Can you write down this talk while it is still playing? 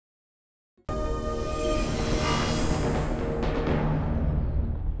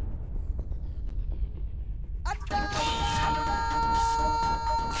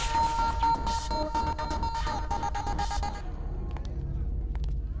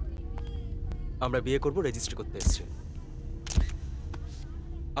আমরা বিয়ে করব, রেজিস্ট্রি করতে এসেছি।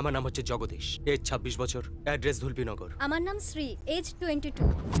 আমার নাম হচ্ছে জগদীশ, এজ 26 বছর, অ্যাড্রেস ধুলপিনগর। আমার নাম শ্রী, এজ 22।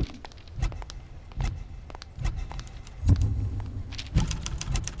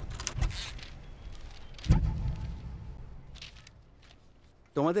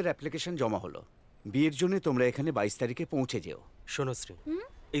 তোমাদের অ্যাপ্লিকেশন জমা হলো। বিয়ের জন্য তোমরা এখানে 22 তারিখে পৌঁছে যেও। শোনো শ্রী,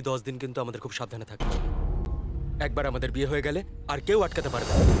 এই 10 দিন কিন্তু আমাদের খুব সাবধানে থাকতে হবে। একবার আমাদের বিয়ে হয়ে গেলে আর কেউ আটকাতে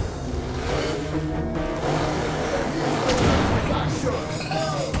পারবে না।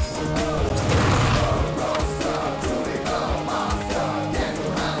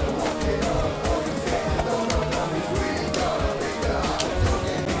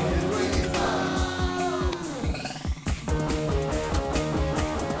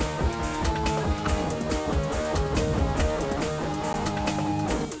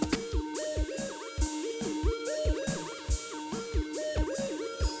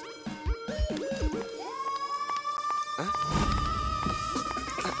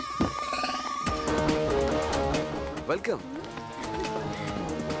 Welcome.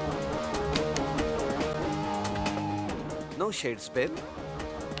 No shades, babe.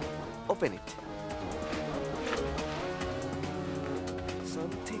 Open it.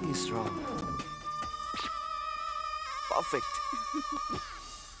 Something is wrong. Perfect.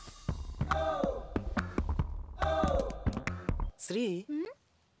 Shri,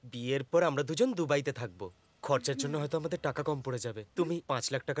 বিয়ের পর আমরা দুজন দুবাইতে থাকবো। খরচার জন্য হয়তো আমাদের টাকা কম পড়ে যাবে। তুমি 5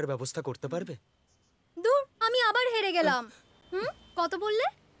 লাখ টাকার ব্যবস্থা করতে পারবে? দূর, আমি আবার হেরে গেলাম। কত বললে?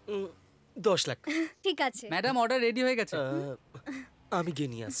 10 লাখ। ঠিক আছে ম্যাডাম, অর্ডার রেডি হয়ে গেছে। আমি গিয়ে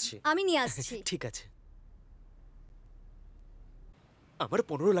নিয়ে আসছি। আমি নিয়ে আসছি। ঠিক আছে। আমার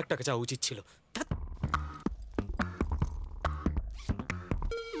 15 লাখ টাকা চাওয়া উচিত ছিল।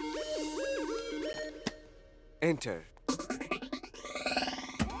 Enter.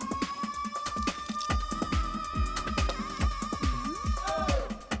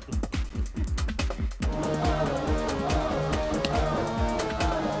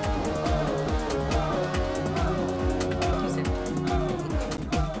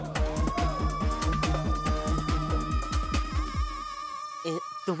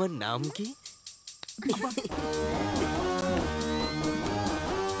 তোমার নাম কি?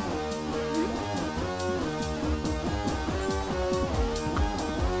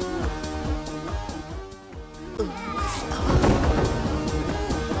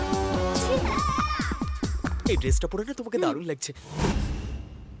 এই ড্রেসটা পরে না তোমাকে দারুণ লাগছে।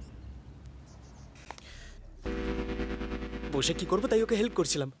 বসে কি করবো তাই ওকে হেল্প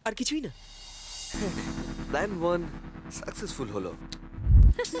করছিলাম, আর কিছুই না। Plan 1 successful হলো।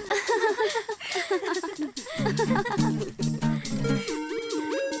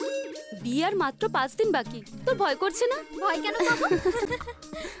 বিয়ার মাত্র 5 দিন বাকি, তোর ভয় করছে না? ভয় কেন পাবো?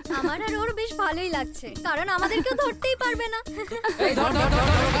 আমার আর ওর বেশ ভালোই লাগছে, কারণ আমাদেরকেও ধরতেই পারবে না।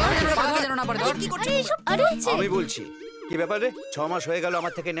 আমি বলছি, কি ব্যাপারে? 6 মাস হয়ে গেল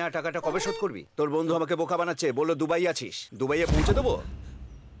আমার থেকে নেওয়া টাকাটা কবে শোধ করবি? তোর বন্ধু আমাকে বোকা বানাচ্ছে, বললো দুবাই আছিস, দুবাইয়ে পৌঁছে দেবো।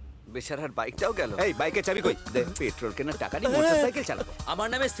 বেচারার বাইকটাও গেল। এই বাইকের চাবি কই? দে, পেট্রোল কেনার টাকা নিয়ে মোটরসাইকেল চালাবো। আমার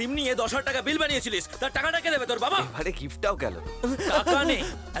নামে সিম নিয়ে 10,000 টাকা বিল বানিয়েছিলিস, তার টাকাটা কে দেবে তোর বাবা? এবারে গিফটটাও গেল। টাকা নেই,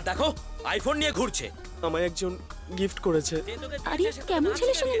 আর দেখো আইফোন নিয়ে ঘুরছে। আমায় একজন গিফট করেছে। আরে কেমন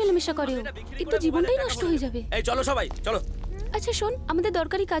ছেলের সঙ্গে মেলামেশা করে ও? একটু জীবনটাই নষ্ট হয়ে যাবে। এই চলো সবাই চলো। আচ্ছা শোন, আমাদের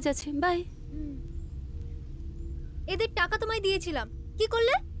দরকারি কাজ আছে, বাই। এদের টাকা তোমায় দিয়েছিলাম, কি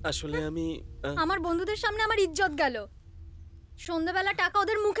করলে? আসলে আমি আমার বন্ধুদের সামনে আমার ইজ্জত গেল। সন্ধ্যাবেলা টাকা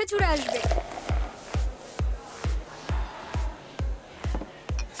ওদের মুখে ছুঁড়ে আসবে।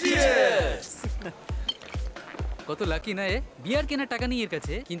 কত লাকি না এ, বিয়ার কেনার টাকা নিয়ে এর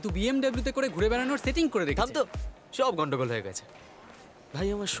কাছে, কিন্তু BMW তে করে ঘুরে বেড়ানোর সেটিং করে রেখেছে। থাম তো, সব গন্ডগোল হয়ে গেছে। ভাই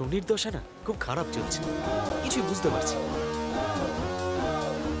আমার শনির দশা না খুব খারাপ চলছে, কিছুই বুঝতে পারছি না।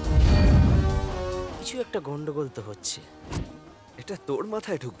 কিছু একটা গন্ডগোল তো হচ্ছে। এটা তোর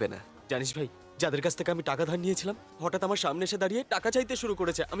মাথায় ঢুকবে না। জানিস ভাই, যাদের কাছ থেকে আমি টাকা ধার নিয়েছিলাম হঠাৎ আমার সামনে এসে দাঁড়িয়ে টাকা চাইতে শুরু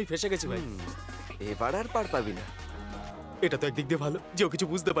করেছে। আমি ফেসে গেছি ভাই। এবার আর পার পাবি না। এটা তো একদিক দিয়ে ভালো যে ও কিছু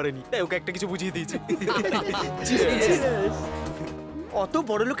বুঝতে পারেনি, তাই ওকে একটা কিছু বুঝিয়ে দিয়েছে। অত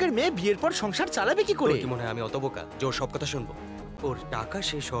বড় লোকের মেয়ে বিয়ের পর সংসার চালাবে কি করে? কি মনে হয় আমি অত বোকা যে ওর সব কথা শুনবো? ওর টাকা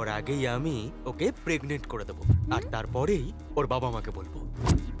শেষ হওয়ার আগেই আমি ওকে প্রেগনেন্ট করে দেবো, আর তারপরেই ওর বাবা মাকে বলবো,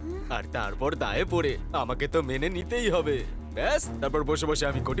 আর তারপর দায়ে পড়ে আমাকে তো মেনে নিতেই হবে। ব্যাস, তারপর বসে বসে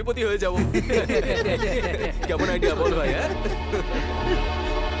আমি কোটিপতি হয়ে যাবো। কেমন আইডিয়া বল ভাই?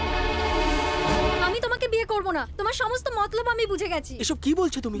 আমি তোমাকে বিয়ে করব না, তোমার সমস্ত মতলব আমি বুঝে গেছি। এসব কি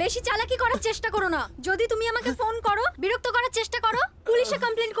বলছো তুমি? বেশি চালাকি করার চেষ্টা করো না। যদি তুমি আমাকে ফোন করো, বিরক্ত করার চেষ্টা করো, পুলিশে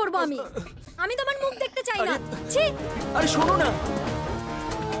কমপ্লেইন করব আমি। আমি তোমার মুখ দেখতে চাই না। ছি, আরে শোনো না।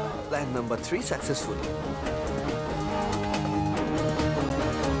 Plan plan number 3 successful.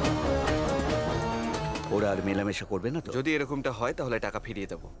 ওরা আর মেলামেশা করবে না তো? যদি এরকমটা হয় তাহলে টাকা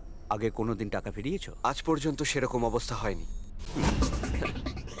ফিরিয়ে দেবো। আগে কোনোদিন টাকা ফিরিয়েছো? আজ পর্যন্ত সেরকম অবস্থা হয়নি।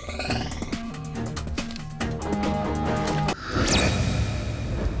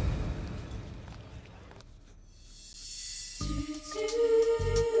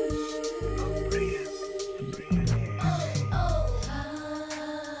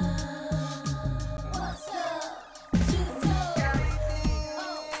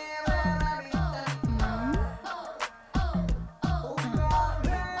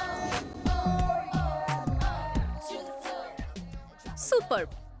 সুপার।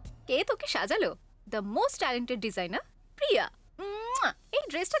 কে তোকে সাজালো? দ্য মোস্ট ট্যালেন্টেড ডিজাইনার প্রিয়া। এই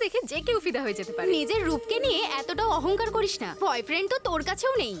ড্রেসটা দেখে যে কেউ ফিদা হয়ে যেতে পারে। নিজের রূপকে নিয়ে এতটাও অহংকার করিস না। বয়ফ্রেন্ড তো তোর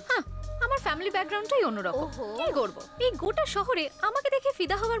কাছেও নেই। হ্যাঁ, আমার ফ্যামিলি ব্যাকগ্রাউন্ডটাই অন্যরকম। কি করব, এই গোটা শহরে আমাকে দেখে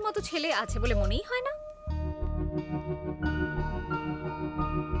ফিদা হওয়ার মতো ছেলে আছে বলে মনেই হয় না।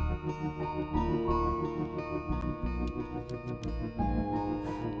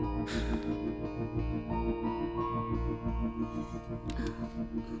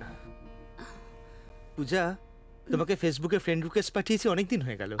 পূজা, তোমাকে ফেসবুকে ফ্রেন্ড রিকোয়েস্ট পাঠিয়েছি, অনেকদিন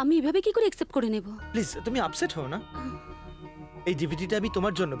হয়ে গেল। আমি এভাবে কি করে অ্যাকসেপ্ট করে নেব? প্লিজ তুমি আপসেট হও না। এই ডিভিডিটা আমি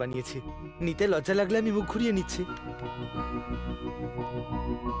তোমার জন্য বানিয়েছি। নিতে লজ্জা লাগলে আমি মুখ ঘুরিয়ে নিচ্ছি।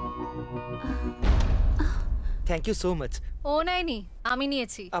 Thank you so much. ও নাইনি, আমি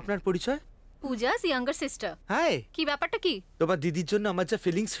নিয়েছি। আপনার পরিচয়? Puja's younger sister. হাই। কি ব্যাপারটা কি? তোমার দিদির জন্য আমার যা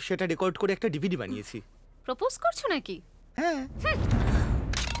ফিলিংস সেটা রেকর্ড করে একটা ডিভিডি বানিয়েছি। প্রপোজ করছো নাকি? হ্যাঁ।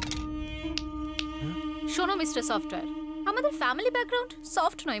 শোনো মিস্টার সফটওয়্যার, আমাদের ফ্যামিলি ব্যাকগ্রাউন্ড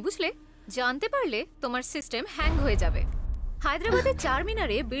সফট নয়, বুঝলে? জানতে পারলে তোমার সিস্টেম হ্যাং হয়ে যাবে। হায়দ্রাবাদের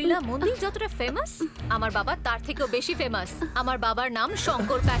চারমিনারে বিড়লা মন্দির যতটা ফেমাস, আমার বাবা তার থেকেও বেশি ফেমাস। আমার বাবার নাম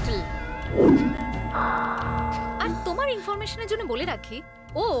শঙ্কর প্যাটেল। আর তোমার ইনফরমেশনের জন্য বলে রাখি,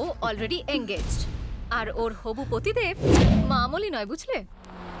 ও অলরেডি এঙ্গেজড। আর ওর হবু পতিদেব মামুলি নয়, বুঝলে?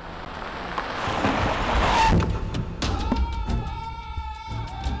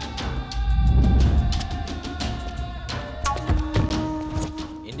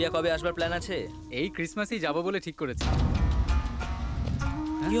 ইন্ডিয়া কবে আসবার প্ল্যান আছে? এই ক্রিসমাসেই যাবো বলে ঠিক করেছি।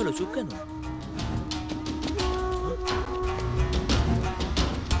 কি হলো, চুপ কেন?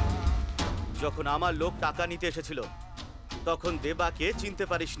 যখন আমার লোক টাকা নিতে এসেছিল তখন দেবাকে চিনতে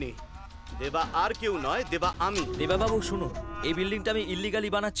পারিসনি। দেবা আর কেউ নয়, দেবা আমি। দেবা বাবু শুনুন, এই বিল্ডিংটা আমি ইল্লিগালি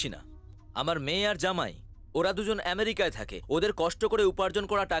বানাচ্ছি না। আমার মেয়ে আর জামাই, ওরা দুজন আমেরিকায় থাকে। ওদের কষ্ট করে উপার্জন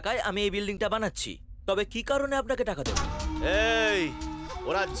করা টাকায় আমি এই বিল্ডিংটা বানাচ্ছি। তবে কি কারণে আপনাকে টাকা দেব? এই,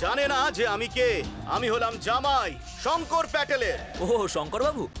 ওরা জানে না যে আমি কে। আমি হলাম জামাই শঙ্কর প্যাটেলের। ও শঙ্কর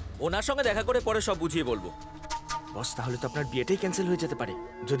বাবু, ওনার সঙ্গে দেখা করে পরে সব বুঝিয়ে বলবো। বস, তাহলে তো আপনার বিয়েটাই ক্যান্সেল হয়ে যেতে পারে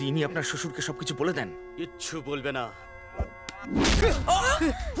যদি ইনি আপনার শ্বশুরকে সবকিছু বলে দেন। কিচ্ছু বলবে না।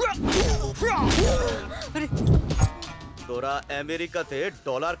 তোরা আমেরিকাতে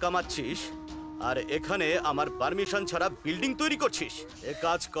ডলার কামাচ্ছিস আর এখানে আমার পারমিশন ছাড়া বিল্ডিং তৈরি করছিস। এ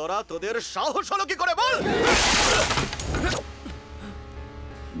কাজ করা তোদের সাহস হলো কি করে বল?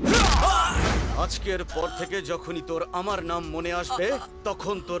 আজকের পর থেকে যখনই তোর আমার নাম মনে আসবে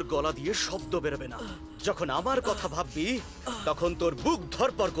তখন তোর গলা দিয়ে শব্দ বেরোবে না। যখন আমার কথা ভাববি তখন তোর বুক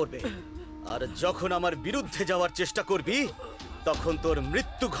ধড়ফড় করবে। আর যখন আমার বিরুদ্ধে যাওয়ার চেষ্টা করবি তখন তোর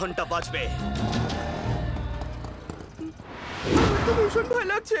মৃত্যু ঘন্টা বাজবে। ভীষণ ভয়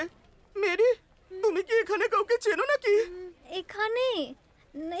লাগছে। মেরি, তুমি কি এখানে কাউকে চেনো নাকি? এখানে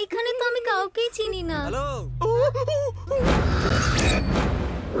এখানে তো আমি কাউকেই চিনি না। Hello,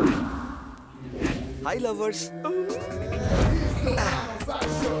 high lovers.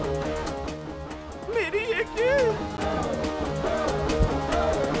 মেরি, এ কে?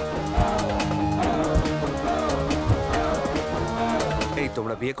 এই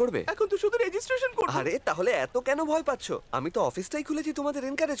তোমরা বিয়ে করবে? এখন তো শুধু রেজিস্ট্রেশন করব। আরে তাহলে এত কেন ভয় পাচ্ছ? আমি তো অফিসটাই খুলেছি তোমাদের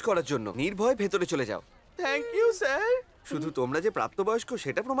এনকারেজ করার জন্য। নির্ভয়ে ভেতরে চলে যাও। Thank you sir. শুধু তোমরা যে প্রাপ্তবয়স্ক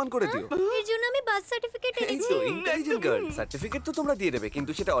সেটা প্রমাণ করে দিও। এর জন্য আমি বার্থ সার্টিফিকেট এই এনেছি। তো ইন্টেলিজেন্ট গার্ল। সার্টিফিকেট তো তোমরা দিয়ে দেবে,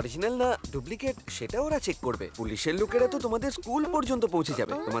 কিন্তু সেটা অরিজিনাল না ডুপ্লিকেট সেটা ওরা চেক করবে। পুলিশের লোকেরা তো তোমাদের স্কুল পর্যন্ত পৌঁছে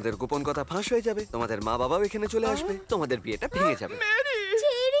যাবে। তোমাদের গোপন কথা ফাঁস হয়ে যাবে। তোমাদের মা বাবাও এখানে চলে আসবে। তোমাদের বিয়েটা ভেঙে যাবে।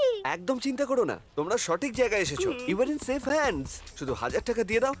 চেরি, একদম চিন্তা করো না, তোমরা সঠিক জায়গায় এসেছো। You R in safe hands. শুধু 1000 টাকা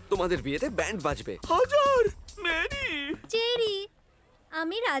দিয়ে দাও, তোমাদের বিয়েতে ব্যান্ড বাজবে। 1000? মেরি, চেরি,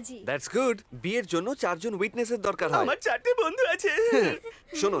 আমি রাজি। That's good. বিয়ের জন্য 4 জন উইটনেসের দরকার হয়। আমার 4টে বন্ধু আছে।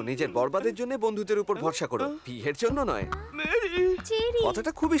 শোনো, নিজের বরবাদের জন্য বন্ধুদের উপর ভরসা করো, বিয়ের জন্য নয়। মেরি, চেরি,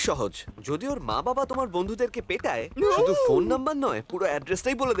 কথাটা খুবই সহজ। যদি ওর মা বাবা তোমার বন্ধুদেরকে পেটায়, শুধু ফোন নাম্বার নয় পুরো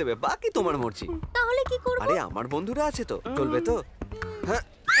অ্যাড্রেসটাই বলে দেবে, বাকি তোমার মর্জি। তাহলে কি করব? আরে আমার বন্ধুরা আছে তো, চলবে তো? হ্যাঁ।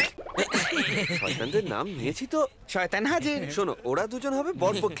 শয়তানদের নাম নিয়েছি তো শয়তান হাজির। শোনো, ওরা দুজন হবে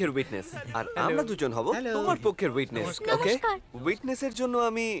বরপক্ষের উইটনেস আর আমরা দুজন হব তোমার পক্ষের উইটনেস। ওকে, উইটনেসের জন্য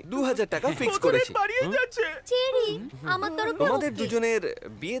আমি 2000 টাকা ফিক্স করেছি। চেরি, আমার তরফে তোমাদের দুজনের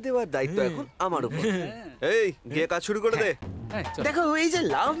বিয়ে দেওয়ার দায়িত্ব এখন আমার উপর। এই গিয়ে কাজ শুরু করে দে। দেখো, এই যে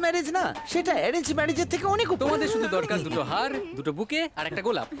লাভ ম্যারেজ না, সেটা অ্যারেঞ্জ ম্যারেজের থেকে অনেক উপরে। তোমাদের শুধু দরকার দুটো হার, দুটো বুকে আর একটা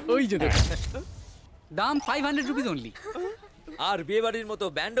গোলাপ। ওই যে দেখো, দাম 500 রুপিস অনলি। আর বিয়ে বাড়ির মতো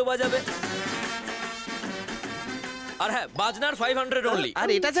ব্যান্ডও বাজাবে। আর হ্যাঁ, বাজনার 500 অনলি। আর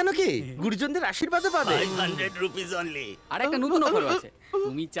এটা জানো কি, গুরুজনদের আশীর্বাদও পাবে। 500 রুপিস অনলি। আর একটা নতুন অফার আছে,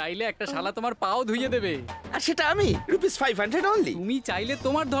 তুমি চাইলে একটা শালা তোমার পাও ধুইয়ে দেবে। আর সেটা আমি রুপিস 500 অনলি। তুমি চাইলে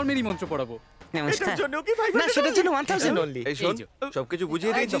তোমার ধর্মেরই মন্ত্র পড়াবো। নমস্কার। না, সেটার জন্য 1000 অনলি। এই শোন, সবকিছু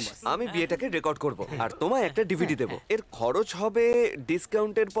বুঝিয়ে দিয়েছিস। আমি বিয়েটাকে রেকর্ড করব আর তোমায় একটা ডিভিডি দেব। এর খরচ হবে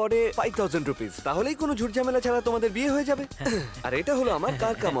ডিসকাউন্টের পরে 5000 রুপিস। তাহলেই কোনো ঝুটঝামেলা ছাড়া তোমাদের বিয়ে হয়ে যাবে। আর এটা হলো আমার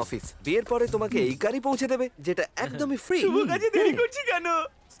কার কাম অফিস। বিয়ের পরে তোমাকে এই কারই পৌঁছে দেবে, যেটা একদমই ফ্রি। শুভ কাজে দেরি করছি কেন?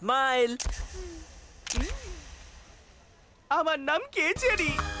 স্মাইল। আমার নাম কে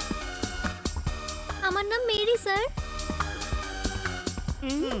চেরি? আমার নাম মেরি স্যার।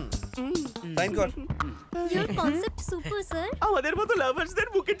 সাইন কর। Your concept super sir. আমাদের মতো লাভার্সদের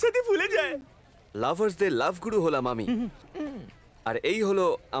বুকের ছাতি ফুলে যায়। লাভার্সদের লাভ গুরু হলাম আমি। আর এই হলো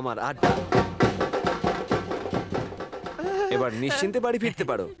আমার আড্ডা। এবার নিশ্চিন্তে বাড়ি ফিরতে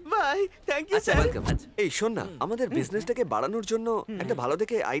পারো। বাই, থ্যাংক ইউ আচ্ছা, স্যার। ওয়েলকাম। এই শোন না, আমাদের বিজনেসটাকে বাড়ানোর জন্য একটা ভালো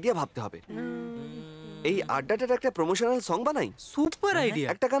দেখে আইডিয়া ভাবতে হবে। এই আড্ডাটার একটা প্রমোশনাল সং বানাই। Super idea.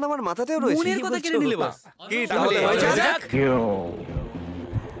 একটা গান আমার মাথাতেও রয়েছে। মনের কথা কেড়ে নিলে বস। কি তাহলে হয়ে যাক?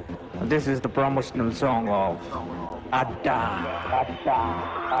 This is the promotional song of Adda. Adda.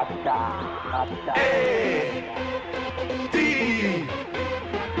 Adda. Adda.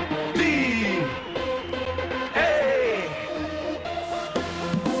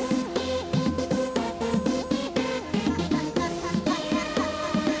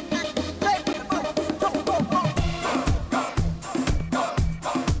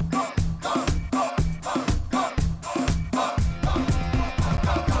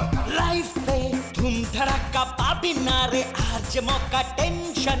 धड़का पाबी नारे आज मौका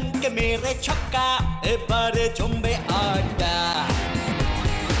टेंशन के मेरे छक्का एबारे जम्बे आड्डा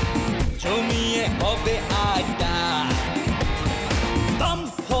जमिए होबे आड्डा दम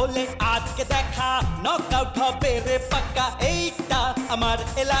होले आज के देखा नॉकआउट होबे रे पक्का एटा আমার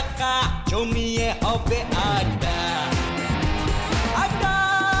এলাকা জমিয়ে হবে আড্ডা আড্ডা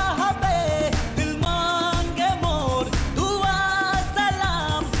হবে দিল মাঙ্গে মোর দুয়া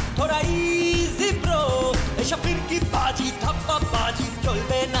সালাম থোড়া কি বাজি ধাপ্পা বাজি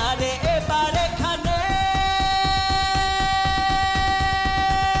চলবে না রে এবারে খানে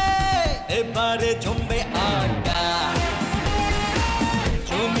এবারে জমবে আড্ডা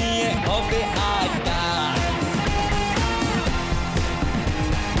জমিয়ে হবে আড্ডা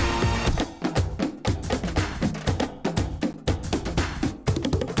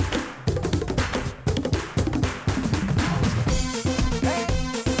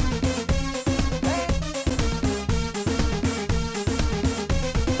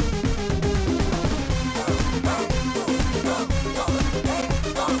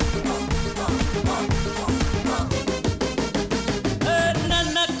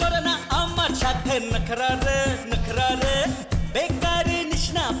नखरा रे बेकारी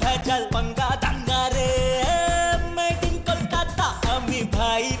निशना भजल पंगा दंगा रे मेड इन कोलकाता আমি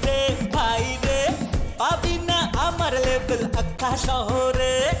ভাই রে পাবি না আমার লেভেল আক্কা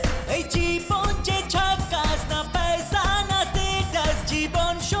শহরে এই জীবন যে ঝাকাস না পয়সা না স্ট্যাটাস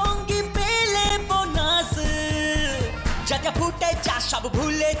জীবন সঙ্গী পেলে বোনাস যা ফুটে যা সব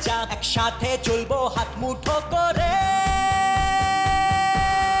ভুলে যা একসাথে চলবো হাত মুঠো করে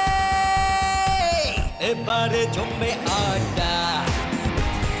এবারে জমবে আড্ডা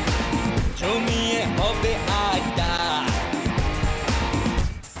জমিয়ে হবে আড্ডা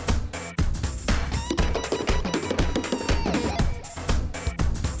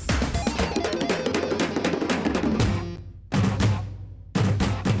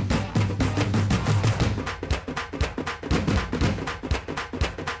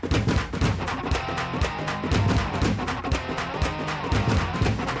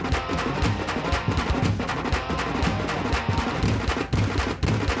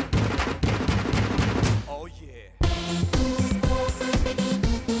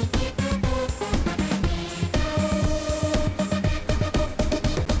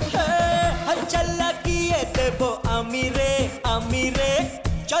আমি রে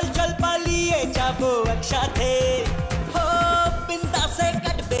চল চল পালিয়ে যাবো একসাথে হো বিন্দাসে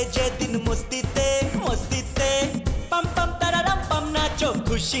কাটবে যে দিন মস্তিতে পাম পাম তারারাম পাম নাচো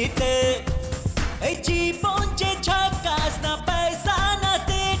খুশিতে এই জীবন যে ঝাকাস না পয়সা না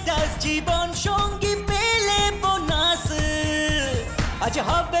স্ট্যাটাস জীবন সঙ্গী পেলে বোনাস আজ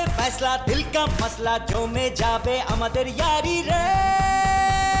হবে ফয়সলা দিল কা মসলা জমে যাবে আমাদের ইয়ারি রে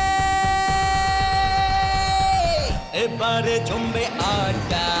এবারে জমবে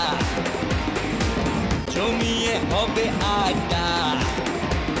আড্ডা জমিয়ে হবে আড্ডা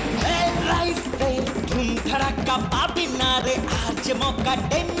লাইফে ধুম ধড়াকা পাবি না রে আজ মौका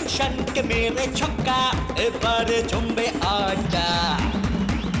টেনশন के मेरे ছক্কা এবারে জমবে আড্ডা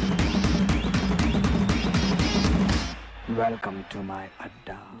Welcome to my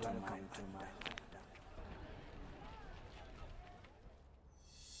adda.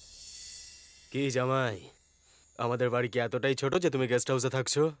 কি জামাই, আমাদের বাড়ি কি এতটাই ছোট যে তুমি গেস্ট হাউসে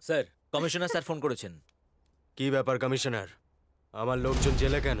থাকছো? স্যার, কমিশনার স্যার ফোন করেছেন। কি ব্যাপার কমিশনার, আমার লোকজন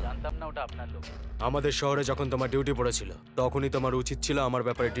জেলে কেন? জানতাম না ওটা আপনার লোক। আমাদের শহরে যখন তোমার ডিউটি পড়েছিল তখনই তোমার উচিত ছিল আমার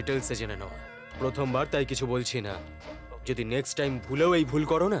ব্যাপারে ডিটেলসে জেনে নেওয়া। প্রথমবার তাই কিছু বলছি না, যদি নেক্সট টাইম ভুলেও এই ভুল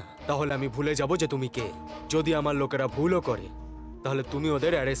করো না তাহলে আমি ভুলে যাব যে তুমি কে। যদি আমার লোকেরা ভুলও করে তাহলে তুমি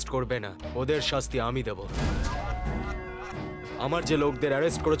ওদের অ্যারেস্ট করবে না, ওদের শাস্তি আমি দেব। আমার যে লোকদের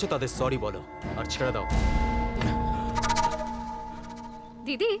অ্যারেস্ট করেছো তাদের সরি বলো আর ছেড়ে দাও।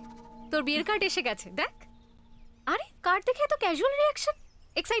 দিদি, তোর বিয়ের কার্ড এসে গেছে, দেখ। আরে কার্ড দেখে এত ক্যাজুয়াল রিঅ্যাকশন,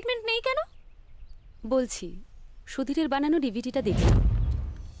 এক্সাইটমেন্ট নেই কেন? বলছি, সুধীরের বানানো ডিভিডিটা দেখলাম।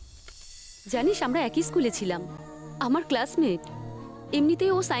 জানিস, আমরা একই স্কুলে ছিলাম, আমার ক্লাসমেট।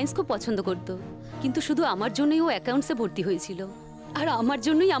 এমনিতেই ও সায়েন্স খুব পছন্দ করত, কিন্তু শুধু আমার জন্যই ও অ্যাকাউন্টসে ভর্তি হয়েছিল, আর আমার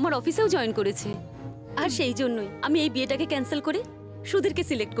জন্যই আমার অফিসেও জয়েন করেছে। আর সেই জন্যই আমি এই বিয়েটাকে ক্যান্সেল করে সুধীরকে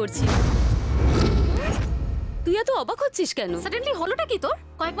সিলেক্ট করছি। তুই এত অবাক হচ্ছিস কেন? সাডেনলি হলোটা কি তোর?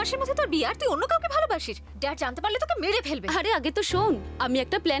 কয়েক মাসের মধ্যে তোর বিয়ে আর তুই অন্য কাউকে ভালোবাসিস? ড্যাড জানতে পারলে তোকে মেরে ফেলবে। আরে আগে তো শোন, আমি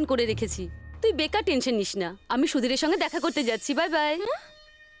একটা প্ল্যান করে রেখেছি, তুই বেকার টেনশন নিস না। আমি সুধীরের সঙ্গে দেখা করতে যাচ্ছি, বাই বাই।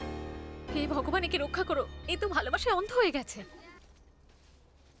 হে ভগবান, একে রক্ষা করো, এই তো ভালোবাসায় অন্ধ হয়ে গেছে।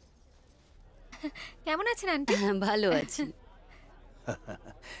 কেমন আছেন আন্টি? হ্যাঁ, ভালো আছি।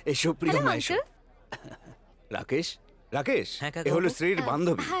 এসো প্রিয়মা, এসো। রাকেশ, রাকেশ, এ হলো শ্রীর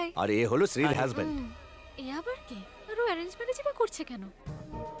বান্ধবী আর এ হলো শ্রীর হাজবেন্ড। এ আবার কে? আর ও অ্যারেঞ্জ ম্যারেজই বা করছে কেন?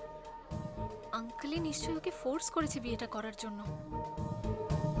 আঙ্কেলই নিশ্চয়ই ওকে ফোর্স করেছে বিয়েটা করার জন্য।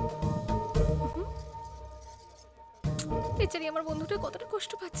 বেচারি আমার বন্ধুটা কতটা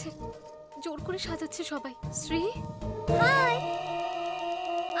কষ্ট পাচ্ছে, জোর করে সাজাচ্ছে সবাই। শ্রী, হাই,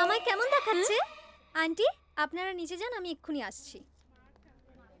 আমায় কেমন দেখাচ্ছে? আন্টি, আপনারা নিচে যান, আমি এক্ষুনি আসছি।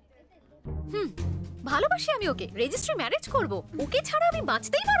 ভালোবাসি আমি ওকে, রেজিস্ট্রি ম্যারেজ করব, ওকে ছাড়া আমি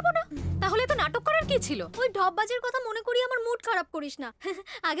বাঁচতেই পারবো না। তাহলে তো নাটক করার কি ছিল? ওই ঢপবাজের কথা মনে করি আমার মুড খারাপ করিস না।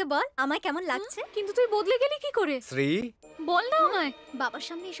 আগে বল আমায় কেমন লাগছে? কিন্তু তুই বদলে গেলি কি করে? শ্রী, বল না আমায়। বাবার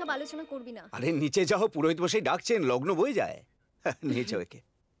সামনে এসব আলোচনা করবি না। আরে নিচে যাও, পুরোহিত বসেই ডাকছেন, লগ্ন বয়ে যায়। নিচে ওকে।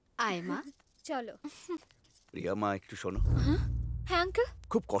 আয় মা, চলো। প্রিয়া মা, একটু শোনো। হ্যাঁ আঙ্কেল।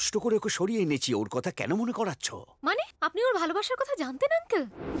 খুব কষ্ট করে ওকে সরিয়ে এনেছি, ওর কথা কেন মনে করাচ্ছ? মানে আপনি ওর ভালোবাসার কথা জানতেন আঙ্কেল?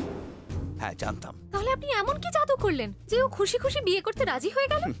 হ্যাঁ, জানতাম। তাহলে আপনি এমন কি জাদু করলেন যে ও খুশি খুশি বিয়ে করতে রাজি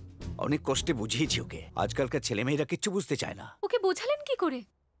হয়ে গেল? অনেক কষ্টে বুঝিয়েছি ওকে। আজকালকার ছেলেমেয়েরা কিচ্ছু বুঝতে চায় না। ওকে বোঝালেন কি করে?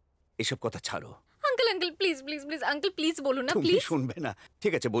 এসব কথা ছাড়ো। Uncle uncle please please please uncle please বলুন না, তুমি প্লিজ। শুনবে না?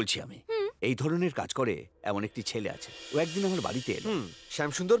 ঠিক আছে, বলছি আমি। এই ধরনের কাজ করে এমন একটি ছেলে আছে, ও একদিন আমার বাড়িতে এলো।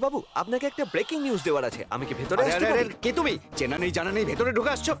 শ্যামসুন্দর বাবু, আপনাকে একটা ব্রেকিং নিউজ দেওয়ার আছে। আমি কি ভেতরে আসতে পারি? কে তুমি? চেনা নেই জানা নেই ভেতরে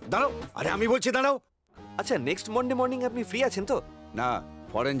ঢুকে আসছো? দাঁড়াও। আরে আমি বলছি দাঁড়াও। আচ্ছা, নেক্সট মন্ডে মর্নিং আপনি ফ্রি আছেন তো? না,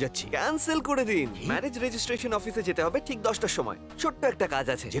 ফরেন যাচ্ছি। ক্যান্সেল করে দিন। ম্যারেজ রেজিস্ট্রেশন অফিসে যেতে হবে ঠিক 10টার সময়। ছোট্ট একটা কাজ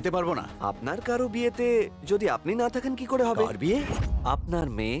আছে। যেতে পারবো না। আপনার কারো বিয়েতে যদি আপনি না থাকেন কি করে হবে? কার বিয়ে? আপনার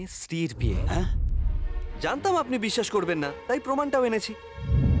মেয়ে শ্রীর বিয়ে। হ্যাঁ, জানতাম আপনি বিশ্বাস করবেন না, তাই প্রমাণটাও এনেছি।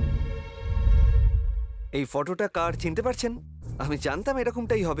 এই ফটোটা কার চিনতে পারছেন? আমি জানতাম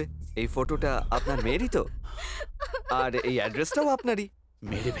এরকমটাই হবে। এই ফটোটা আপনার মেয়েরই তো, আর এই অ্যাড্রেসটাও আপনারই।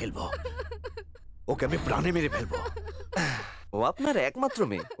 মেরে ফেলবো ওকে, আমি প্রাণে মেরে ফেলবো। ও আপনার একমাত্র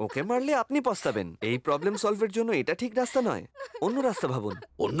মেয়ে, ওকে মারলে আপনি পস্তাবেন। এই প্রবলেম সলভের জন্য এটা ঠিক রাস্তা নয়, অন্য রাস্তা ভাবুন।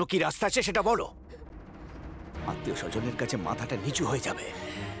 অন্য কি রাস্তা আছে সেটা বলো। আত্মীয় স্বজনের কাছে মাথাটা নিচু হয়ে যাবে।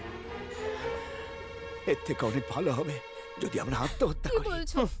 এর থেকে অনেক ভালো হবে যদি আমরা আত্মহত্যা করি।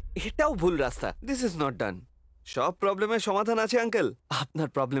 এটাও ভুল রাস্তা। This is not done. সব প্রবলেমের সমাধান আছে আঙ্কেল, আপনার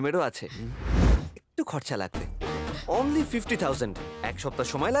প্রবলেমেরও আছে। একটু খরচা লাগবে, অনলি 50,000। এক সপ্তাহ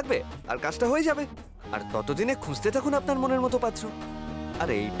সময় লাগবে আর কাজটা হয়ে যাবে। আর ততদিনে খুঁজতে থাকুন আপনার মনের মতো পাত্র। আর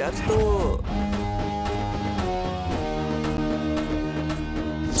এইটার তো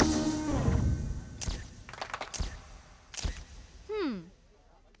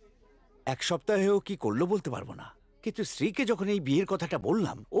এক সপ্তাহেও কি করলো বলতে পারবো না, কিন্তু স্ত্রীকে যখন এই বিয়ের কথাটা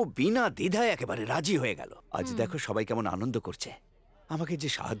বললাম ও বিনা দ্বিধায় একেবারে রাজি হয়ে গেল। আজ দেখো সবাই কেমন আনন্দ করছে। আমাকে যে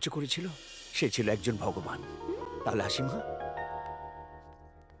সাহায্য করেছিল সে ছিল একজন ভগবান। তাহলে আসি মা।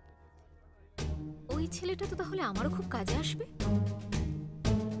 ওই ছেলেটা তো তাহলে আমারও খুব কাজে আসবে।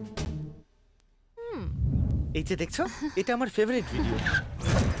 এই যে দেখছো, এটা আমার ফেভারিট ভিডিও।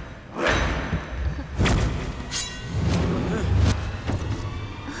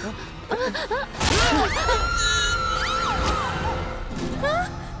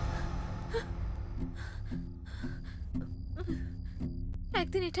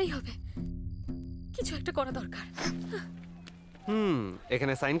 একদিন এটাই হবে, কিছু একটা করা দরকার।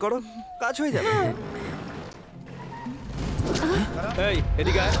 এখানে সাইন করো, কাজ হয়ে যাবে। এই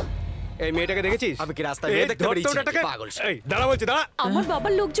এদিকে আয়। এই মেয়েটাকে দেখেছিস? আমি কি রাস্তায় মেয়ে দেখতে পেরেছি? পাগল। এই দাঁড়া বলছি, দাঁড়া। আমার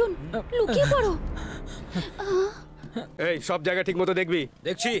বাবার লোকজন, লুকিয়ে পড়ো। এই সব জায়গা ঠিক মতো দেখবি।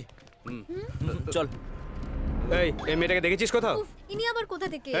 দেখছি, চল। এই মেয়েটাকে দেখেছিস কোথাও? ইনি আবার কোথা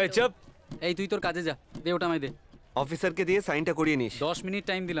থেকে এই এলো? চুপ। এই তুই তোর কাজে যা, দে ওটা আমায় দে। অফিসারকে দিয়ে সাইনটা করিয়ে নিস। 10 মিনিট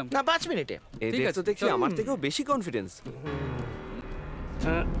টাইম দিলাম। না 5 মিনিটে। এদের তো দেখছি আমার থেকেও বেশি কনফিডেন্স।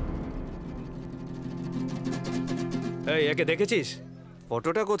 এই একে দেখেছিস?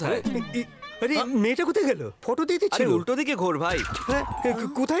 ফটোটা কোথায়? আরে মেয়েটা কোথায় গেল? ফটো দিয়ে দিচ্ছিল। আরে উল্টো দিকে ঘোর ভাই।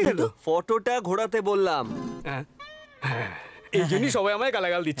 কোথায় গেল? ফটোটা ঘোরাতে বললাম। এই জন্যই সবাই আমায়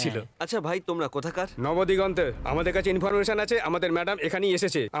গালাগাল দিচ্ছিল। আচ্ছা ভাই, তোমরা কোথাকার? নবদিগন্তে। আমাদের কাছে ইনফরমেশন আছে আমাদের ম্যাডাম এখানেই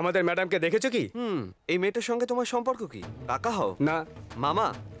এসেছে। আমাদের ম্যাডামকে দেখেছো কি? এই মেয়েটার সঙ্গে তোমার সম্পর্ক কি? কাকা হও? না। মামা?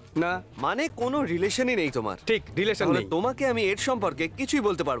 না। মানে কোনো রিলেশনই নেই তোমার? ঠিক, রিলেশন নেই। তোমাকে আমি এর সম্পর্কে কিছুই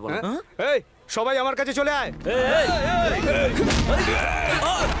বলতে পারবো না। এই সবাই আমার কাছে চলে আয়।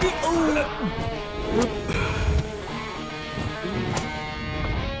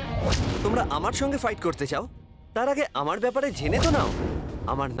 তোমরা আমার সঙ্গে ফাইট করতে চাও? তার আগে আমার ব্যাপারে জেনে তো নাও।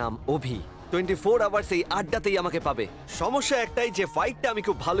 আমার নাম অভি। 24 আওয়ার্স এই আড্ডাতেই আমাকে পাবে। সমস্যা একটাই যে ফাইটটা আমি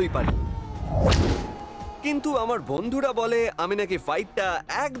খুব ভালোই পারি, কিন্তু আমার বন্ধুরা বলে আমি নাকি ফাইটটা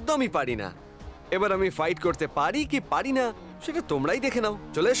একদমই পারি না। এবার আমি ফাইট করতে পারি কি পারি না সেটা তোমরাই দেখে নাও।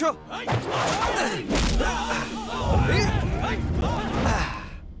 চলে এসো।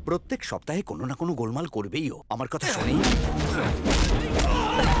 প্রত্যেক সপ্তাহে কোনো না কোনো গোলমাল করবেই ও। আমার কথা শুনেই।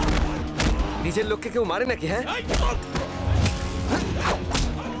 নিজের লোককে কেউ মারে নাকি? হ্যাঁ,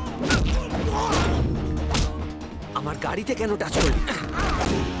 আমার গাড়িতে কেন টাচ করলি?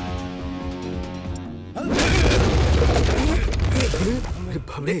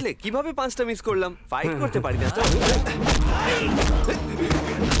 দেখলে কিভাবে 5টা মিস করলাম? ফাইট করতে পারি না তো।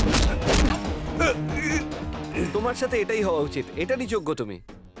 তোমার সাথে এটাই হওয়া উচিত, এটারই যোগ্য তুমি।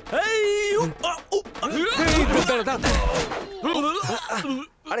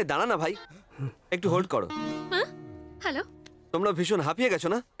 আরে দাঁড়া না ভাই, একটু হোল্ড করো। হ্যালো, তোমরা ভীষণ হাঁপিয়ে গেছো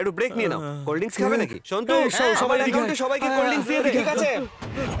না? একটু ব্রেক নিয়ে নাও। কোল্ড ড্রিঙ্কস খাবে নাকি? সন্তু, সবাই অ্যাকাউন্টে সবাইকে কোল্ড ড্রিঙ্কস দিয়ে দে। ঠিক আছে।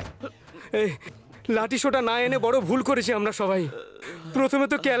 এই লাঠি সোটা না এনে বড় ভুল করেছি আমরা সবাই। প্রথমে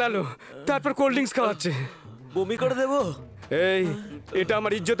তো কেলালো, তারপর কোল্ড ড্রিঙ্কস খাওয়াচ্ছে। বমি করে দেবো? এই এটা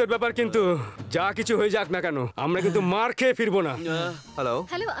আমার ইজ্জতের ব্যাপার, কিন্তু যা কিছু হয়ে যাক না কেন আমরা কিন্তু মার খেয়ে ফিরবো না। হ্যালো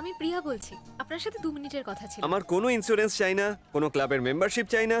হ্যালো, আমি প্রিয়া বলছি। আপনার সাথে 2 মিনিটের কথা ছিল। আমার কোনো ইন্স্যুরেন্স চাই না, কোনো ক্লাবের মেম্বারশিপ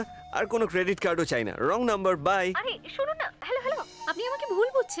চাই না, আর কোনো ক্রেডিট কার্ডও চাই না। Wrong number, by. আরে শুনুন না, হ্যালো হ্যালো, আপনি আমাকে ভুল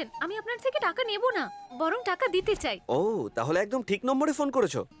বুঝছেন। আমি আপনার থেকে টাকা নেব না, বরং টাকা দিতে চাই। ও, তাহলে একদম ঠিক নম্বরে ফোন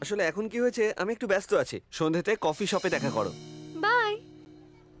করেছো। আসলে এখন কি হয়েছে, আমি একটু ব্যস্ত আছি। সন্ধ্যেতে কফি শপে দেখা করো। বাই।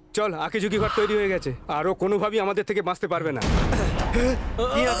 চল, আঁকিঝুঁকি ঘর তৈরি হয়ে গেছে, আরো কোনোভাবেই আমাদের থেকে বাঁচতে পারবে না।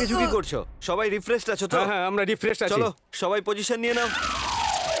 কি আঁকিঝুঁকি করছো? সবাই রিফ্রেশড আছো তো? হ্যাঁ, আমরা রিফ্রেশড আছি। চলো সবাই পজিশন নিয়ে নাও।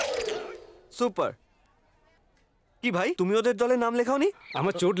 সুপার। কি ভাই, তুমি ওদের দলে নাম লেখাওনি?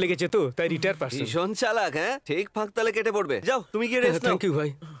 আমার চোট লেগেছে তো, তাই রিটায়ার পারছি। ভীষণ চালাক। হ্যাঁ, ঠিক ফাঁক তালে কেটে পড়বে। যাও, তুমি গিয়ে রেস্ট নাও। থ্যাংক ইউ ভাই।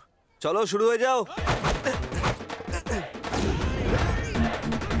 চলো শুরু হয়ে যাও।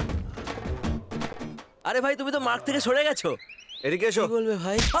 আরে ভাই, তুমি তো মার্ক থেকে সরে গেছো। এদিকে এসো। কি বলবে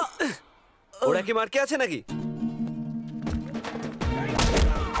ভাই? ওরা কি মার্কে আছে নাকি?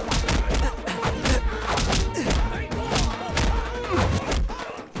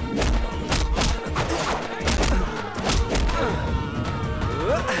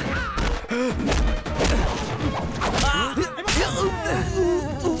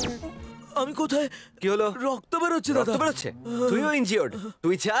 আমি কোথায়? কি হলো? রক্ত বেরোচ্ছে দাদা। রক্ত বেরোচ্ছে? তুইও ইনজিওর্ড?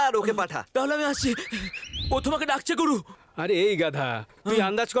 তুই যা আর ওকে পাঠা। তাহলে আমি আসছি। ও তোমাকে ডাকছে গুরু। আরে এই গাধা, তুই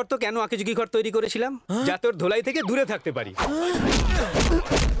আন্দাজ কর তো কেন আঁকিঝুঁকি ঘর তৈরি করেছিলাম? যাতে ওর ধোলাই থেকে দূরে থাকতে পারি।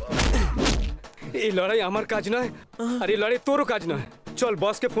 এই লড়াই আমার কাজ নয়, আর এই লড়াই তোরও কাজ নয়। চল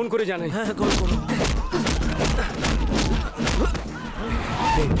বসকে ফোন করে জানাই। হ্যাঁ, করো করো।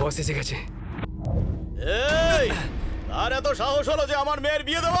 বস এসে গেছে। এই, আর এত সাহস হলো যে আমার মেয়ের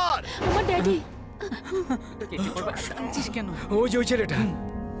বিয়ে দেওয়ার? আমার ড্যাডি। কেন? ওই যে ওই ছেলেটা।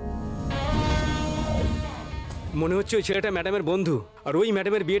 মনে হচ্ছে ওই ছেলেটা ম্যাডামের বন্ধু, আর ওই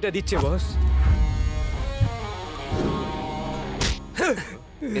ম্যাডামের বিয়েটা দিচ্ছে বস।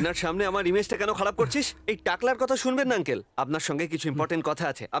 এনার সামনে আমার ইমেজটা কেন খারাপ করছিস? এই টাকলার কথা শুনবেন না আঙ্কেল, আপনার সঙ্গে কিছু ইম্পর্টেন্ট কথা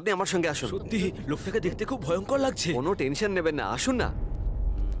আছে, আপনি আমার সঙ্গে আসুন। সত্যি লোকটাকে দেখতে খুব ভয়ঙ্কর লাগছে। কোনো টেনশন নেবেন না, আসুন না।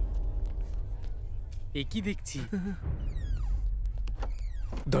 এ কি দেখছি?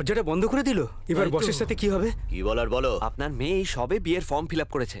 দরজাটা বন্ধ করে দিল। এবার বসের সাথে কি হবে? কি বলার বলো। আপনার মেয়ে এই সবে বিয়ের ফর্ম ফিল আপ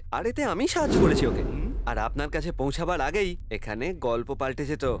করেছে, আর এতে আমি সাহায্য করেছি ওকে। আর আপনার কাছে পৌঁছাবার আগেই এখানে গল্প পাল্টে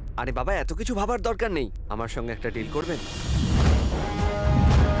যেত। আরে বাবা, এত কিছু ভাবার দরকার নেই, আমার সঙ্গে একটা ডিল করবেন?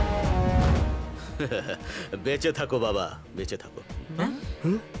 বেঁচে থাকো বাবা, বেঁচে থাকো।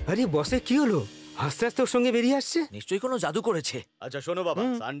 আরে বসের কি হলো? হাসতে হাসতে ওর সঙ্গে বেরিয়ে আসছে। নিশ্চয়ই কোনো জাদু করেছে। আচ্ছা শোনো বাবা,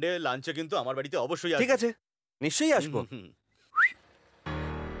 সানডে লাঞ্চে কিন্তু আমার বাড়িতে অবশ্যই ঠিক আছে, নিশ্চয়ই আসবো।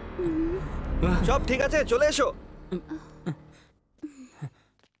 সব ঠিক আছে, চলে এসো।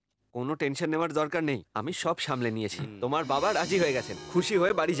 কোনো টেনশন নেওয়ার দরকার নেই, আমি সব সামলে নিয়েছি। তোমার বাবা রাজি হয়ে গেছেন, খুশি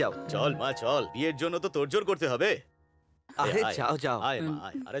হয়ে বাড়ি যাও। চল মা চল, বিয়ের জন্য তো তোড়জোড় করতে হবে। আরে যাও যাও। আয় মা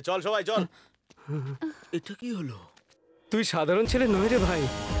আয়। আরে চল সবাই চল। এটা কি হলো? তুই সাধারণ ছেলে নয় রে ভাই।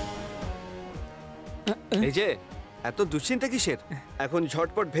 এই যে এত দুশ্চিন্তা কিসের? এখন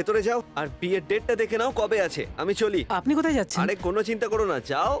ঝটপট ভেতরে যাও আর বিয়ের ডেটটা দেখে নাও কবে আছে। আমি চলি। আপনি কোথায় যাচ্ছেন? আরে কোনো চিন্তা করো না,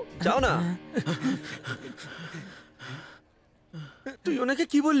 যাও যাও না। তুই ওনাকে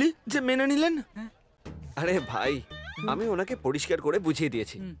কি বললি যে মেনে নিলেন? আরে ভাই, আমি ওনাকে পরিষ্কার করে বুঝিয়ে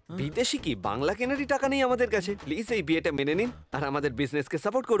দিয়েছি, বিদেশি কি বাংলা কেনারই টাকা নেই আমাদের কাছে। প্লিজ এই বিয়েটা মেনে নিন আর আমাদের বিজনেসকে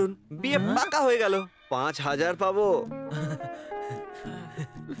সাপোর্ট করুন। বিয়ে পাকা হয়ে গেল, 5,000 পাবো।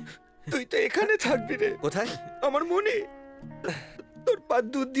 তুই তো এখানে থাকবি রে। কোথায়? আমার মনে। তোর পা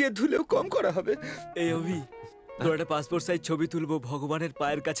দুধ দিয়ে ধুলেও কম করা হবে। এই অভি, তোর একটা পাসপোর্ট সাইজ ছবি তুলবো, ভগবানের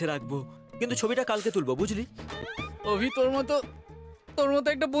পায়ের কাছে রাখবো, কিন্তু ছবিটা কালকে তুলবো, বুঝলি? অভি, তোর মতো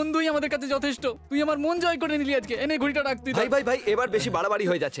একটা বন্ধুই আমাদের কাছে যথেষ্ট। তুই আমার মন জয় করে নিলি আজকে। এনে ঘড়িটা রাখ তুই। ভাই ভাই ভাই, এবার বেশি বাড়াবাড়ি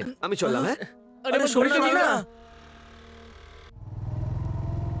হয়ে যাচ্ছে, আমি চললাম। হ্যাঁ আরে শরীরটা নিবি না।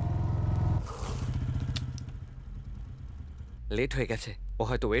 লেট হয়ে গেছে, ও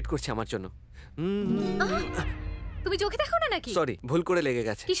হয়তো ওয়েট করছে আমার জন্য। তুমি চোখে দেখো না নাকি? সরি, ভুল করে লেগে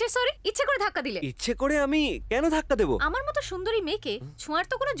গেছে। কিসের সরি? ইচ্ছে করে ধাক্কা দিলে। ইচ্ছে করে আমি কেন ধাক্কা দেব? আমার মতো সুন্দরী মেয়েকে ছোঁয়ার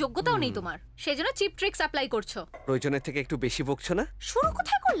তো কোনো যোগ্যতাও নেই তোমার, সেজন্য চিপ ট্রিক্স অ্যাপ্লাই করছো। প্রয়োজনের থেকে একটু বেশি বকছো না? শুরু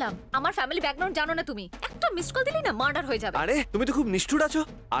কোথায় করলাম? আমার ফ্যামিলি ব্যাকগ্রাউন্ড জানো না তুমি? একটা মিসড কল দিলেই না মার্ডার হয়ে যাবে। আরে তুমি তো খুব নিষ্ঠুর আছো।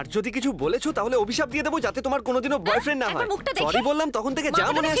 আর যদি কিছু বলেছো তাহলে অভিশাপ দিয়ে দেবো যাতে তোমার কোনোদিনও বয়ফ্রেন্ড না হয়। সরি বললাম, তখন থেকে যা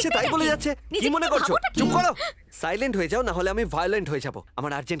মনে আসছে তাই বলে যাচ্ছে। কি মনে করছো? চুপ করো, সাইলেন্ট হয়ে যাও, না হলে আমি ভায়োলেন্ট হয়ে যাব।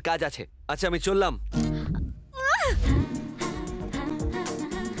 আমার আর্জেন্ট কাজ আছে। আচ্ছা আমি চললাম।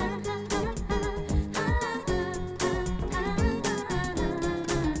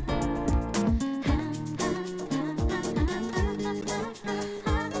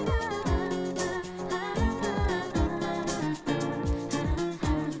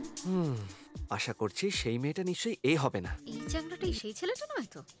 আশা করছি সেই মেয়েটা নিশ্চয়ই এ হবে না। এই চ্যাংড়াটাই সেই ছেলেটা নয়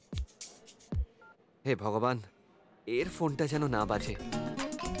তো? হে ভগবান, এর ফোনটা যেন না বাজে।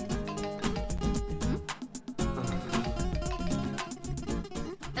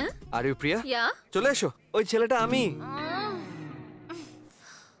 আর ইউ প্রিয়া? চলে এসো, ওই ছেলেটা আমি।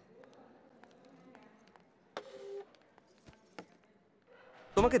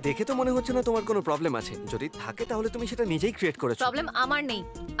 তোমাকে দেখে তো মনে হচ্ছে না তোমার কোনো প্রবলেম আছে। যদি থাকে তাহলে তুমি সেটা নিজেই ক্রিয়েট করেছো। প্রবলেম আমার নেই,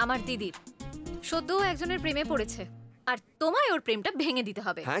 আমার দিদির। সদ্য একজনের প্রেমে পড়েছে, আর তোমায় ওর প্রেমটা ভেঙে দিতে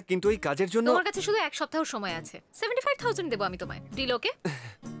হবে। হ্যাঁ, কিন্তু এই কাজের জন্য তোমার কাছে শুধু 1 সপ্তাহ সময় আছে। 75,000 দেব আমি তোমায়। ডিল ওকে?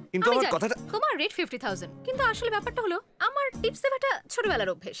 কিন্তু আমার কথাটা, তোমার রেট 50,000, কিন্তু আসলে ব্যাপারটা হলো আমার টিপস দেওয়াটা ছোটবেলার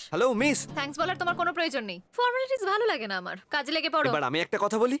অভ্যেস। হ্যালো মিস, থ্যাঙ্কস বলার তোমার কোনো প্রয়োজন নেই। ফর্মালিটিস ভালো লাগে না আমার। কাজে লেগে পড়ো। এবার আমি একটা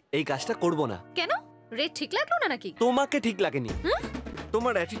কথা বলি, এই কাজটা করব না। কেন? রেট ঠিক লাগলো না নাকি? তোমাকে ঠিক লাগেনি।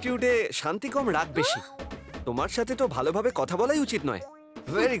 তোমার অ্যাটিটিউডে শান্তি কম, রাগ বেশি। তোমার সাথে তো ভালোভাবে কথা বলাই উচিত নয়।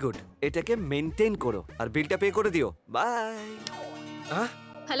 ভেরি গুড, এটাকে মেইনটেইন করো আর বিলটা পে করে দিও। বাই।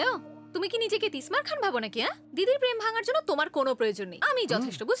 হ্যালো, তুমি কি নিজেকে তিসমার খান ভাবো নাকি? হ্যাঁ, দিদির প্রেম ভাঙার জন্য তোমার কোনো প্রয়োজন নেই, আমি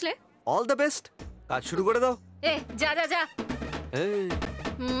যথেষ্ট, বুঝলে? অল দ্য বেস্ট, কাজ শুরু করে দাও। এ যা যা যা।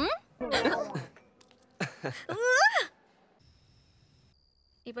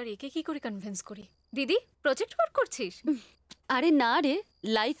 এবার একে কি করে কনভিন্স করি? দিদি, প্রজেক্ট ওয়ার্ক করছিস? আরে না রে,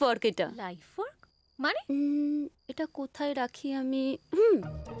 লাইফ ওয়ার্ক। এটা লাইফ ওয়ার্ক মানে? এটা কোথায় রাখি আমি?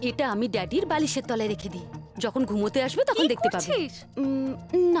 এটা আমি ড্যাডির বালিশের তলায় রেখে দিই, যখন ঘুমোতে আসবে তখন দেখতে পাবে।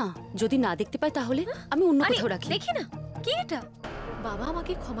 না, যদি না দেখতে পাই তাহলে আমি অন্য কোথাও রাখি। দেখি না, কি এটা? বাবা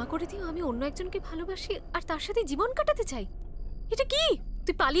আমাকে ক্ষমা করে দিও, আমি অন্য একজনকে ভালোবাসি আর তার সাথে জীবন কাটাতে চাই। এটা কি?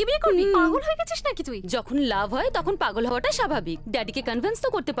 তুই পালিয়ে বিয়ে করবি? পাগল হয়ে গেছিস নাকি তুই? যখন লাভ হয় তখন পাগল হওয়াটা স্বাভাবিক। ড্যাডিকে কনভিন্স তো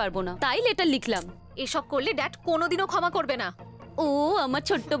করতে পারবো না, তাই লেটার লিখলাম। এসব করলে ড্যাড কোনোদিনও ক্ষমা করবে না। ও আমার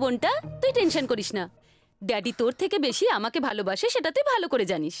ছোট্ট বোনটা, তুই টেনশন করিস না। ড্যাডি তোর থেকে বেশি আমাকে ভালোবাসে, সেটা তুই ভালো করে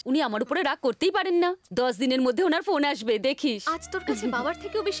জানিস। উনি আমার উপরে রাগ করতেই পারেন না। 10 দিনের মধ্যে ওনার ফোন আসবে, দেখিস। আজ তোর কাছে বাবার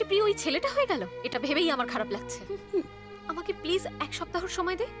থেকেও বেশি প্রিয় ওই ছেলেটা হয়ে গেল, এটা ভেবেই আমার খারাপ লাগছে। আমাকে প্লিজ 1 সপ্তাহের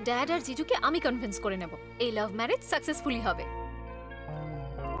সময় দে, ড্যাড আর জিজুকে আমি কনভিন্স করে নেব এই লাভ ম্যারেজ সাকসেসফুলি হবে।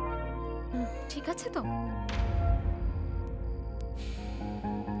 ঠিক আছে তো?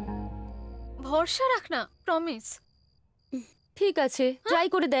 ভরসা রাখ না, প্রমিস। ঠিক আছে, ট্রাই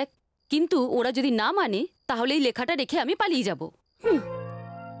করে দেখ। কিন্তু ওরা যদি না মানে তাহলে এই লেখাটা রেখে আমি পালিয়ে যাব।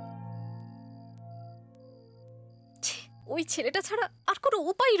 ওই ছেলেটা ছাড়া আর কোনো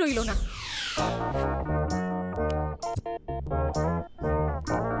উপায় রইল না।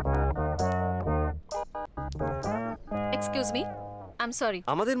 Excuse me, I am sorry.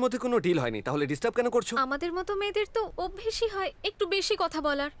 আমাদের মধ্যে কোনো ডিল হয়নি, তাহলে ডিস্টার্ব কেন করছো? আমাদের মতো মেয়েদের তো অভ্যেসই হয় একটু বেশি কথা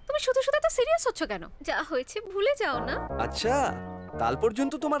বলার। তুমি শুধু শুধু তো সিরিয়াস হচ্ছ কেন? যা হয়েছে ভুলে যাও না। আচ্ছা, কাল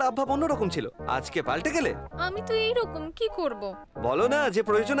পর্যন্ত তোমার আবহাওয়া অন্যরকম ছিল, আজকে পাল্টে গেলে? আমি তো এইরকম, কি করব? বলো না যে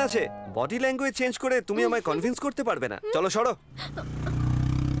প্রয়োজন আছে। বডি ল্যাঙ্গুয়েজ চেঞ্জ করে তুমি আমায় কনভিন্স করতে পারবে না। চলো সরো।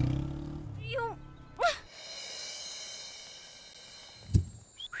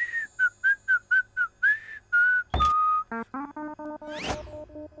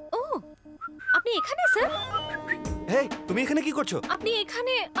 ও, আপনি এখানে স্যার? হেই, তুমি এখানে কি করছো? আপনি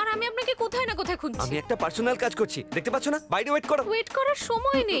এখানে আর আমি আপনাকে কোথায় না কোথায় খুঁজছি। আমি একটা পার্সোনাল কাজ করছি, দেখতে পাচ্ছ না? বাইরে ওয়েট করো। ওয়েট করার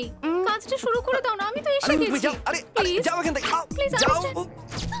সময় নেই, কাজটা শুরু করে দাও না, আমি তো এসে তুমি গেছি। যাও, আরে যাও এখান থেকে, প্লিজ যাও।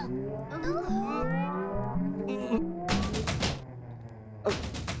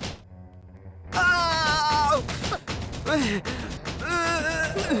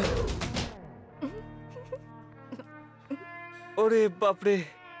 ওরে বাপরে,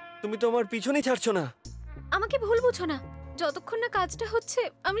 তুমি তো আমার পিছনেই ছাড়ছো না। আমাকে ভুল বুঝো না, যতক্ষণ না কাজটা হচ্ছে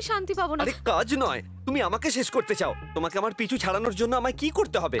আমি শান্তি পাবো না। আরে কাজ নয়, তুমি আমাকে শেষ করতে চাও। তোমাকে আমার পিছু ছাড়ানোর জন্য আমায় কি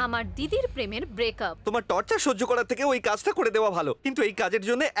করতে হবে? আমার দিদির প্রেমের ব্রেকআপ। তোমার টর্চার সহ্য করার থেকে ওই কাজটা করে দেওয়া ভালো, কিন্তু এই কাজের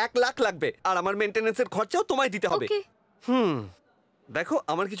জন্য 1 লাখ লাগবে, আর আমার মেইনটেনেন্সের খরচাও তোমায় দিতে হবে। দেখো,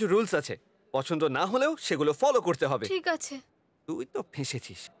 আমার কিছু রুলস আছে, পছন্দ না হলেও সেগুলো ফলো করতে হবে। ঠিক আছে। তুই তো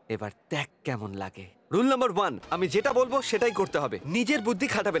ফেঁসেছিস, এবার দেখ কেমন লাগে। রুল নাম্বার 1, আমি যেটা বলবো সেটাই করতে হবে। নিজের বুদ্ধি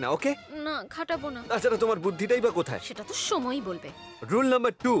খাটাবে না, ওকে? না, খাটাবো না। তাছাড়া তোমার বুদ্ধিটাই বা কোথায়? সেটা তো সময়ই বলবে। রুল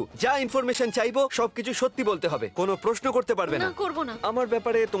নাম্বার 2, যা ইনফরমেশন চাইবো সবকিছু সত্যি বলতে হবে, কোনো প্রশ্ন করতে পারবে না। না, করবো না। আমার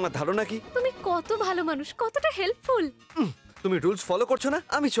ব্যাপারে তোমার ধারণা কি? তুমি কত ভালো মানুষ, কতটা হেল্পফুল। তুমি রুলস ফলো করছো না,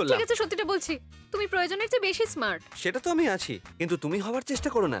 আমি চললাম। ঠিক আছে, সত্যিটা বলছি, তুমি প্রয়োজনের চেয়ে বেশি স্মার্ট। সেটা তো আমি আছি, কিন্তু তুমি হওয়ার চেষ্টা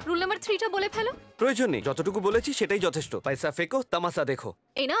করো না। রুল নাম্বার 3টা বলে ফেলো। প্রয়োজন নেই, যতটুকু বলেছি সেটাই যথেষ্ট। পয়সা ফেকো, তামাশা দেখো।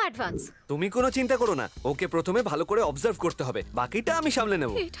 এই নাও অ্যাডভান্স। তুমি কোনো চিন্তা করো না, ওকে প্রথমে ভালো করে অবজার্ভ করতে হবে, বাকিটা আমি সামলে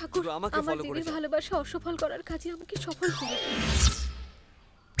নেব। হে ঠাকুর, আমাকে আমার ফলো করে দিদির ভালোবাসা অসফল করার কাজে আমাকে সফল করো।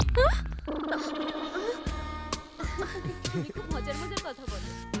 খুব মজার মজার কথা বলো।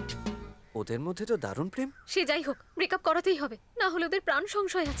 ওদের মধ্যে তো দারুণ প্রেম। সে যাই হোক, ব্রেকআপ করাতেই হবে, না হলে ওদের প্রাণ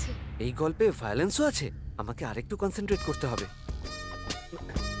সংশয় আছে। এই গল্পে ভায়োলেন্সও আছে, আমাকে আরেকটু কনসেন্ট্রেট করতে হবে।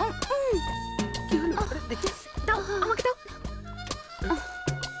 কি হলো? দাও, আমাকে দাও।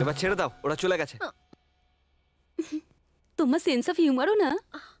 এবার ছেড়ে দাও, ওরা চলে গেছে। তোমার সেন্স অফ হিউমারও না।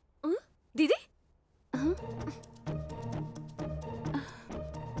 দিদি,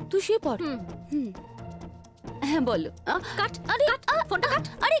 তুই শুয়ে পড়। হ্যাঁ বলো। কাট, আরে ফোনটা কাট।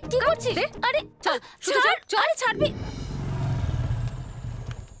 আরে কি করছিস? আরে চল, ছাড়, আরে ছাড়বি।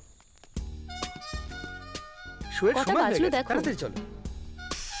 শুয়ে কটা সময় হয়ে বাজলো গেছে, দেখো। তাড়াতাড়ি চলো।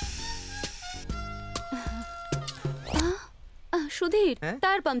 Sudhir,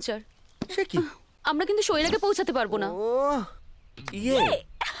 tyre puncture. সে কি? আমরা কিন্তু শোয়ের আগে পৌঁছাতে পারবো না।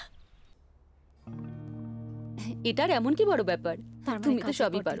 এটার এমন কি বড় ব্যাপার? তুমি তো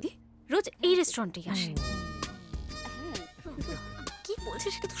সবই পারো। রোজ এই রেস্টুরেন্টেই আসে। কি বলছে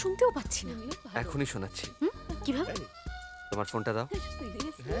সেটা তো শুনতেও পাচ্ছি না। এখনই শোনাচ্ছি। কিভাবে? তোমার ফোনটা দাও।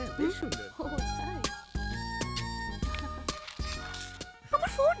 হ্যাঁ, বেশ সুন্দর।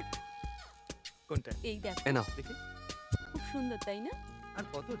 আমার ফোন কোনটা? এই দেখো। এ নাও। দেখি। খুব সুন্দর, তাই না? আর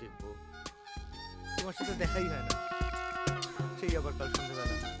কত দেখবো, তোমার সাথে দেখাই হয় না, সেই আবার কাল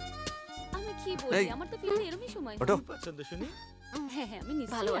সন্ধ্যাবেলা। আমি কি বলি, আমার তো ফিরতে এরকমই সময়। ওঠো। পছন্দ শুনি। হ্যাঁ হ্যাঁ, আমি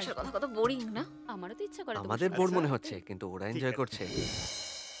নিশ্চয়ই ভালোবাসার কথা কত বোরিং না? আমারও তো ইচ্ছা করে। আমাদের বোর মনে হচ্ছে, কিন্তু ওরা এনজয় করছে।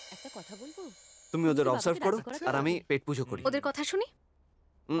 একটা কথা বলবো? তুমি ওদের অবজার্ভ করো আর আমি পেট পুজো করি। ওদের কথা শুনি।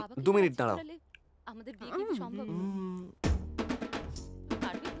 2 মিনিট দাঁড়াও। আমাদের বিয়ে কি সম্ভব?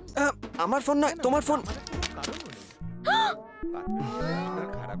 আমার ফোন নয়, তোমার ফোন।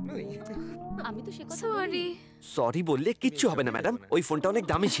 খারাপ নই। আমি তো সে কথা সরি। সরি বললে কিচ্ছু হবে না ম্যাডাম, ওই ফোনটা অনেক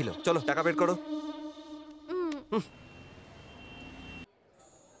দামি ছিল। চলো টাকা বের করো।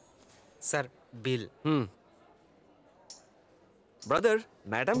 স্যার, বিল। ব্রাদার,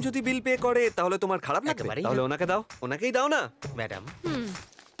 ম্যাডাম যদি বিল পে করে তাহলে তোমার খারাপ লাগবে? একেবারেই না। তাহলে ওনাকে দাও, ওনাকেই দাও না। Madam,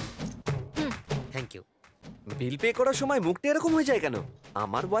 thank you. Bill pay করার সময় মুখটা এরকম হয়ে যায় কেন?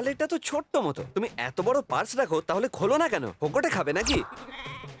 আমার ওয়ালেটটা তো ছোট্ট মতো, তুমি এত বড় পার্স রাখো, তাহলে খোলো না কেন? পকেটে খাবে নাকি?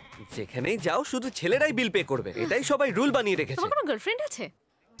 যেখানেই যাও শুধু ছেলেরাই বিল পে করবে, এটাই সবাই রুল বানিয়ে রেখেছে। তোমার কোনো গার্লফ্রেন্ড আছে?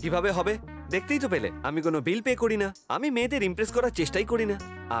 কিভাবে হবে? দেখতেই তো পেলে আমি কোনো বিল পে করি না, আমি মেয়েদের ইমপ্রেস করার চেষ্টাই করি না,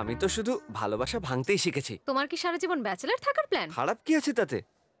 আমি তো শুধু ভালোবাসা ভাঙতেই শিখেছি। তোমার কি সারা জীবন ব্যাচেলর থাকার প্ল্যান? খারাপ কি আছে তাতে?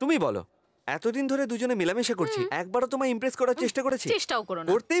 তুমি বলো, এতদিন ধরে দুজনে মেলামেশা করছি, একবারও তোমায় ইমপ্রেস করার চেষ্টা করেছি? চেষ্টাও করো না।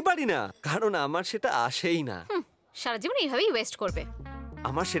 করতেই পারি না, কারণ আমার সেটা আসেই না। সারা জীবন এইভাবেই ওয়েস্ট করবে।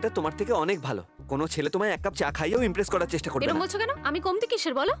 আমার সেটা তোমার থেকে অনেক ভালো। কোনো ছেলে তোমায় এক কাপ চা খাইয়েও ইমপ্রেস করার চেষ্টা করবে এরকম না। বলছো কেন? আমি কমতি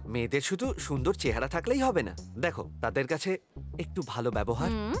কিসের বলো? মেয়েদের শুধু সুন্দর চেহারা থাকলেই হবে না, দেখো তাদের কাছে একটু ভালো ব্যবহার,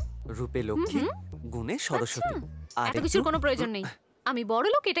 রূপে লক্ষ্মী, গুণে সরস্বতী, আর এত কিছুর কোনো প্রয়োজন নেই। আমি বড়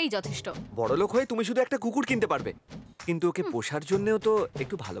লোক, এটাই যথেষ্ট। বড় লোক হয়ে তুমি শুধু একটা কুকুর কিনতে পারবে, কিন্তু ওকে পোষার জন্যও তো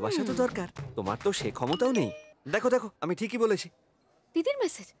একটু ভালোবাসা তো দরকার। তোমার তো সে ক্ষমতাও নেই। দেখো দেখো, আমি ঠিকই বলেছি। দিদির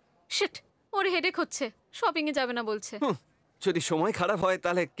মেসেজ। শিট, ওর হেডেক হচ্ছে, শপিং এ যাবে না বলছে। যদি সময় খারাপ হয়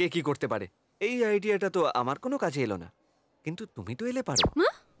তাহলে কে কি করতে পারে? এই আইডিয়াটা তো আমার কোনো কাজে এলো না, কিন্তু তুমি তো এলে পারো।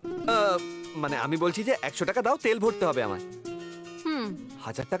 মানে আমি বলছি যে 100 টাকা দাও, তেল ভরতে হবে আমার।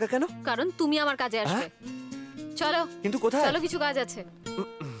 1000 টাকা কেন? কারণ তুমি আমার কাজে আসবে। চলো। কিন্তু কোথায়? চলো, কিছু কাজ আছে।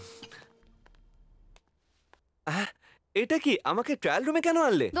 এটা কি, আমাকে ট্রায়াল রুমে কেন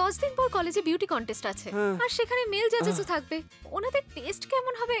আনলে? 10 দিন পর কলেজে বিউটি কন্টেস্ট আছে, আর সেখানে মেল জাজেসও থাকবে। ওনাদের টেস্ট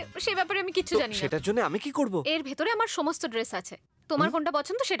কেমন হবে সে ব্যাপারে আমি কিছু জানি না। সেটার জন্য আমি কি করব? এর ভেতরে আমার সমস্ত ড্রেস আছে, তোমার কোনটা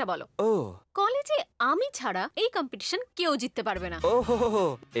পছন্দ সেটা বলো। ও, কলেজে আমি ছাড়া এই কম্পিটিশন কেউ জিততে পারবে না। ও হো হো,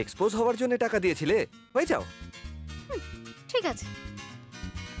 এক্সপোজ হওয়ার জন্য টাকা দিয়েছিলে, হয়ে যাও। ঠিক আছে।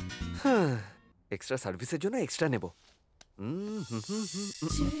 হ্যাঁ, এক্সট্রা সার্ভিসের জন্য এক্সট্রা নেব।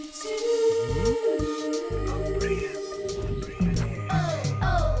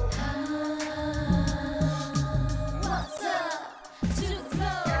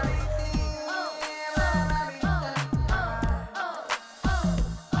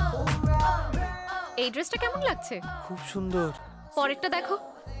 এই ড্রেসটা কেমন লাগছে? খুব সুন্দর। পরেরটা দেখো।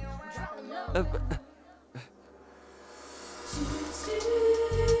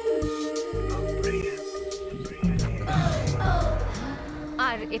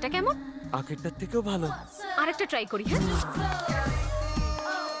 আর এটা কেমন? আগেরটার থেকেও ভালো। আরেকটা ট্রাই করি। হ্যাঁ,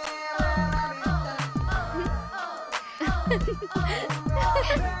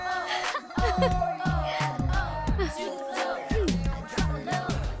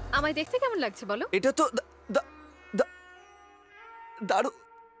 আমায় দেখতে কেমন লাগছে বলো? এটা তো দারুণ,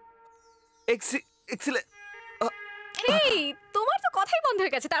 এক্সিলেন্ট। এই, তোমার তো কথাই বন্ধ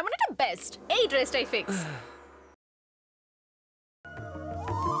হয়ে গেছে, তার মানে এটা বেস্ট। এই ড্রেসটাই ফিক্স।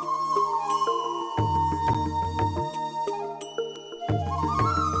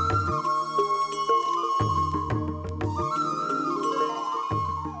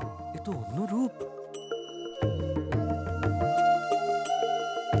 এ তো অন্য রূপ।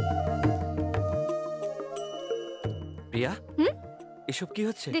 প্রিয়া, এসব কি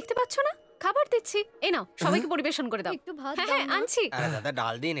হচ্ছে? দেখতে পাচ্ছ না? খাবার দিচ্ছি, এই নাও, সবাইকে পরিবেশন করে দাও। একটু ভাত হ্যাঁ দাও হ্যাঁ, না। আনছি। আরে দাদা,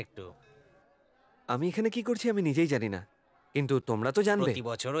 ডাল দিন একটু। আমি এখানে কি করছি আমি নিজেই জানি না, কিন্তু তোমরা তো জানবে। প্রতি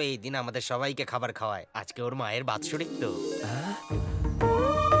বছরও এই দিন আমাদের সবাইকে খাবার খাওয়ায়। আজকে ওর মায়ের বাৎসরিক তো।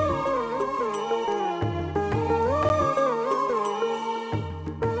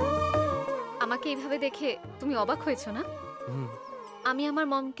 আমাকে এইভাবে দেখে তুমি অবাক হয়েছো না? আমি আমার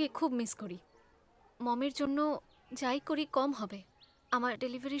মমকে খুব মিস করি। মমের জন্য যাই করি কম হবে। আমার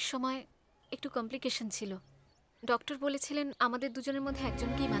ডেলিভারির সময় একটু কমপ্লিকেশন ছিল। ডক্টর বলেছিলেন আমাদের দুজনের মধ্যে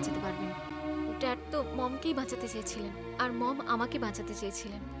একজনকেই বাঁচাতে পারবেন। ড্যাড তো মমকেই বাঁচাতে চেয়েছিলেন, আর মম আমাকে বাঁচাতে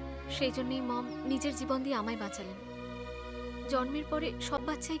চেয়েছিলেন। সেই জন্যই মম নিজের জীবন দিয়ে আমায় বাঁচালেন। জন্মের পরে সব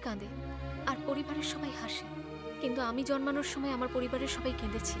বাচ্চাই কাঁদে, আর পরিবারের সবাই হাসে, কিন্তু আমি জন্মানোর সময় আমার পরিবারের সবাই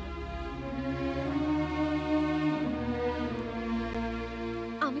কেঁদেছিল।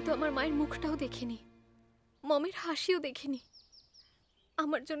 আমি তো আমার মায়ের মুখটাও দেখিনি, মমের হাসিও দেখিনি।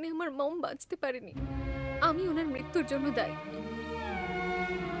 আমার জন্য আমার মম বাঁচতে পারেনি। আমি ওনার মৃত্যুর জন্য দায়ী।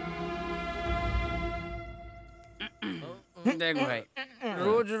 দেখ ভাই,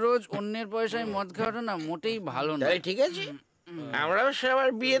 রোজ রোজ অন্যের পয়সায় মদ খাওয়াটা না মোটেই ভালো না। ঠিক আছে, আমরাও সবার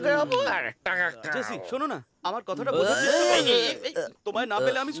বিয়ে দেবো আর টাকা জেসি, শোনো না, আমার কথাটা বোঝার চেষ্টা করো। তোমায় না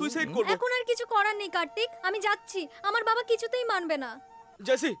পেলে আমি সুইসাইড করব। এখন আর কিছু করার নেই কার্তিক, আমি যাচ্ছি। আমার বাবা কিছুতেই মানবে না।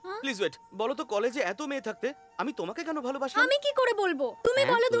 JC, please wait. বলো তো, কলেজে এত মেয়ে থাকতে আমি তোমাকে কেন ভালোবাসলাম? আমি কি করে বলবো? তুমি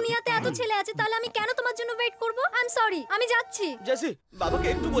বলো দুনিয়াতে এত ছেলে আছে, তাহলে আমি কেন তোমার জন্য ওয়েট করব? আই এম সরি, আমি যাচ্ছি। জেসি, বাবাকে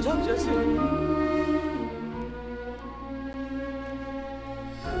একটু বোঝাও। জেসি,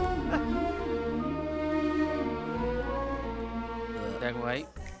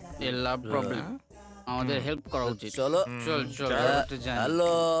 এ লাভ প্রবলেম আমাদের হেল্প করা উচিত। চলো চল চল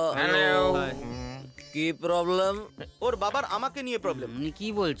হ্যালো হ্যালো কি প্রবলেম? ওর বাবার আমাকে নিয়ে প্রবলেম। উনি কি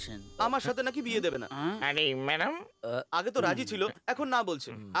বলছেন? আমার সাথে নাকি বিয়ে দেবে না। আরে ম্যাডাম আগে তো রাজি ছিল, এখন না বলছে।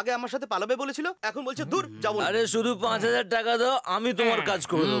 আগে আমার সাথে পালাবে বলেছিল, এখন বলছে দূর যাবো না। আরে শুধু 5000 টাকা দাও, আমি তোমার কাজ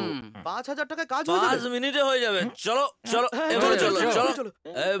করে দেবো। 5000 টাকায় কাজ হয়ে যাবে? 5 মিনিটে হয়ে যাবে। চলো চলো এবারে চলো চলো।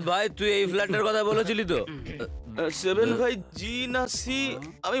 এই ভাই তুই এই ফ্ল্যাটের কথা বলেছিলি তো? 7 ভাই জি না সি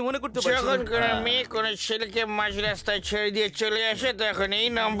আমি মনে করতে পারছি যখন না। কোনো মেয়ে কোনো ছেলেকে মাঝ রাস্তায় ছেড়ে দিয়ে চলে আসে তখন এই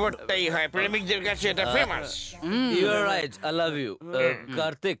নম্বরটাই হয় প্রেমিকদের কাছে এটা famous. You R right, I love you.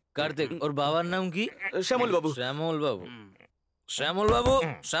 Kartik Kartik ওর বাবার নাম কি? শ্যামল বাবু। শ্যামল বাবু শ্যামল বাবু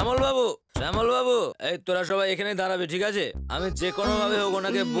শ্যামল বাবু শ্যামল বাবু এই তোরা সবাই এখানে দাঁড়াবে, ঠিক আছে? আমি যে কোনো ভাবে হোক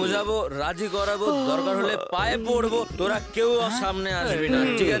ওনাকে বোঝাবো, রাজি করাবো, দরকার হলে পায়ে পড়বো। তোরা কেউ সামনে আসবি না,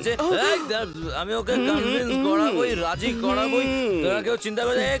 ঠিক আছে? আমি ওকে কনভিন্স করাবোই, রাজি করাবোই। তোরা কেউ চিন্তা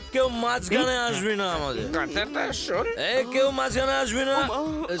করে কেউ মাঝখানে আসবি না আমাদের। কথাটা শোন, কেউ মাঝখানে আসবি না।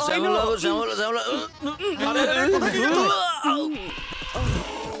 শ্যামল বাবু শ্যামল শ্যামল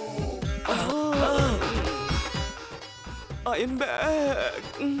I'm back.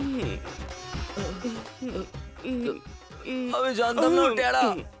 আমি জানতাম না টেরা।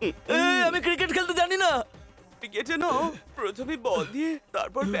 আমি ক্রিকেট খেলতে জানি না। ক্রিকেটে না প্রথমে বল দিয়ে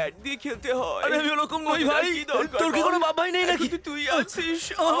তারপর ব্যাট দিয়ে খেলতে হয়। আরে আমি ওরকম নই ভাই। তোর কি কোনো বাপ ভাই নেই নাকি? তুই আছিস।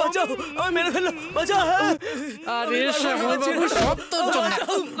 বাঁচাও, আমি মেরে ফেললাম, বাঁচাও। আরে শ্যামল বাবু সব তোর জন্য।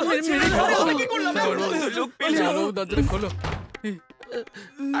 মেরে কি করলাম? লোক পেলে চলো দরজা খোলো।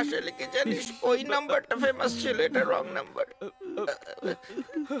 আসলে কি জানিস ওই নাম্বারটা ফেমাস ছিল, এটা রং নাম্বার।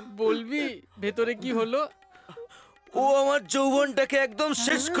 বলবি ভেতরে কি হলো? ও আমার যৌবনটাকে একদম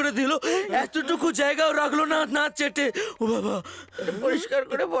শেষ করে দিল। এতটুকু জায়গাও রাখলো না, না চেটে। ও বাবা, পরিষ্কার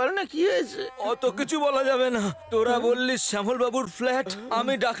করে বল না কি হয়েছে। অত কিছু বলা যাবে না। তোরা বললি শ্যামল বাবুর ফ্ল্যাট,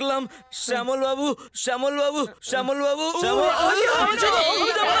 আমি ডাকলাম শ্যামল বাবু শ্যামল বাবু শ্যামল বাবু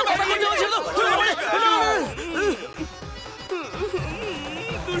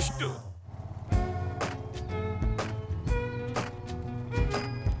দুষ্টু।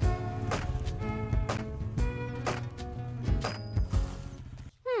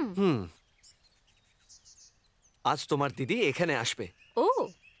 আজ তোমার দিদি এখানে আসবে। ও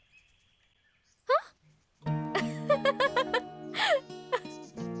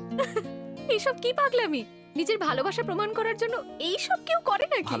এইসব কি পাগলামি? নিজের ভালোবাসা প্রমাণ করার জন্য এইসব কেউ করে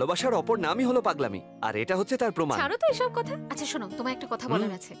নাকি? ভালোবাসার অপর নামই হলো পাগলামি, আর এটা হচ্ছে তার প্রমাণ। ছাড়ো তো এসব কথা। আচ্ছা শোনো, তোমায় একটা কথা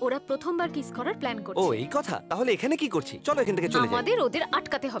বলার আছে। ওরা প্রথমবার কিস করার প্ল্যান ও করছে। এই কথা? তাহলে এখানে কি করছি? চলো এখান থেকে চলে যাই। আমাদের ওদের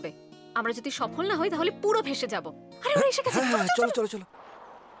আটকাতে হবে। আমরা যদি সফল না হই তাহলে পুরো ভেসে যাব। আরে ওরা এসে গেছে। চলো চলো চলো।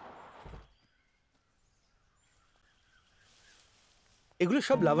 এগুলো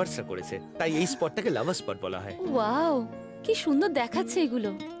সব লাভার্সরা করেছে, তাই এই স্পটটাকে লাভার স্পট বলা হয়। ওয়াও, কি সুন্দর দেখাচ্ছে এগুলো।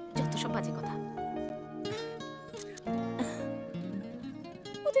 যত সব বাজে কথা।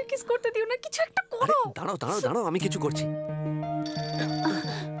 ওদের কিস করতে দিও না, কিছু একটা করো। দাঁড়াও দাঁড়াও দাঁড়াও, আমি কিছু করছি।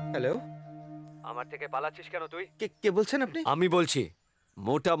 হ্যালো, আমার থেকে পালাচ্ছিস কেন তুই? কে বলছেন আপনি? আমি বলছি,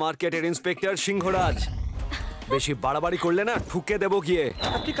 মোটা মার্কেটের ইন্সপেক্টর সিংহরাজ। বেশি বাড়াবাড়ি করলে না ঠুকে দেবো গিয়ে।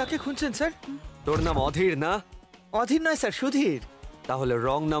 আপনি কাকে খুঁজছেন স্যার? তোর নাম অধীর না? অধীর নয় স্যার, সুধীর। তাহলে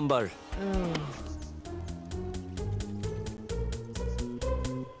রং নাম্বার।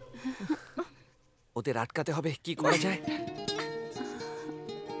 ওদের আটকাতে হবে, কি করা যায়?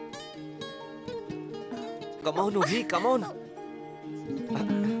 কাম অন ওহি, কাম অন।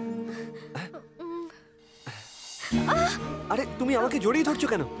 আরে তুমি আমাকে জড়িয়ে ধরছো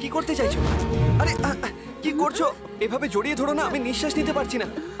কেন? কি করতে চাইছো? আরে কি করছো? এভাবে জড়িয়ে ধরো না, আমি নিঃশ্বাস নিতে পারছি না।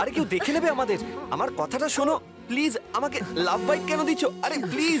 আরে কেউ দেখে নেবে আমাদের। আমার কথাটা শোনো প্লিজ। আমাকে লাভ বাইট কেন দিচ্ছ? আরে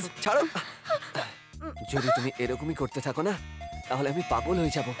প্লিজ ছাড়ো। যদি তুমি এরকমই করতে থাকো না তাহলে আমি পাগল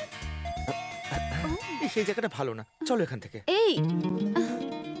হয়ে যাব। সেই জায়গাটা ভালো না, চলো এখান থেকে। এই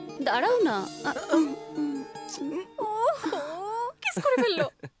দাঁড়াও না। কিস করে ফেললো।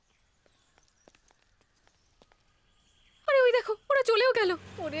 আরে ওই দেখো, ওরা চলেও গেল।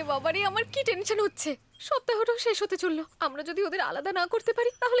 ওরে বাবারে, আমার কি টেনশন হচ্ছে। সপ্তাহটাও শেষ হতে চললো। আমরা যদি ওদের আলাদা না করতে পারি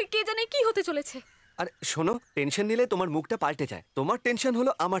তাহলে কে জানে কি হতে চলেছে। আরে শোনো, টেনশন নিলে তোমার মুখটা পাল্টে যায়। তোমার টেনশন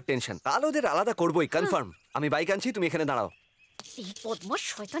হলো আমার টেনশন। কাল ওদের আলাদা করবোই, কনফার্ম। আমি বাইক আনছি, তুমি এখানে দাঁড়াও। এই বদমাশ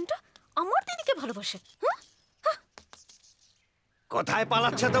শয়তানটা আমার দিদিকে ভালোবাসে। কোথায়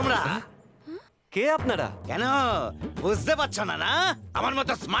পালাচ্ছ তোমরা? কে আপনারা? কেন বুঝতে পারছো না? না আমার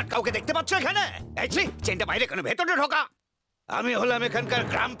মতো স্মার্ট কাউকে দেখতে পাচ্ছ এখানে? এই চেনটা বাইরে কেন ভেতরে ঢোকা? আমি হলাম এখানকার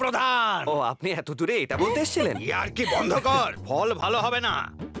গ্রাম প্রধান। ও আপনি এত দূরে এটা বলতে এসেছিলেন? ইয়ার কি বন্ধ কর, ফল ভালো হবে না।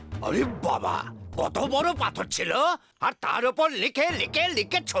 আরে বাবা, কত বড় পাথর ছিল আর তার উপর লিখে লিখে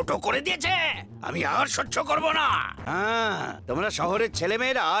লিখে ছোট করে দিয়েছে। আমি আর সহ্য করব না। তোমরা শহরের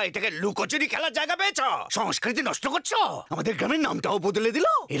ছেলেমেয়েরা এটাকে লুকোচুরি খেলার জায়গা পেয়েছো, সংস্কৃতি নষ্ট করছো। আমাদের গ্রামের নামটাও বদলে দিল।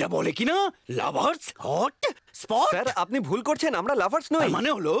 এরা বলে কিনা লাভার্স হট স্পট। স্যার আপনি ভুল করছেন, আমরা লাভার্স নই। মানে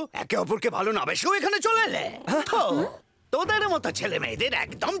হলো একে অপরকে ভালো না বেশেও এখানে চলে এলে। তোদের মতো ছেলে মেয়েদের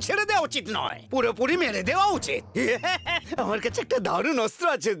একদম ছেড়ে দেওয়া উচিত নয়, পুরোপুরি মেরে দেওয়া উচিত। আমার কাছে একটা দারুণ অস্ত্র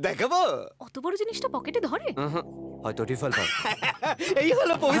আছে, দেখাবো? অত বড় জিনিসটা পকেটে ধরে? হয়তো রিভলভার। এই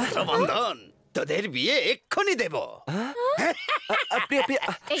হলো পবিত্র বন্ধন। তোদের বিয়ে এক্ষুনি দেব।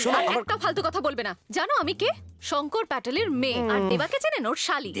 একটা ফালতু কথা বলবে না। জানো আমি কে? শঙ্কর প্যাটেলের মেয়ে। আর দেবাকে চেনেন, ওর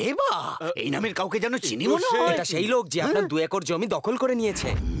শালি। দেবা? এই নামের কাউকে যেন চিনি মনে হয়। এটা সেই লোক যে আপনার 2 একর জমি দখল করে নিয়েছে।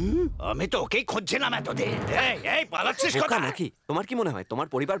 আমি তো ওকেই খুঁজছিলাম এতদিন। এই পালাচ্ছিস বোকা কোথায়? নাকি? তোমার কি মনে হয় তোমার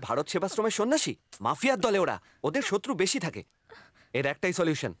পরিবার ভারত সেবাশ্রমের সন্ন্যাসী? মাফিয়ার দলে ওরা, ওদের শত্রু বেশি থাকে। এর একটাই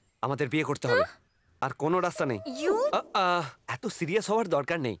সলিউশন, আমাদের বিয়ে করতে হবে। আর কোনো রাস্তা নেই। এত সিরিয়াস হওয়ার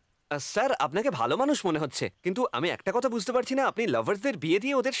দরকার নেই। স্যার আপনাকে ভালো মানুষ মনে হচ্ছে, কিন্তু আমি একটা কথা বুঝতে পারছি না, আপনি লাভার্সদের বিয়ে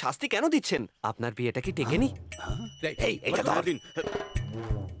দিয়ে ওদের শাস্তি কেন দিচ্ছেন? আপনার বিয়েটা কি টেকেনি?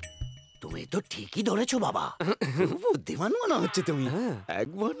 তুমি তো ঠিকই ধরেছো বাবা। বুদ্ধিমান মনে হচ্ছে তুমি।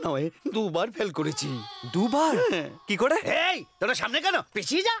 একবার নয় 2 বার ফেল করেছি। 2 বার? কি করে? এই তোরা সামনে কেন?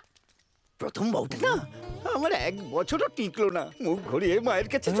 পিছিয়ে যা। প্রথম বউটা না আমার 1 বছরও টিকলো না, মুখ ঘুরিয়ে মায়ের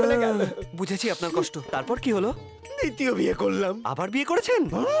কাছে চলে গেল। বুঝেছি আপনার কষ্ট। তারপর কি হলো? দ্বিতীয় বিয়ে করলাম। আবার বিয়ে করেছেন?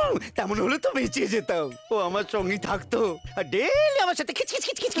 তেমন হলে তো বেঁচে যেতাম। ও আমার সঙ্গী থাকতো আর ডেইলি আমার সাথে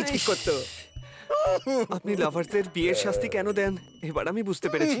খিচখিচ করতো। আপনি লাভার্সদের বিয়ের শাস্তি কেন দেন এবার আমি বুঝতে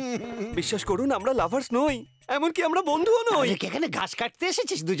পেরেছি। বিশ্বাস করুন আমরা লাভার্স নই, এমনকি আমরা বন্ধুও নই। এখানে ঘাস কাটতে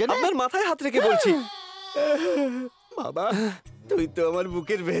এসেছিস দুজনে? আপনার মাথায় হাত রেখে বলছি। বাবা তুই তো আমার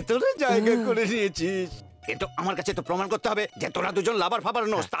বুকের ভেতরে জায়গা করে নিয়েছিস, কিন্তু আমার কাছে তো প্রমাণ করতে হবে যে তোরা দুজন লাভার ফাবার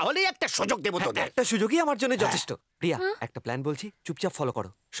নোস, তাহলেই একটা সুযোগ দেব তোদের। একটা সুযোগই আমার জন্য যথেষ্ট। প্রিয়া একটা প্ল্যান বলছি, চুপচাপ ফলো করো।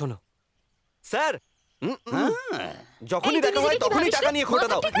 শোনো স্যার, যখনই দেখা হয় তখনই টাকা নিয়ে খোটা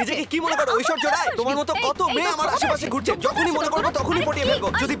দাও। নিজেকে কি মনে করো ঐশ্বর্য রায়? তোমার মতো কত মেয়ে আমার আশেপাশে ঘুরছে, যখনই মনে করবো তখনই পটিয়ে ফেলবো।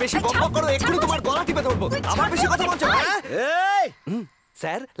 যদি বেশি বকবক করো এক্ষুনি তোমার গলা টিপে ধরবো। আবার বেশি কথা বলছো?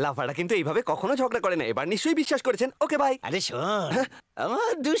 স্যার লাফাটা কিন্তু এইভাবে কখনো ঝগড়া করে না, এবার নিশ্চয়ই বিশ্বাস করেছেন। Okay bye. আরে শোন,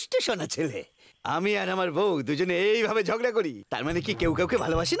 আমার দুষ্ট শোনা ছেলে, আমি আর আমার বউ দুজনে এইভাবে ঝগড়া করি, তার মানে কি কেউ কাউকে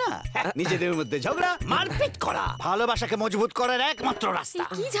ভালোবাসি না? নিজেদের মধ্যে ঝগড়া মারপিট করা ভালোবাসাকে মজবুত করার একমাত্র রাস্তা।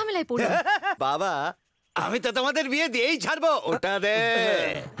 কি ঝামেলায় পড়লো? বাবা আমি তো তোমাদের বিয়ে দিয়েই ছাড়বো, ওটা দে।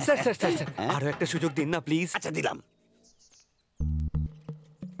 স্যার স্যার স্যার স্যার আরো একটা সুযোগ দিন না প্লিজ। আচ্ছা দিলাম।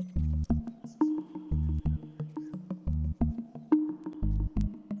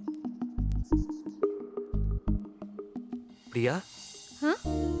 প্রিয়া,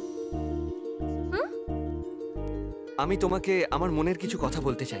 আমি তোমাকে আমার মনের কিছু কথা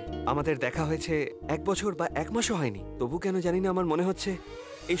বলতে চাই। আমাদের দেখা হয়েছে 1 বছর বা 1 মাসও হয়নি, তবু কেন জানি না আমার মনে হচ্ছে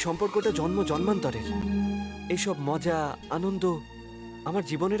এই সম্পর্কটা জন্ম জন্মান্তরের। এইসব মজা আনন্দ আমার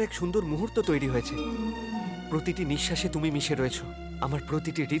জীবনের এক সুন্দর মুহূর্ত তৈরি হয়েছে। প্রতিটি নিঃশ্বাসে তুমি মিশে রয়েছো, আমার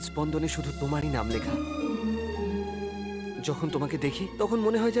প্রতিটি হৃদস্পন্দনে শুধু তোমারই নাম লেখা। যখন তোমাকে দেখি তখন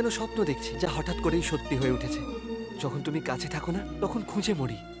মনে হয় যেন স্বপ্ন দেখছি, যা হঠাৎ করেই সত্যি হয়ে উঠেছে। যখন তুমি কাছে থাকো না তখন খুঁজে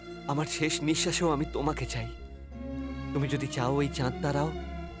মরি। আমার শেষ নিঃশ্বাসেও আমি তোমাকে চাই। তুমি যদি চাও এই চাঁদ তারাও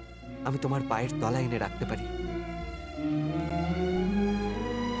আমি তোমার পায়ের তলায় এনে রাখতে পারি।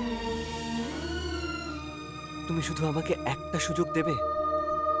 তুমি শুধু আমাকে একটা সুযোগ দেবে।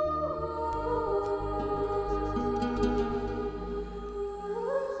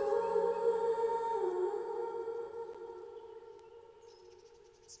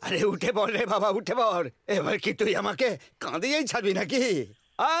 আরে উঠে পড় রে বাবা, উঠে পড়। এবার কি তুই আমাকে কাঁদিয়েই ছাড়বি নাকি?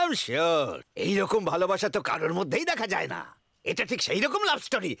 আই এম শিওর এইরকম ভালোবাসা তো কারোর মধ্যেই দেখা যায় না। এটা ঠিক সেই রকম লাভ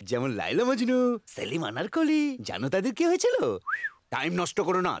স্টোরি যেমন লাইলা মজনু, সেলিম আনারকলি। জানো তাদের কি হয়েছিল? টাইম নষ্ট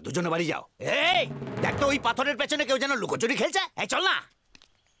করো না, দুজনে বাড়ি যাও। এই দেখ তো ওই পাথরের পেছনে কেউ যেন লুকোচুরি খেলছে। এই চল না।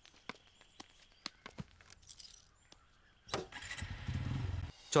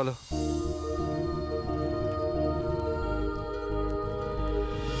 চলো।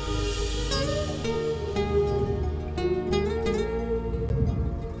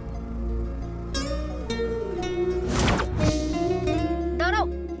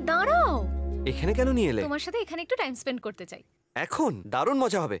 এখানে কেন নিয়ে এলে? তোমার সাথে এখানে একটু টাইম স্পেন্ড করতে চাই। এখন দারুণ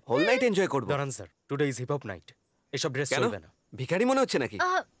মজা হবে, হোল নাইট এনজয় করব। দাঁড়ান sir, today is hip hop night. এসব ড্রেস চলবে না। ভিখারি মনে হচ্ছে নাকি?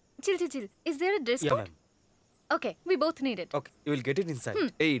 চিল চিল চিল। Is there a dress code? Okay, we both need it. Okay, you will get it inside.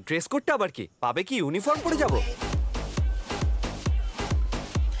 এই ড্রেস কোডটা আবার কি? পাবে কি ইউনিফর্ম পরে যাব?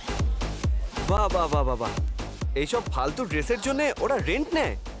 বাহ বাহ বাহ বাহ, এইসব ফালতু ড্রেসের জন্য ওরা রেন্ট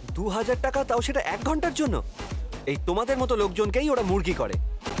নেয় 2000 টাকা, তাও সেটা 1 ঘন্টার জন্য। এই তোমাদের মতো লোকজনকেই ওরা মুরগি করে।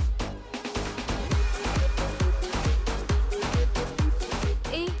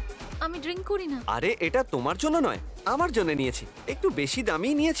 ড্রিঙ্ক করি না। আরে এটা তোমার জন্য নয়, আমার জন্য নিয়েছি। একটু বেশি দামি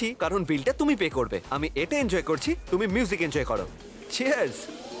নিয়েছি কারণ বিলটা তুমি পে করবে। আমি এটা এনজয় করছি, তুমি মিউজিক এনজয় করো। চিয়ার্স।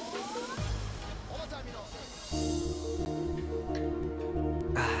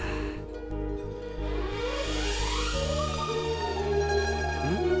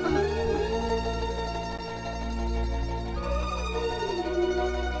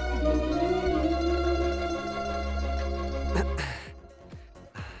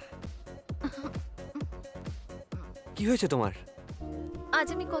 কি হয়েছে তোমার? আজ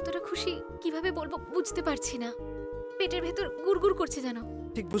আমি কতটা খুশি কিভাবে বলবো বুঝতে পারছি না। পেটের ভেতর গুড়গুড় করছে যেন।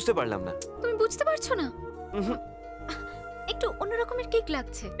 ঠিক বুঝতে পারলাম না। তুমি বুঝতে পারছো না? একটু অন্য রকমের কিক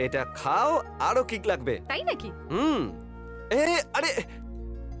লাগছে। এটা খাও, আরো কিক লাগবে। তাই নাকি? আরে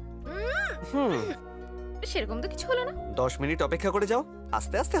সেরকম তো কিছু হলো না। 10 মিনিট অপেক্ষা করে যাও,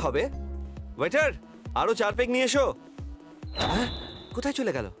 আস্তে আস্তে হবে। ওয়েটার, আরো 4 পেগ নিয়ে এসো। কোথায়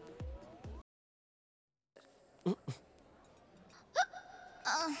চলে গেল?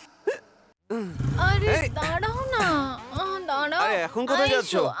 আরে দাঁড়াও না, দাঁড়াও। আরে এখন কোথায়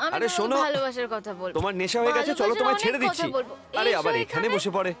যাচ্ছ? আরে শোনো, ভালোবাসার কথা বলবো। তোমার নেশা হয়ে গেছে, চলো তোমায় ছেড়ে দিচ্ছি। আরে আবার এখানে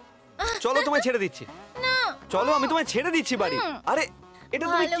বসে পড়ে। চলো তোমায় ছেড়ে দিচ্ছি। না চলো, আমি তোমায় ছেড়ে দিচ্ছি বাড়ি। আরে এটা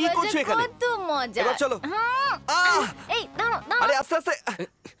তুমি কি করছো এখানে? কত মজা। এবার চলো। এই দাঁড়াও দাঁড়াও। আরে আস্তে আস্তে।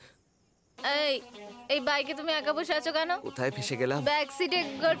 এই বাইকে তুমি একা বসে আছো কেন? কোথায় ফেসে গেলাম? ব্যাক সিটে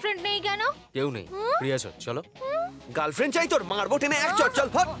গার্লফ্রেন্ড নেই কেন? কেউ নেই। প্রিয়া চলো। গার্লফ্রেন্ড চাই তোর? মারবো টেনে এক চট। চল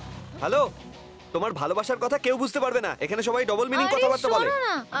ফট। হ্যালো, তোমার ভালোবাসার কথা কেউ বুঝতে পারবে না। এখানে সবাই ডবল মিনিং কথাবার্তা বলে। শোনো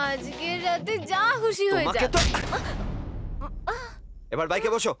না, আজকে রাতে যা খুশি হয়ে যা। এবার বাইকে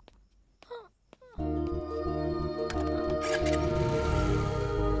বসো।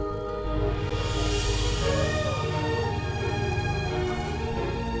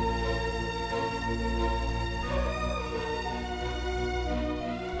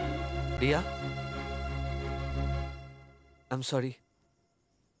 প্রিয়া, আই এম সরি।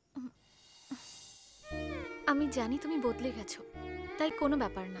 আমি জানি তুমি বদলে গেছো, তাই কোনো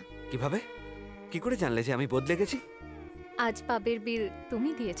ব্যাপার না। কিভাবে? কি করে জানলে যে আমি বদলে গেছি? আজ পাবের বিল তুমি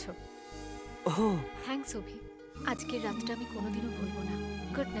দিয়েছো। ওহ, থ্যাঙ্কস অভি। আজকের রাতটা আমি কোনোদিনও ভুলবো না।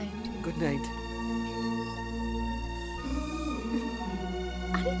 Good night. Good night.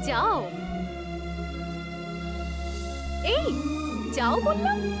 আরে যাও। এই যাও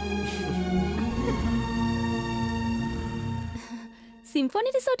বললাম। সিম্ফনি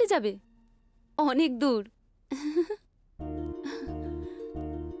রিসর্টে যাবে? অনেক দূর।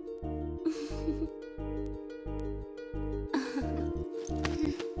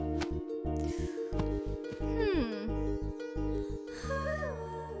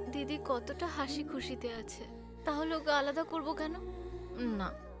 দিদি কতটা হাসি খুশিতে আছে, তাহলে ওকে আলাদা করবো কেন? না,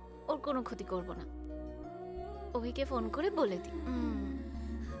 ওর কোনো ক্ষতি করব না। অভিকে ফোন করে বলে দি।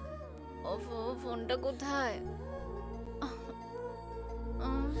 ফোনটা কোথায়?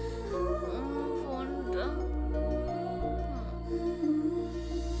 ফোনটা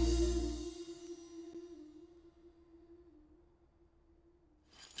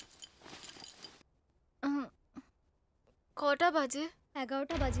কটা বাজে?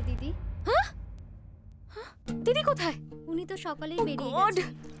 11টা বাজে দিদি। হ্যাঁ? দিদি কোথায়? উনি তো সকালেই বেরিয়ে গড!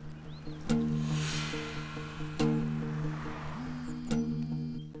 গেছেন।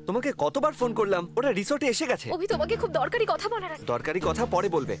 তোমাকে কতবার ফোন করলাম, ওরা রিসর্টে এসে গেছে। অভি তোমাকে খুব দরকারি কথা বলার আছে। দরকারি কথা পরে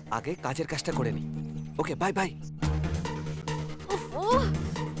বলবে, আগে কাজের কাজটা করে নি। ওকে, বাই বাই।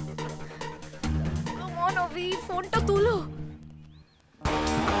 কাম অন অভি, ফোনটা তুলো।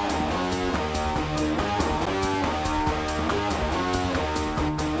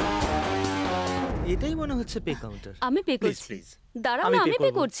 এটাই মনে হচ্ছে পে কাউন্টার। আমি পে করছি। দাঁড়াও না, আমি পে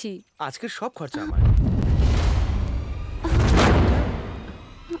করছি। আজকের সব খরচা আমার।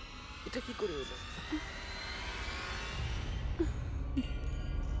 এটা কি করে হলো?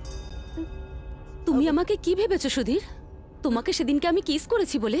 তুমি আমাকে কি ভেবেছো সুধীর? তোমাকে সেদিনকে আমি কিস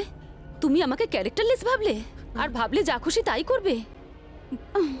করেছি বলে তুমি আমাকে ক্যারেক্টারলেস ভাবলে আর ভাবলে যা খুশি তাই করবে?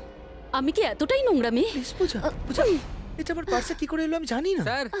 আমি কি এতটাই নোংরা মেয়ে? পূজা, পূজা, এটা আমার পার্সে কি করে এলো আমি জানি না।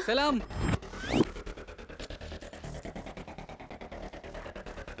 স্যার সালাম।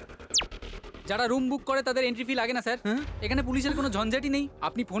 যারা রুম বুক করে তাদের এন্ট্রি ফি লাগে না স্যার। এখানে পুলিশের কোনো ঝঞ্ঝাটই নেই।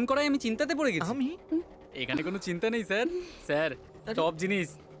 আপনি ফোন করায় আমি চিন্তাতে পড়ে গেছি। আমি এখানে কোনো চিন্তা নেই স্যার। স্যার টপ জিনিস,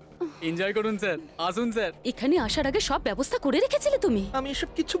 এনজয় করুন স্যার, আসুন স্যার। এখানে আসার আগে সব ব্যবস্থা করে রেখেছিলে তুমি? আমি এসব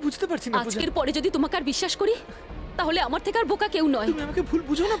কিছু বুঝতে পারছি না। আজকের পরে যদি তোমাকে আর বিশ্বাস করি তাহলে আমার থেকে আর বোকা কেউ নয়। তুমি আমাকে ভুল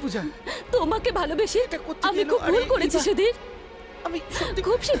বুঝো না পূজা। তোমাকে ভালোবেসে আমি খুব ভুল করেছি সুধীর। আমি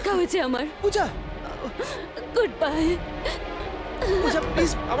খুব শিক্ষা হয়েছে আমার। পূজা, গুড বাই। পূজা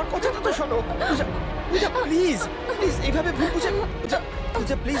প্লিজ আমার কথাটা তো শোনো। পূজা পূজা প্লিজ প্লিজ এইভাবে ভুল পূজা পূজা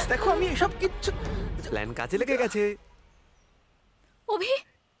পূজা প্লিজ দেখো আমি এসব কিচ্ছু। প্ল্যান কাজে লেগে গেছে। অভি,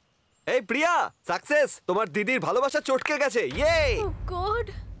 এই প্রিয়া, সাকসেস! তোমার দিদির ভালোবাসা চটকে গেছে। ইয়ে! ও গড,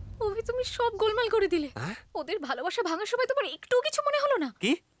 অভি তুমি সব গোলমাল করে দিলে। ওদের ভালোবাসা ভাঙার সময় তোমার একটুও কিছু মনে হলো না?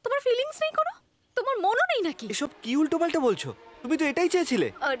 কি? তোমার ফিলিংস নেই কোনো? তোমার মনও নেই নাকি? এসব কি উল্টোপাল্টা বলছো? তুমি তো এটাই চেয়েছিলে।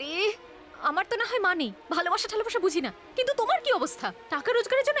 আরে আমার তো না হয় মানি, ভালোবাসা ঠালোবাসা বুঝি না, কিন্তু তোমার কি অবস্থা? টাকা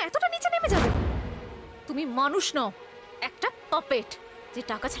রোজগারের জন্য এতটা নিচে নেমে যাবে? তুমি মানুষ নও, একটা পাপেট যে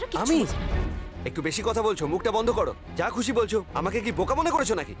টাকা ছাড়া কিছু আমি বোঝে না। একটু বেশি কথা বলছো, মুখটা বন্ধ করো। যা খুশি বলছো। আমাকে কি বোকা মনে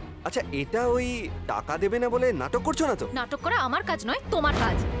করেছো নাকি? আচ্ছা, এটা ওই টাকা দেবে না বলে নাটক করছো না তো? নাটক করা আমার কাজ নয়, তোমার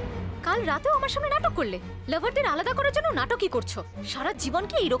কাজ। কাল রাতেও আমার সামনে নাটক করলে। লাভারদের আলাদা করার জন্য নাটকই করছো। সারা জীবন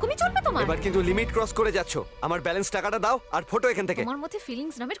কি এরকমই চলবে তোমার? এবার কিন্তু লিমিট ক্রস করে যাচ্ছো। আমার ব্যালেন্স টাকাটা দাও আর ফটো এখান থেকে। তোমার মধ্যে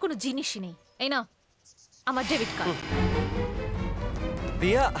ফিলিংস নামের কোনো জিনিসই নেই। এই নাও আমার ডেবিট কার্ড।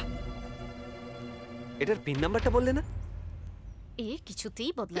 প্রিয়া, এটার পিন নাম্বারটা বললে না? এ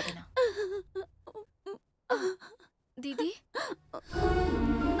কিছুতেই বদলাবে না। দিদি,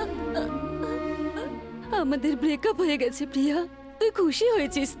 আমাদের ব্রেকআপ হয়ে গেছে প্রিয়া। তুই খুশি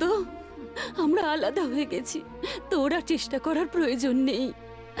হয়েছিস তো? আমরা আলাদা হয়ে গেছি, তোর আর চেষ্টা করার প্রয়োজন নেই।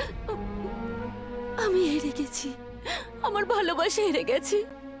 আমি হেরে গেছি, আমার ভালোবাসা হেরে গেছে।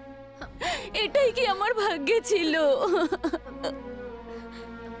 এটাই কি আমার ভাগ্যে ছিল?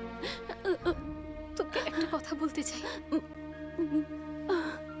 তোকে একটা কথা বলতে চাই।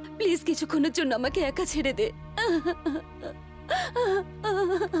 প্লিজ কিছুক্ষণের জন্য আমাকে একা ছেড়ে দে।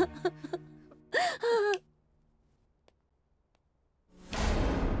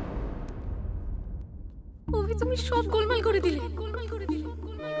 অভি তুমি সব গোলমাল করে দিলে।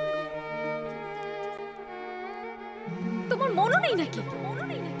 তোমার মনও নেই নাকি?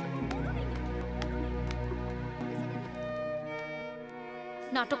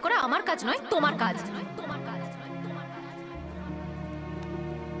 নাটক করা আমার কাজ নয়, তোমার কাজ।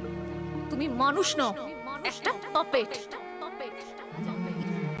 তুমি মানুষ নও, একটা পাপেট।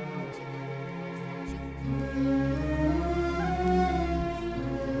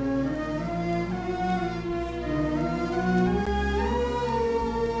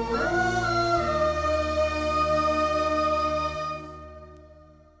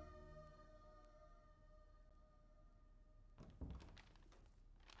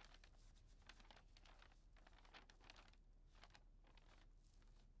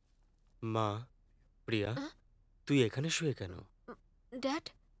 মা, প্রিয়া, তুই এখানে শুয়ে কেন? ড্যাড,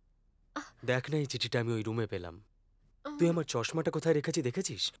 দেখ না, এই চিঠিটা আমি ওই রুমে পেলাম। তুই আমার চশমাটা কোথায় রেখেছি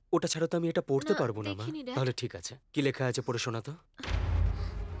দেখেছিস? ওটা ছাড়া তো আমি এটা পড়তে পারবো না মা। দেখিনি, ড্যাড। তাহলে ঠিক আছে, কি লেখা আছে পড়ে শোনা তো।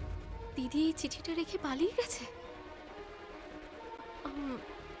 দিদি এই চিঠিটা রেখে পালিয়ে গেছে।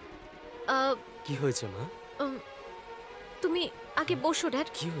 কি হয়েছে মা? তুমি আগে বসো ড্যাড।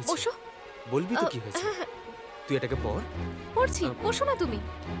 কি হয়েছে? বসো। বলবি তো কি হয়েছে? তুই এটাকে পড়। পড়ছি, বসো না তুমি।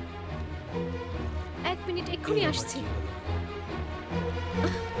 এক মিনিট, এক্ষুনি আসছি।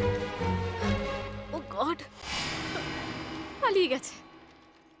 ও গড, পালিয়ে গেছে।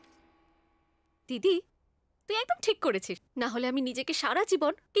 দিদি, তুই একদম ঠিক করেছিস। না হলে আমি নিজেকে সারা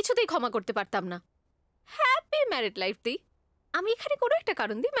জীবন কিছুতেই ক্ষমা করতে পারতাম না। হ্যাপি ম্যারিড লাইফ তুই। আমি এখানে কোনো একটা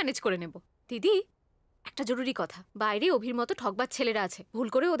কারণ দিয়ে ম্যানেজ করে নেব। দিদি, একটা জরুরি কথা। বাইরে অভির মতো ঠকবাজ ছেলেরা আছে, ভুল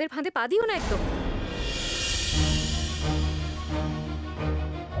করে ওদের ফাঁদে পা দিও না একদম।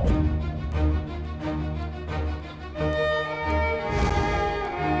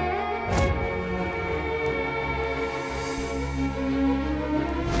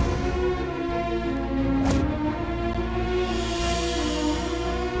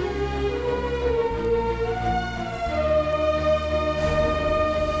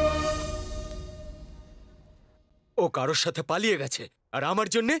 ও কারোর সাথে পালিয়ে গেছে আর আমার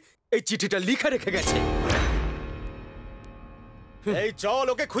জন্য এই চিঠিটা লিখে রেখে গেছে। এই চল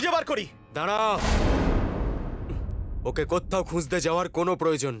ওকে খুঁজে বার করি। দাঁড়া, ওকে কোথাও খুঁজতে যাওয়ার কোনো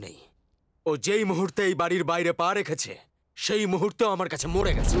প্রয়োজন নেই। ও যেই মুহূর্তে এই বাড়ির বাইরে পা রেখেছে সেই মুহূর্তে আমার কাছে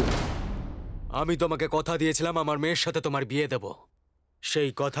মরে গেছে। আমি তোমাকে কথা দিয়েছিলাম আমার মেয়ের সাথে তোমার বিয়ে দেব, সেই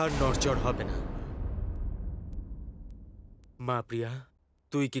কথার নড়চড় হবে না। মা প্রিয়া,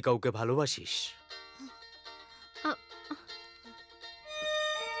 তুই কি কাউকে ভালোবাসিস?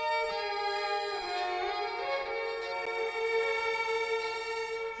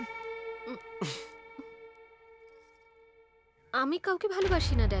 আমি কাউকে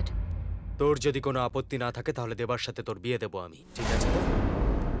ভালোবাসি না ড্যাড। তোর যদি কোনো আপত্তি না থাকে তাহলে দেবার সাথে তোর বিয়ে দেব আমি, ঠিক আছে তো?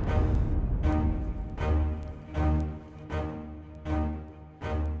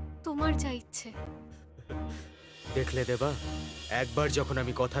 তোমার যা ইচ্ছে। দেখলে দেবা, একবার যখন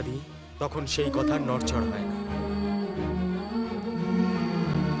আমি কথা দিই তখন সেই কথার নড়চড় হয় না।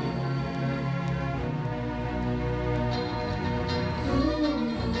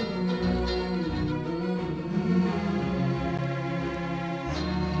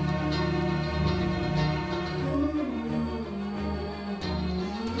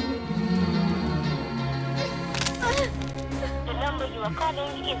 caller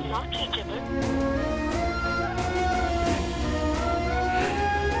is not reachable.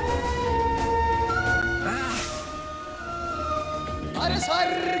 अरे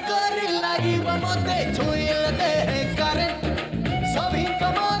सरकारी लगी बमते छुइलते है करंट सभी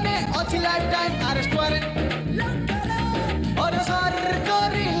कमाने अचला टाइम अरेस्ट वारंट अरे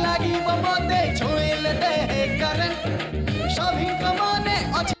सरकारी लगी बमते छुइलते है करंट सभी कमाने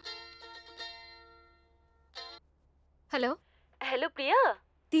হ্যালো হ্যালো প্রিয়া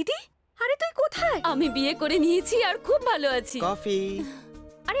দিদি আরে তুই কোথায় আমি বিয়ে করে নিয়েছি আর খুব ভালো আছি কফি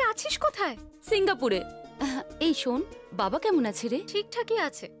আরে আছিস কোথায় সিঙ্গাপুরে এই শোন বাবা কেমন আছে রে ঠিকঠাকই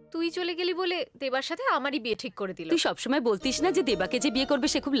আছে তুই চলে গেলি বলে দেবার সাথে আমারই বিয়ে ঠিক করে দিল তুই সবসময় বলতিস না যে দেবাকে যে বিয়ে করবে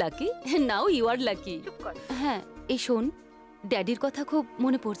সে খুব lucky now you R lucky হ্যাঁ এই শোন ড্যাডির কথা খুব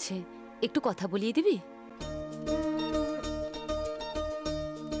মনে পড়ছে একটু কথা বলিয়ে দিবি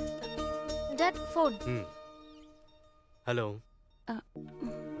ড্যাড ফোন হ্যালো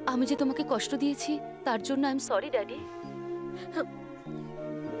আমি যে তোমাকে কষ্ট দিয়েছি তার জন্য I am sorry daddy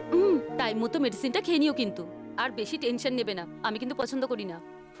time মতো মেডিসিনটা খেয়ে নিও কিন্তু আর বেশি টেনশন নেবে না আমি কিন্তু পছন্দ করি না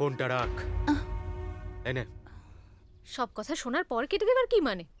ফোনটা রাখ এনে সব কথা শোনার পর কেটে দেবার কি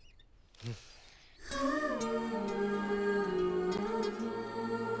মানে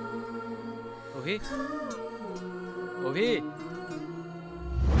অভি অভি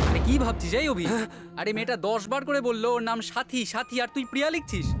আরে কি ভাবছিস এই অভি আরে মেয়েটা 10 বার করে বললো ওর নাম সাথী সাথী আর তুই প্রিয়া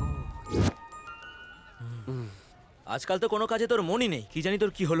লিখছিস আজকাল তো কোনো কাজে তোর মনই নেই কি জানি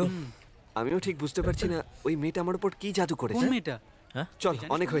তোর কি হলো আমিও ঠিক বুঝতে পারছি না ওই মেয়েটা আমার উপর কি জাদু করেছে কোন মেয়েটা হ্যাঁ চল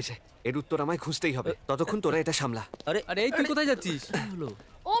অনেক হয়েছে এর উত্তর আমায় খুঁজতেই হবে ততক্ষণ তোরা এটা সামলা আরে আরে এই তুই কোথায় যাচ্ছিস হলো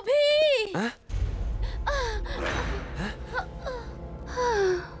অভি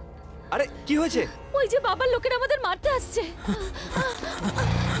আরে কি হয়েছে ওই যে বাবার লোকেরা আমাদের মারতে আসছে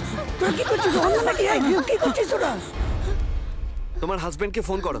তুই কি করছিস অন্য নাকি কি করছিস তোরা তোমার হাজবেন্ডকে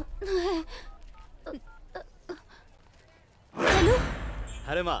ফোন করো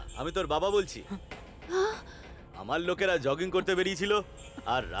আরে মা আমি তোর বাবা বলছি আমার লোকেরা জগিং করতে বেরিয়েছিল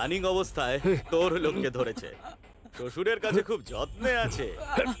আর রানিং অবস্থায় তোর লোককে ধরেছে শ্বশুরের কাছে খুব যত্নে আছে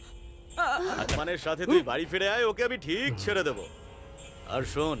আসমানের সাথে তুই বাড়ি ফিরে আয় ওকে আমি ঠিক ছেড়ে দেব আর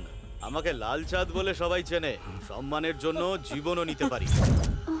শোন আমাকে লাল চাঁদ বলে সবাই চেনে সম্মানের জন্য জীবনও নিতে পারি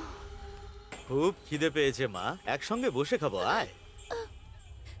খুব খিদে পেয়েছে মা একসঙ্গে বসে খাবো আয়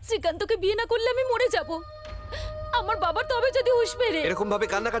শ্রীকান্তকে বিয়ে না করলে আমি মরে যাব আমার বাবার তবে যদি হুঁশ ফেরে এরকম ভাবে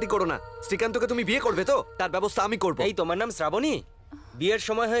কান্নাকাটি করো না শ্রীকান্তকে তুমি বিয়ে করবে তো তার ব্যবস্থা আমি করব এই তোমার নাম শ্রাবণী বিয়ের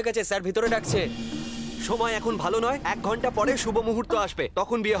সময় হয়ে গেছে স্যার ভিতরে ডাকছে সময় এখন ভালো নয় 1 ঘন্টা পরে শুভ মুহূর্ত আসবে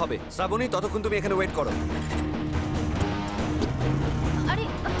তখন বিয়ে হবে শ্রাবণী ততক্ষণ তুমি এখানে ওয়েট করো আরে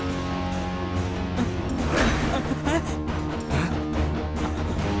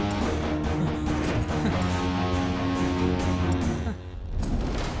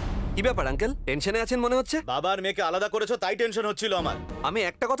কি ব্যাপার আঙ্কেল টেনশনে আছেন মনে হচ্ছে বাবার মেয়েকে আলাদা করেছো তাই টেনশন হচ্ছিল আমার আমি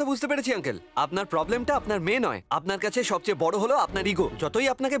একটা কথা বুঝতে পেরেছি আঙ্কেল আপনার প্রবলেমটা আপনার মেয়ে নয় আপনার কাছে সবচেয়ে বড় হলো আপনার ইগো যতই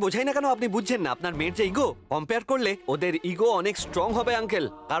আপনাকে বোঝাই না কেন আপনি বুঝছেন না আপনার মেয়ের যে ইগো কম্পেয়ার করলে ওদের ইগো অনেক স্ট্রং হবে আঙ্কেল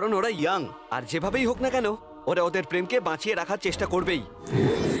কারণ ওরা ইয়াং আর যেভাবেই হোক না কেন ওরা ওদের প্রেমকে বাঁচিয়ে রাখার চেষ্টা করবেই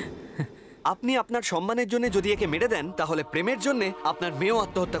আপনি আপনার সম্মানের জন্য যদি একে মেরে দেন তাহলে প্রেমের জন্য আপনার মেয়েও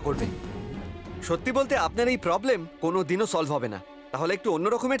আত্মহত্যা করবে সত্যি বলতে আপনার এই প্রবলেম কোনো দিনও সলভ হবে না তাহলে একটু অন্য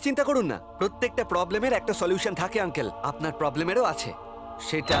রকমের চিন্তা করুন না প্রত্যেকটা প্রবলেমের একটা সলিউশন থাকে আঙ্কেল আপনার প্রবলেমেরও আছে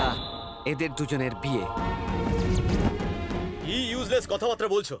সেটা এদের দুজনের বিয়ে কি ইউজলেস কথাবার্তা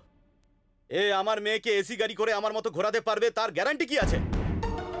বলছো এ আমার মেয়েকে এসি গাড়ি করে আমার মতো ঘোরাতে পারবে তার গ্যারান্টি কি আছে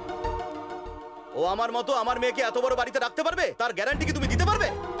ও আমার মতো আমার মেয়েকে এত বড় বাড়িতে রাখতে পারবে তার গ্যারান্টি কি তুমি দিতে পারবে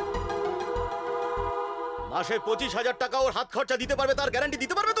মাসে 25,000 টাকা ওর হাত খরচা দিতে পারবে তার গ্যারান্টি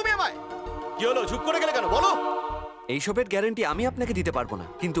দিতে পারবে তুমি আমায় কি হলো চুপ করে গেলে কেন বলো এইসবের গ্যারান্টি আমি আপনাকে দিতে পারবো না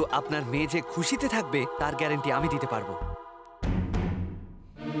কিন্তু আপনার মেয়ে যে খুশিতে থাকবে তার গ্যারান্টি আমি দিতে পারবো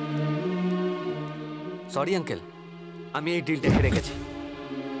সরি আঙ্কেল আমি এই ডিলটা হেরে গেছি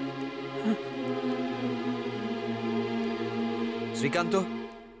শ্রীকান্ত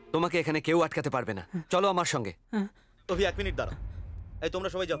তোমাকে এখানে কেউ আটকাতে পারবে না চলো আমার সঙ্গে তবে 1 মিনিট দাঁড়াও এই তোমরা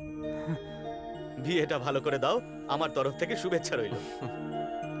সবাই যাও বিয়েটা ভালো করে দাও আমার তরফ থেকে শুভেচ্ছা রইল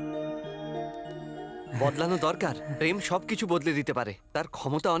বদলানো দরকার প্রেম সবকিছু বদলে দিতে পারে তার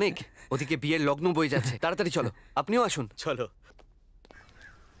ক্ষমতা অনেক ওদিকে বিয়ের লগ্ন বয়ে যাচ্ছে তাড়াতাড়ি চলো আপনিও আসুন চলো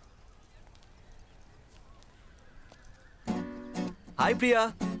হাই প্রিয়া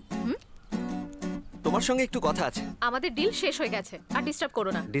তোমার সঙ্গে একটু কথা আছে আমাদের ডিল শেষ হয়ে গেছে আর ডিস্টার্ব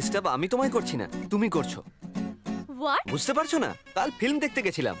করো না ডিস্টার্ব আমি তোমায় করছি না তুমি করছো হোয়াট? বুঝতে পারছো না? কাল ফিল্ম দেখতে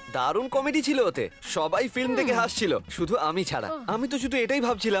গেছিলাম, দারুণ কমেডি ছিল ওতে। সবাই ফিল্ম দেখে হাসছিল, শুধু আমি ছাড়া। আমি তো শুধু এটাই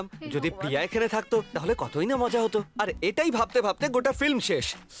ভাবছিলাম, যদি প্রিয়া এখানে থাকতো তাহলে কতই না মজা হতো। আর এটাই ভাবতে ভাবতে গোটা ফিল্ম শেষ।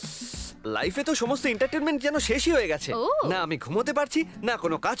 লাইফে তো সমস্ত এন্টারটেনমেন্ট যেন শেষই হয়ে গেছে। না আমি ঘুমোতে পারছি, না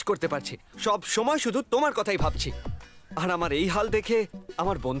কোনো কাজ করতে পারছি, সব সময় শুধু তোমার কথাই ভাবছি। আর আমার এই হাল দেখে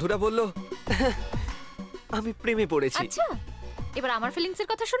আমার বন্ধুরা বলল আমি প্রেমে পড়েছি। আচ্ছা, এবার আমার ফিলিংস এর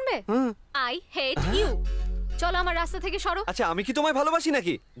কথা শুনবে? I hate you. চলো আমার রাস্তা থেকে সরো। আচ্ছা, আমি কি তোমায় ভালোবাসি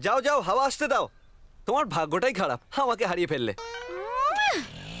নাকি? যাও যাও, হাওয়া আসতে দাও। তোমার ভাগ্যটাই খারাপ, আমাকে হারিয়ে ফেললে।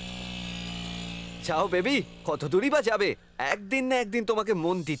 যাও বেবি, কত দূরই বা যাবে? একদিন না একদিন তোমাকে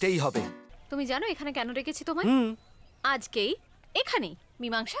মন দিতেই হবে। তুমি জানো এখানে কেন রেখেছি তোমায়? আজকেই এখানেই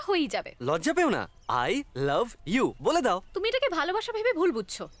মীমাংসা হয়েই যাবে। লজ্জা পেও না, আই লাভ ইউ বলে দাও। তুমি এটাকে ভালোবাসা ভেবে ভুল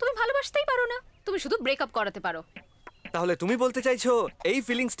বুঝছো। তুমি ভালোবাসতেই পারো না, তুমি শুধু ব্রেকআপ করাতে পারো। তাহলে তুমি বলতে চাইছো এই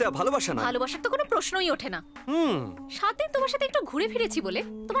ফিলিংসটা ভালোবাসা না? ভালোবাসার তো কোনো প্রশ্নই ওঠে না। 7 দিন তোমার সাথে একটু ঘুরে ফিরেছি বলে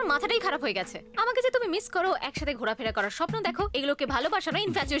তোমার মাথাটাই খারাপ হয়ে গেছে। আমাকে যে তুমি মিস করো, একসাথে ঘোরাফেরা করার স্বপ্ন দেখো, এগুলোকে ভালোবাসা না,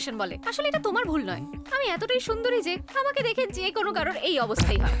 ইনফ্যাচুয়েশন বলে। আসলে এটা তোমার ভুল নয়। আমি এতটাই সুন্দরী যে আমাকে দেখে যে কোনো কারোর এই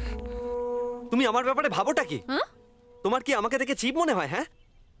অবস্থাই হয়। তুমি আমার ব্যাপারে ভাবোটা কি? তোমার কি আমাকে দেখে চিপ মনে হয়? হ্যাঁ,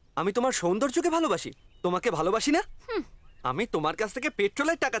 আমি তোমার সৌন্দর্যকে ভালোবাসি, তোমাকে ভালোবাসি না। আমি তোমার কাছ থেকে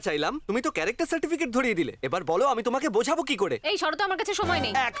পেট্রোলের টাকা চাইলাম, তুমি তো ক্যারেক্টার সার্টিফিকেট ধরিয়ে দিলে। এবার বলো আমি তোমাকে বোঝাবো কি করে? এই শরত, আমার কাছে সময়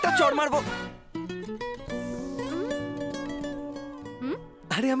নেই। একটা চড় মারবো।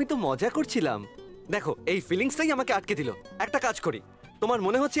 আরে আমি তো মজা করছিলাম। দেখো, এই ফিলিংসটাই আমাকে আটকে দিল। একটা কাজ করি, তোমার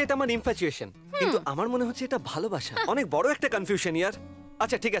মনে হচ্ছে এটা আমার ইনফ্যাচুয়েশন, কিন্তু আমার মনে হচ্ছে এটা ভালোবাসা। অনেক বড় একটা কনফিউশন ইয়ার।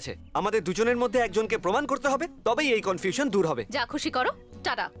 আচ্ছা ঠিক আছে, আমাদের দুজনের মধ্যে একজনকে প্রমাণ করতে হবে, তবেই এই কনফিউশন দূর হবে। যা খুশি করো,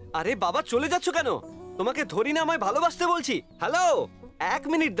 টাটা। আরে বাবা, চলে যাচ্ছ কেন? তোমাকে ধরি না আমায় ভালোবাসতে বলছি। হ্যালো, 1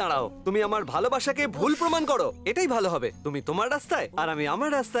 মিনিট দাঁড়াও। তুমি আমার ভালোবাসাকে ভুল প্রমাণ করো, এটাই ভালো হবে। তুমি তোমার রাস্তায় আর আমি আমার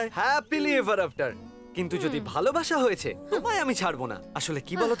রাস্তায়, হ্যাপিলি এভার আফটার। কিন্তু যদি ভালোবাসা হয়েছে, তোমায় আমি ছাড়বো না। আসলে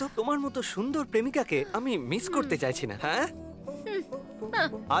কি বলতো, তোমার মতো সুন্দর প্রেমিকাকে আমি মিস করতে চাইছি না। হ্যাঁ,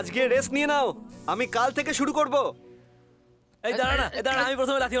 আজকে রেস্ট নিয়ে নাও, আমি কাল থেকে শুরু করব। এই দাঁড়া না, এই দাঁড়া, আমি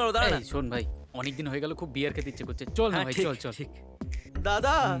প্রথমে লাথি মারবো। দাঁড়া না। শোন ভাই, অনেকদিন হয়ে গেল, খুব বিয়ার খেতে ইচ্ছে করছে। চল না ভাই, চল চল।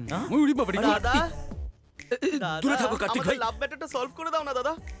 দাদা, উড়ি বাবা, দাদা, দূরে থাকো কার্তিক ভাই। লাভ ম্যাটারটা সলভ করে দাও না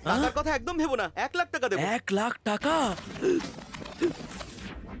দাদা। টাকার কথা একদম ভেবো না, 1 লাখ টাকা দেবো। 1 লাখ টাকা?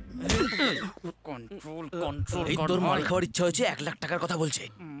 Control control. এই তোর মাল খাওয়ার ইচ্ছা হয়েছে, 1 লাখ টাকার কথা বলছে।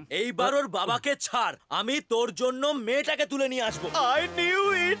 এইবার ওর বাবাকে ছাড়, আমি তোর জন্য মেয়েটাকে তুলে নিয়ে আসবো। I knew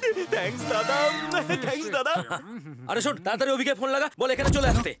it. থ্যাঙ্কস দাদা, থ্যাঙ্কস দাদা। আরে শোন, তাড়াতাড়ি অভিকে ফোন লাগা, বল এখানে চলে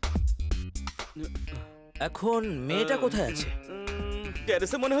আসতে। এখন মেয়েটা কোথায় আছে?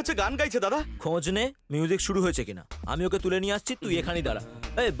 টেরেসে মনে হচ্ছে গান গাইছে দাদা। খোঁজ নে, মিউজিক শুরু হয়েছে কিনা। আমি ওকে তুলে নিয়ে আসছি, তুই এখানেই দাঁড়া।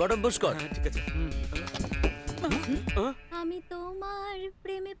 এই বটম পুশ কর। ঠিক আছে। আমি তোমার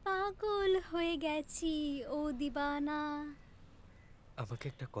প্রেমে পাগল হয়ে গেছি ও দিবানা। আমাকে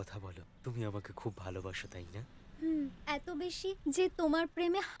একটা কথা বলো, তুমি আমাকে খুব ভালোবাসো তাই না? এত বেশি যে তোমার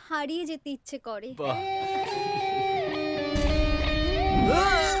প্রেমে হারিয়ে যেতে ইচ্ছে করে।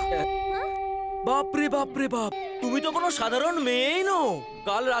 বাপরে বাপরে বাপ, তুমি তো কোনো সাধারণ মেয়েই নও।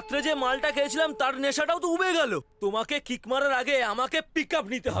 কাল রাত্রে যে মালটা খেয়েছিলাম তার নেশাটাও তো উবে গেল। তোমাকে কিক মারার আগে আমাকে পিকআপ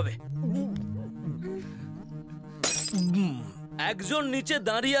নিতে হবে। একজন নিচে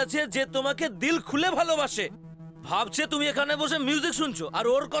দাঁড়িয়ে আছে যে তোমাকে দিল খুলে ভালোবাসে, ভাবছে তুমি এখানে বসে মিউজিক শুনছো আর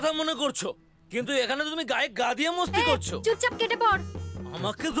ওর কথা মনে করছো, কিন্তু এখানে তুমি গায়ে গা দিয়ে মস্তি করছো। চুপচাপ কেটে পড়।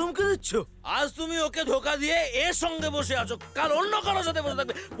 আমাকে ধমকে দিচ্ছ? আজ তুমি ওকে ধোকা দিয়ে এর সঙ্গে বসে আছো, কাল অন্য কারোর সাথে বসে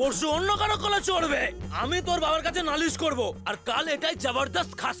থাকবে, পরশু অন্য কারো কোলে চড়বে। আমি তোর বাবার কাছে নালিশ করব, আর কাল এটাই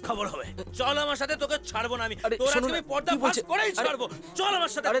জবরদস্ত খাস খবর হবে। চল আমার সাথে, তোকে ছাড়বো না আমি। তোর আজকে আমি পর্দা ফাঁস করেই ছাড়বো। চল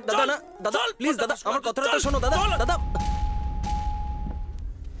আমার সাথে। আরে দাদা না, দাদা প্লিজ, দাদা আমার কথাটা তো শোনো। দাদা দাদা।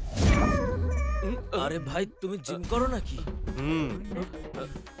 আরে ভাই, তুমি জিম করো নাকি?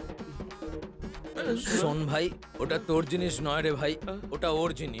 শোন ভাই, ওটা তোর জিনিস নয় রে ভাই, ওটা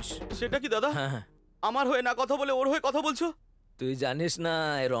ওর জিনিস। সেটা কি দাদা? হ্যাঁ হ্যাঁ। আমার হয়ে না কথা বলে ওর হয়ে কথা বলছো? তুই জানিস না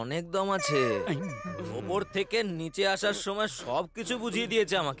এর অনেক দম আছে। ওপর থেকে নিচে আসার সময় সবকিছু বুঝিয়ে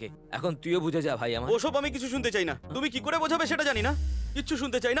দিয়েছে আমাকে। এখন তুইও বুঝে যা ভাই আমার। ওসব আমি কিছু শুনতে চাই না। তুমি কি করে বোঝাবে সেটা জানি না। কিচ্ছু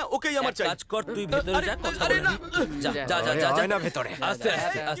শুনতে চাই না, ওকেই আমার চাই। কাজ কর, তুই ভেতরে যা, কথা বলে নি। যা যা যা যা না ভেতরে। আস্তে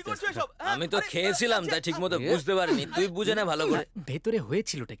আস্তে আস্তে। আমি তো খেয়েছিলাম তাই ঠিকমতো বুঝতে পারিনি, তুই বুঝে না ভালো করে। ভেতরে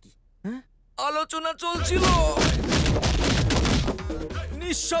হয়েছিলটা কি? আলোচনা চলছিল,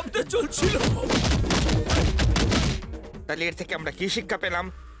 নিঃশব্দে চলছিল। তাহলে এর থেকে আমরা কি শিক্ষা পেলাম?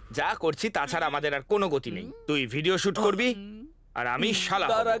 যা করছি তাছাড়া আমাদের আর কোনো গতি নেই। তুই ভিডিও শুট করবি আর আমি শালা।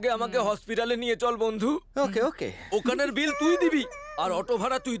 তার আগে আমাকে হসপিটালে নিয়ে চল বন্ধু। ওকে ওকে। ওখানের বিল তুই দিবি আর অটো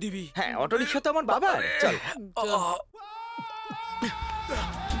ভাড়া তুই দিবি। হ্যাঁ, অটো রিকশা তো আমার বাবার। চল।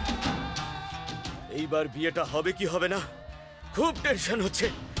 এইবার বিয়েটা হবে কি হবে না খুব টেনশন হচ্ছে।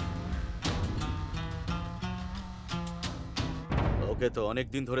 ওকে তো অনেক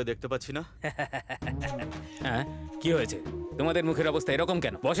দিন ধরে দেখতে পাচ্ছি না। হ্যাঁ কি হয়েছে? তোমাদের মুখের অবস্থা এরকম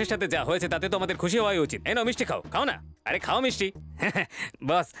কেন? বসের সাথে যা হয়েছে তাতে তো আমাদের খুশি হওয়াই উচিত। এই নাও মিষ্টি খাও। খাও না। আরে খাও মিষ্টি।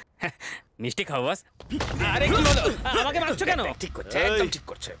 বস মিষ্টি খাও বস। আরে কি হলো? আমাকে মারছো কেন? ঠিক করছে, একদম ঠিক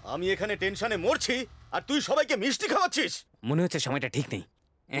করছে। আমি এখানে টেনশনে মরছি আর তুই সবাইকে মিষ্টি খাওয়াচ্ছিস। মনে হচ্ছে সময়টা ঠিক নেই।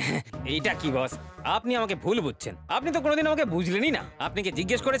 এইটা কি বস? আপনি আমাকে ভুল বুঝছেন। আপনি তো কোনোদিন আমাকে বুঝলেনই না। আপনি কি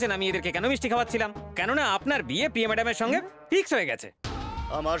জিজ্ঞেস করেছেন আমি এদেরকে কেন মিষ্টি খাওয়াচ্ছিলাম? কেননা আপনার বিয়ে প্রিয়া ম্যাডামের সঙ্গে ফিক্স হয়ে গেছে।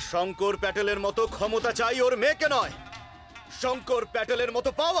 আমার শঙ্কর প্যাটেলের মতো ক্ষমতা চাই ওর মেয়েকে নয়, শঙ্কর প্যাটেলের মতো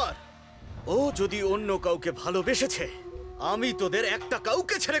পাওয়ার। ও যদি অন্য কাউকে ভালোবেসেছে আমি তোদের একটা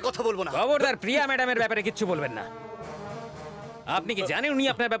কাউকে ছেড়ে কথা বলবো না। খবরদার প্রিয়া ম্যাডামের ব্যাপারে কিচ্ছু বলবেন না। আপনি কি জানেন উনি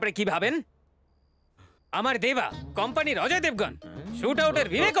আপনার ব্যাপারে কি ভাবেন? আমার দেবা কোম্পানির অজয় দেবগন শুট আউটের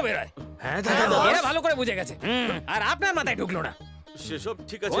বিবেকও বেরোয়। হ্যাঁ এরা ভালো করে বুঝে গেছে। আর আপনার মাথায় ঢুকলো না। সেসব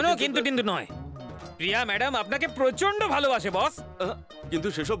ঠিক আছে, কোনো কিন্তু নয়। প্রিয়া ম্যাডাম আপনাকে প্রচন্ড ভালোবাসে বস। কিন্তু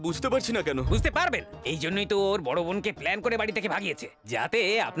সেসব বুঝতে পারছি না কেন। বুঝতে পারবেন, এই জন্যই তো ওর বড় বোনকে প্ল্যান করে বাড়ি থেকে ভাগিয়েছে যাতে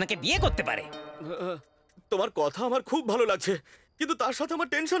আপনাকে বিয়ে করতে পারে। তোমার কথা আমার খুব ভালো লাগছে, কিন্তু তার সাথে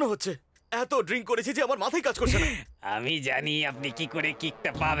আমার টেনশনও হচ্ছে। এত ড্রিঙ্ক করেছি যে আমার মাথায় কাজ করছে না। আমি জানি আপনি কি করে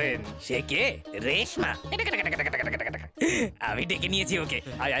কিকটা পাবেন। সে কে? রেশমা। আমি ডেকে নিয়েছি ওকে।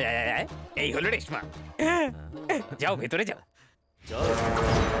 আয় আয় আয় আয়, এই হলো রেশমা। যাও ভেতরে যাও।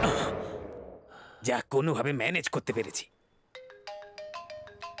 যা কোনোভাবে ম্যানেজ করতে পেরেছি।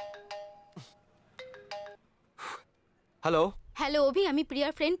 হ্যালো হ্যালো অভি, আমি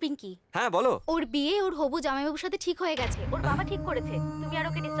প্রিয়ার ফ্রেন্ড পিঙ্কি। হ্যাঁ বলো। ওর বিয়ে ওর হবু জামাইবাবুর সাথে ঠিক হয়ে গেছে। ওর বাবা ঠিক করেছে। তুমি আর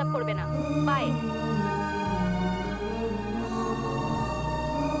ওকে ডিস্টার্ব করবে না। বাই।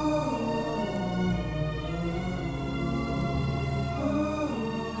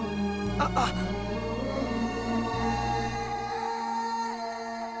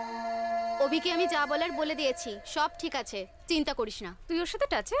 অভিকে আমি যা বলার বলে দিয়েছি, সব ঠিক আছে, চিন্তা করিস না। তুই ওর সাথে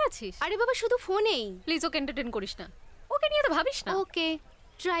টাচে আছিস? আরে বাবা শুধু ফোনেই। প্লিজ ওকে এন্টারটেইন করিস না, ওকে নিয়ে তো ভাবিস না। ওকে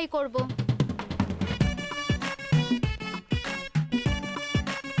ট্রাই করব।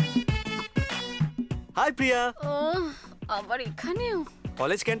 হাই প্রিয়া। ও আবার এখানেও?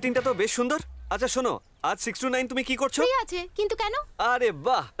 কলেজ ক্যান্টিনটা তো বেশ সুন্দর। আচ্ছা শোনো, আজ 6 to 9 তুমি কি করছো? ফ্রি আছে, কিন্তু কেন? আরে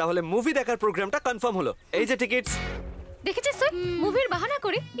বাহ, তাহলে মুভি দেখার প্রোগ্রামটা কনফার্ম হলো। এই যে টিকিটস। দেখেছিস তুই, মুভির বাহানা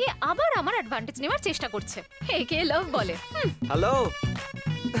করে এ আবার আমার অ্যাডভান্টেজ নেওয়ার চেষ্টা করছে। একে লাভ বলে। হ্যালো,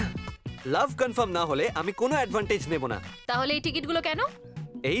 লাভ কনফার্ম না হলে আমি কোনো অ্যাডভান্টেজ নেব না। তাহলে এই টিকিটগুলো কেন?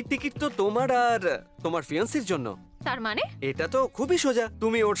 এই টিকিট তো তোমার আর তোমার ফিয়ান্সির জন্য। তার মানে এটা তো খুবই সোজা।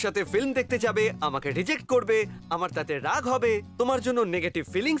 তুমি ওর সাথে ফিল্ম দেখতে যাবে, আমাকে রিজেক্ট করবে, আমার তাতে রাগ হবে, তোমার জন্য নেগেটিভ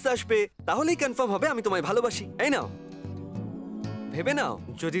ফিলিংস আসবে, তাহলেই কনফার্ম হবে আমি তোমায় ভালোবাসি। এই নাও, ভেবে নাও,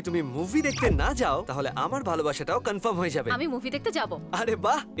 যদি তুমি মুভি দেখতে না যাও তাহলে আমার ভালোবাসাটাও কনফার্ম হয়ে যাবে। আমি মুভি দেখতে যাব? আরে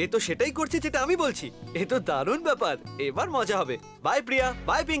বাহ, এ তো সেটাই করছে যেটা আমি বলছি। এ তো দারুণ ব্যাপার, এবার মজা হবে। By Priya,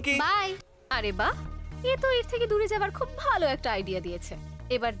 by Pinki. By. আরে বাহ, এ তো এর থেকে দূরে যাবার খুব ভালো একটা আইডিয়া দিয়েছে।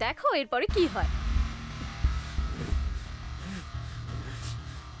 এবার দেখো এরপরে কি হয়।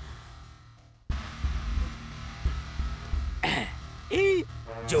 এই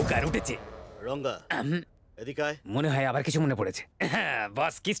জোকার উঠেছে। রঙ্গা এদিকে আয়। মনে হয় আবার কিছু মনে পড়েছে।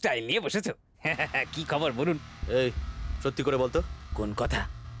 বস কি স্টাইল নিয়ে বসেছো? কি খবর বলুন। এই সত্যি করে বলতো, কোন কথা?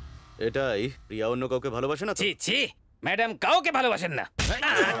 এটাই প্রিয়া অন্য কাউকে ভালোবাসে না তো? ছি ছি, ম্যাডাম কাউকে ভালোবাসেন না।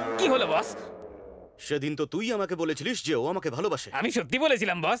 কি হলো বস? সেদিন তো তুই আমাকে বলেছিলিস যে ও আমাকে ভালোবাসে। আমি সত্যি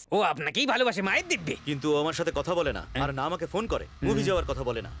বলেছিলাম বস, ও আপনাকেই ভালোবাসে মায়ের দিব্যি। কিন্তু ও আমার সাথে কথা বলে না, আর না আমাকে ফোন করে। মুভি যাওয়ার কথা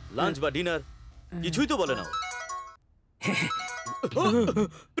বলে না, লাঞ্চ বা ডিনার কিছুই তো বলে না ও।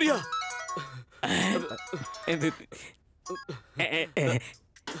 প্রিয়া।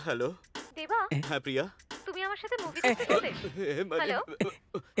 হ্যালো দেবা। হ্যাঁ প্রিয়া, তুমি আমার সাথে মুভি দেখতে যাবে? হ্যালো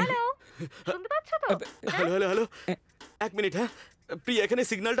হ্যালো, শুনতে পাচ্ছ তো? হ্যালো হ্যালো হ্যালো, এক মিনিট। হ্যাঁ প্রিয়া, এখানে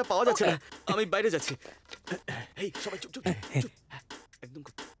সিগন্যালটা পাওয়া যাচ্ছে না, আমি বাইরে যাচ্ছি। এই সবাই চুপ চুপ চুপ, একদম।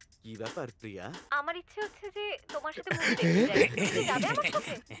 কি ব্যাপার প্রিয়া? আমার ইচ্ছে হচ্ছে যে তোমার সাথে মুভি দেখতে যাই। তুমি যাবে আমার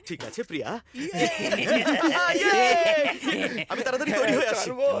সাথে? ঠিক আছে প্রিয়া, আমি তাড়াতাড়ি তৈরি হয়ে আসছি।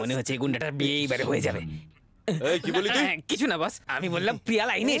 মনে হচ্ছে গুন্ডাটার বিয়ে এবারে হয়ে যাবে। এই কি বলি তুই? কিছু না বস, আমি বললাম প্রিয়া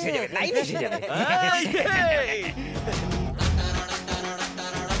লাইনে এসে যাবে, লাইনে এসে যাবে।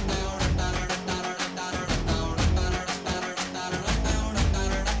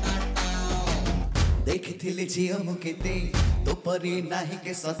 ଦେଖିଥିଲି ଝିଅ ମୁଁ କେତେ ତୋ ପରି ନାହିଁ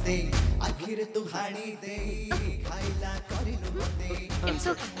କେ ସତେ ଆଖିରେ ତୁ ହାଣି ଦେ ଖାଇଲା କରିଲୁ ମତେ।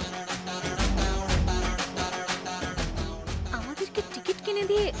 আমাদেরকে টিকিট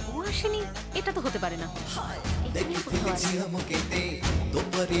কিনে দিয়ে ও আসেনি, এটা তো হতে পারে না। ଦେଖିଥିଲେ ଝିଅ ମୁଁ କେତେ ତୋ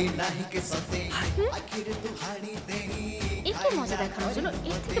ପରି ନାହିଁ କେ ସତେ ଆଖିରେ ତୁ ହାଣି ଦେଇ একটু মজা দেখানোর জন্য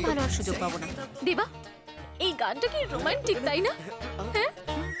এর থেকে ভালো আর সুযোগ পাবো না। দেবা, এই গানটা কি রোমান্টিক তাই না? হ্যাঁ,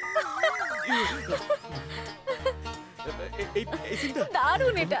 এই সিনটা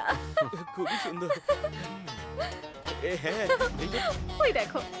দারুণ, এটা খুবই সুন্দর। হ্যাঁ, ওই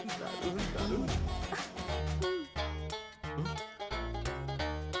দেখো।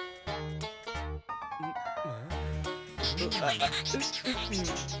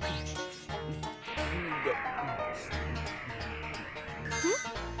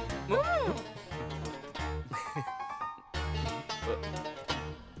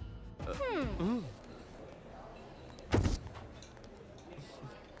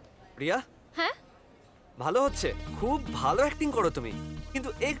 প্রিয়া, হ্যাঁ ভালো হচ্ছে, খুব ভালো অ্যাক্টিং করো তুমি, কিন্তু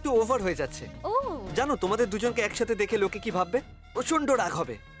একটু ওভার হয়ে যাচ্ছে। ও জানো তোমাদের দুজনকে একসাথে দেখে লোকে কি ভাববে? প্রচন্ড রাগ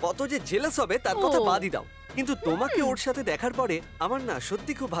হবে, কত যে জেলাস হবে তার কথা বাদই দাও। কিন্তু তোমাকে ওর সাথে দেখার পরে আমার না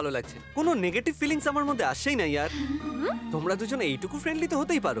সত্যি খুব ভালো লাগছে, কোনো নেগেটিভ ফিলিংস আমার মধ্যে আসেই না ইয়ার। তোমরা দুজনে এইটুকু ফ্রেন্ডলি তো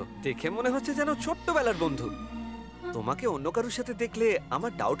হতেই পারো, দেখে মনে হচ্ছে যেন ছোট্টবেলার বন্ধু। তোমাকে অন্য কারোর সাথে দেখলে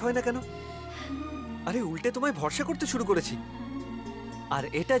আমার ডাউট হয় না কেন? আরে উল্টে তোমায় ভরসা করতে শুরু করেছি। আর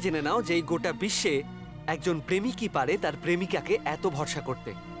এটা জেনে নাও যে এই গোটা বিশ্বে একজন প্রেমিকই পারে তার প্রেমিকাকে এত ভরসা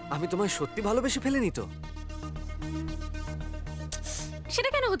করতে। আমি তোমায় সত্যি ভালোবেসে ফেলিনি তো? সেটা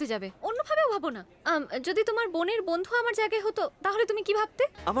কেন হতে যাবে? অন্যভাবেও ভাবো না। যদি তোমার বোনের বন্ধু আমার জায়গায় হতো তাহলে তুমি কি ভাবতে?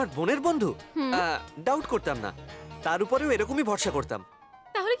 আমার বোনের বন্ধু? ডাউট করতাম না, তার উপরেও এরকমই ভরসা করতাম।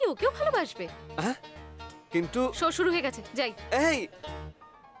 তাহলে কি ওকেও ভালোবাসবে? হ্যাঁ, কিন্তু শো শুরু হয়ে গেছে, যাই। এই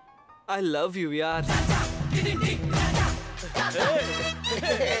আই লাভ ইউ ইয়ার।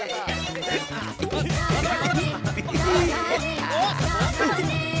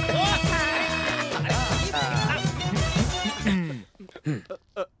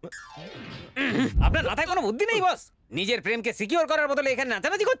 আপনার মাথায় কোনো বুদ্ধি নেই বস? নিজের প্রেমকে সিকিউর করার বদলে এখানে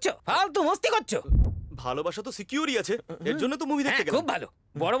নাচানাচি করছো, ফালতু মস্তি করছো। ভালোবাসা তো সিকিউরই আছে, এর জন্য তো মুভি দেখতে গেলাম। খুব ভালো,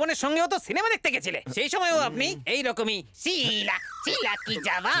 বড় বোনের সঙ্গেও তো সিনেমা দেখতে গেছিলে, সেই সময়ও আপনি এই রকমই শিলা শিলা কি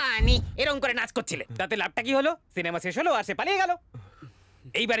জাবানি এরকম করে নাচ করছিলে। তাতে লাভটা কি হলো? সিনেমা শেষ হলো আর সে পালিয়ে গেল।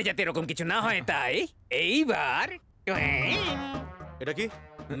 এইবারে যাতে এরকম কিছু না হয় তাই এইবার এটা কি?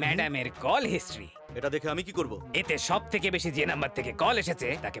 ম্যাডামের কল হিস্ট্রি। এটা দেখে আমি কি করব? এতে সব থেকে বেশি যে নাম্বার থেকে কল এসেছে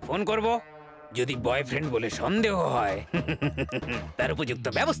তাকে ফোন করব। যদি বয়ফ্রেন্ড বলে সন্দেহ হয় তার উপযুক্ত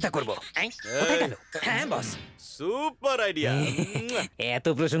ব্যবস্থা করব। কোথায় গেল? হ্যাঁ বস, সুপার আইডিয়া। এত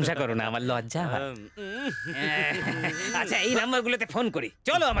প্রশংসা করো না, আমার লজ্জা হয়। আচ্ছা, এই নাম্বারগুলোতে ফোন করি,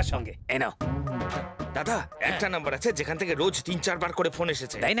 চলো আমার সঙ্গে। এই নাও। দাদা, একটা নাম্বার আছে যেখান থেকে রোজ 3-4 বার করে ফোন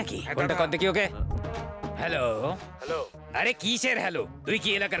এসেছে। তাই নাকি? ফোনটা কর দেখি ওকে। Hello hello. আরে কিসের হ্যালো? তুই কি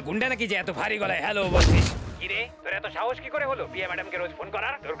এলাকার গুন্ডা নাকি যে এত ভারী গলায় হ্যালো বলছিস? কি রে, তোর এত সাহস কি করে হলো প্রিয়া ম্যাডামকে রোজ ফোন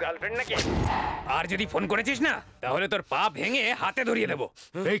করার? তোর গার্লফ্রেন্ড নাকি? আর যদি ফোন করেছিস না তাহলে তোর পা ভেঙে হাতে ধরিয়ে দেবো।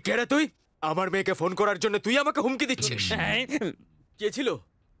 এই কে রে তুই? আমার মেয়েকে ফোন করার জন্য তুই আমাকে হুমকি দিচ্ছিস? কে ছিল?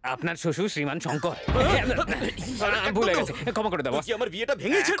 আপনার শ্বশুর শ্রীমান শঙ্কর। ভুলে গেছে, ক্ষমা করে দাও বস। আমার বিয়েটা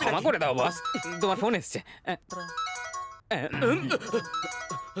ভেঙেছে, ক্ষমা করে দাও বস, তোমার ফোন এসছে।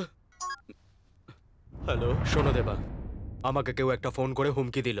 হ্যালো, শোনো দেবা, আমাকে কেউ একটা ফোন করে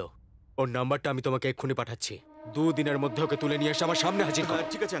হুমকি দিল। ওর নাম্বারটা আমি তোমাকে এক্ষুনি পাঠাচ্ছি। 2 দিনের মধ্যে ওকে তুলে নিয়ে এসে আমার সামনে হাজির করো।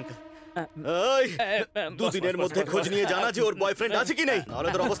 ঠিক আছে আঙ্কেল। এই 2 দিনের মধ্যে খোঁজ নিয়ে জানা যে ওর বয়ফ্রেন্ড আছে কি নেই, নাহলে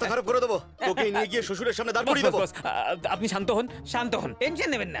তোর অবস্থা খারাপ করে দেবো। ওকে নিয়ে গিয়ে শ্বশুরের সামনে দাঁড় করিয়ে দেবো। আপনি শান্ত হন, শান্ত হন, টেনশন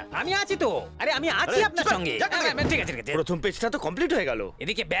নেবেন না, আমি আছি তো। আরে আমি আছি আপনার সঙ্গে। ঠিক আছে ঠিক আছে। প্রথম পেজটা তো কমপ্লিট হয়ে গেল,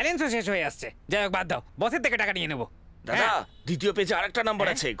 এদিকে ব্যালেন্সও শেষ হয়ে আসছে। যাই হোক, বাদ দাও, বসের থেকে টাকা নিয়ে নেবো। দাদা দ্বিতীয় পেজে আরেকটা নাম্বার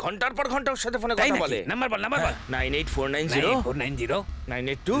আছে, ঘন্টার পর ঘন্টা ওর সাথে ফোনে কথা বলে। নাম্বার বল, নাম্বার বল। 98490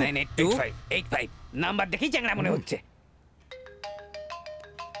 982 নাম্বার দেখেই চ্যাংড়া মনে হচ্ছে।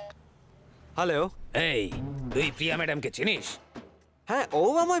 হ্যালো। এই, তুই প্রিয়া ম্যাডামকে চিনিস? হ্যাঁ, ও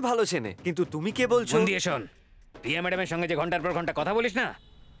আমায় ভালো চেনে, কিন্তু তুমি কে বলছো? মন দিয়ে শোন, প্রিয়া ম্যাডামের সঙ্গে যে ঘন্টার পর ঘন্টা কথা বলিস না,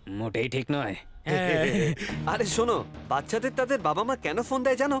 মোটেই ঠিক নয়। আরে শোনো, বাচ্চাদের তাদের বাবা মা কেন ফোন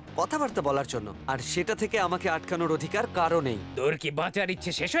দেয় জানো? কথাবার্তা বলার জন্য। আর সেটা থেকে আমাকে আটকানোর অধিকার কারো নেই। তোর কি বাঁচার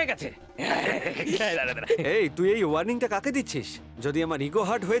ইচ্ছে শেষ হয়ে গেছে? এই, তুই এই ওয়ার্নিংটা কাকে দিচ্ছিস? যদি আমার ইগো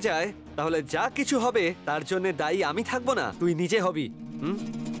হার্ট হয়ে যায় তাহলে যা কিছু হবে তার জন্য দায়ী আমি থাকবো না, তুই নিজে হবি।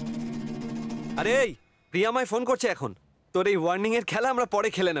 আরে এই, প্রিয়া আমায় ফোন করছে এখন। তোর এই ওয়ার্নিং এর খেলা আমরা পরে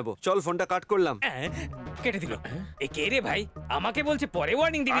খেলে নেব। চল, ফোনটা কাট করলাম। কেটে দিল। এ কে রে ভাই? আমাকে বলছে পরে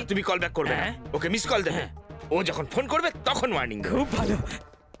ওয়ার্নিং দিবি। তুমি কল ব্যাক করবে না, ওকে মিস কল দেবে। ও যখন ফোন করবে তখন ওয়ার্নিং দেবে। খুব ভালো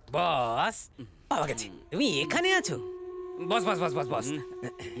বস, পাওয়া গেছে। তুমি এখানে আছো? বস বস বস বস বস,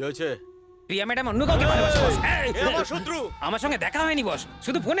 কি হয়েছে? প্রিয়া ম্যাডাম অন্য কাউকে ভালোবাসে বস। এই, আমার শত্রু। আমার সঙ্গে দেখা হয়নি বস,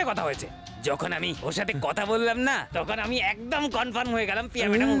 শুধু ফোনে কথা হয়েছে। যখন আমি ওর সাথে কথা বললাম না, তখন আমি একদম কনফার্ম হয়ে গেলাম প্রিয়া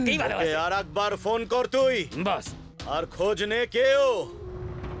ম্যাডাম ওকেই ভালোবাসে। আর একবার ফোন কর তুই বস। আর খোঁজ নে কেউ,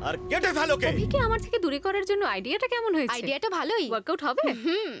 আর কেটে ফেলো কে। অভিকে আমার থেকে দূরে করার জন্য আইডিয়াটা কেমন হয়েছে? আইডিয়াটা ভালোই। ওয়ার্কআউট হবে?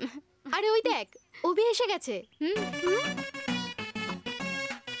 আরে ওই দেখ, অভি এসে গেছে।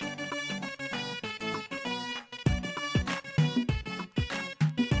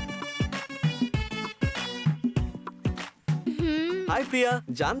 হাই প্রিয়া,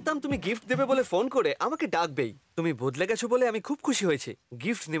 জানতাম তুমি গিফট দেবে বলে ফোন করে আমাকে ডাকবেই। তুমি বদলে গেছো বলে আমি খুব খুশি হয়েছি।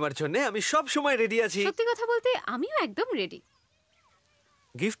 গিফট নেওয়ার জন্য আমি সব সময় রেডি আছি। সত্যি কথা বলতে আমিও একদম রেডি।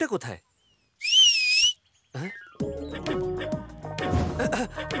 গিফটটা কোথায়?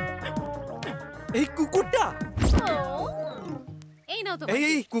 এই কুকুরটা। এই নাও তোমার।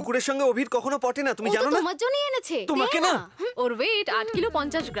 এই কুকুরের সঙ্গে অভির কখনো পটে না, তুমি জানো না? তোমার জন্যই এনেছে। তোমাকে না। ওর ওয়েট 8 কিলো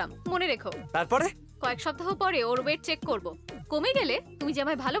 50 গ্রাম, মনে রেখো। তারপরে কয়েক সপ্তাহ পরে ওর ওয়েট চেক করব। কমে গেলে তুমি যে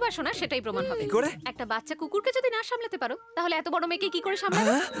আমায় ভালোবাসো না সেটাই প্রমাণ হবে। কি করে? একটা বাচ্চা কুকুরকে যদি না সামলাতে পারো, তাহলে এত বড় মেয়েকে কি করে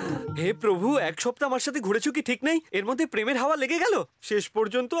সামলাবে? হে প্রভু, এক সপ্তাহ আমার সাথে ঘুরেছো কি ঠিক নেই? এর মধ্যে প্রেমের হাওয়া লেগে গেল। শেষ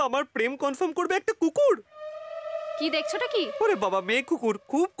পর্যন্ত আমার প্রেম কনফার্ম করবে একটা কুকুর। কি দেখছোটা কি? ওরে বাবা, মেয়ে কুকুর,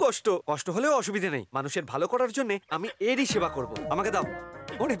 খুব কষ্ট হলেও অসুবিধা নেই। মানুষের ভালো করার জন্য আমি এরই সেবা করব। আমাকে দাও।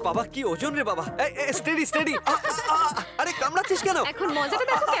 ওরে বাবা, কি ওজন রে বাবা। Steady steady. আরে কামড়াচ্ছিস কেন? এখন মজাটা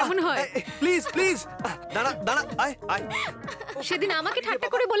দেখো কেমন হয়। প্লিজ প্লিজ দাঁড়া দাঁড়া, আয় আয়। সেদিন আমাকে ঠাট্টা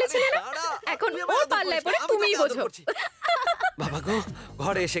করে বলেছিলে না, এখন ওর পাল্লায় পড়ে তুমিই বোঝো। বাবা গো,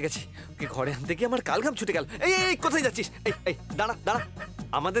 ঘরে এসে গেছি। কি ঘরে আনতে গিয়ে আমার কালঘাম ছুটে গেল। এই কোথায় যাচ্ছিস? এই দাঁড়া দাঁড়া।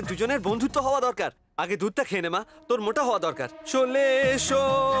 আমাদের দুজনের বন্ধুত্ব হওয়া দরকার। আগে দুধটা খেয়ে নে মা, তোর মোটা হওয়া দরকার। চলে এসো।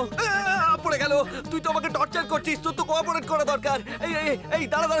 পড়ে গেল। তুই তো আমাকে টর্চার করছিস, তোর তো কোঅপারেট করা দরকার। এই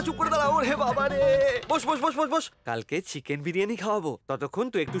দাঁড়া দাঁড়া, চুপ করে দাঁড়া। ওরে বাবা রে, বস বস বস বস বস। কালকে চিকেন বিরিয়ানি খাওয়াবো, ততক্ষণ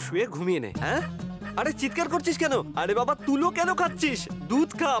তুই একটু শুয়ে ঘুমিয়ে নে। হ্যাঁ? আরে চিৎকার করছিস কেন? আরে বাবা, তুলো কেন খাচ্ছিস? দুধ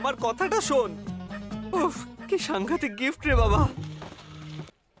খা, আমার কথাটা শোন। উফ, কি সাংঘাতিক গিফট রে বাবা।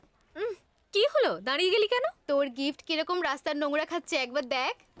 কি হলো, দাঁড়িয়ে গেলি কেন? তোর গিফট কিরকম রাস্তার নোংরা খাচ্ছে একবার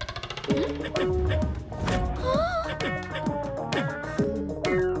দেখ।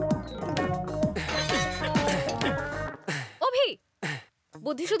 অভি,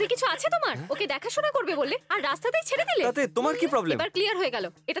 বুদ্ধি শুদ্ধি কিছু আছে তোমার? ওকে দেখাশোনা করবে বললে আর রাস্তাতেই ছেড়ে দিলে। তাতে তোমার কি প্রবলেম? এবার ক্লিয়ার হয়ে গেল,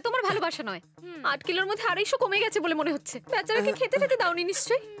 এটা তোমার ভালোবাসা নয়। 8 কিলোর মধ্যে 250 কমে গেছে বলে মনে হচ্ছে। বেচারাকে খেতে খেতে দাওনি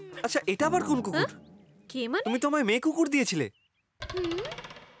নিশ্চয়ই। আচ্ছা, এটা আবার কোন কুকুর? কে মানে? তুমি তো আমায় মেয়ে কুকুর দিয়েছিলে।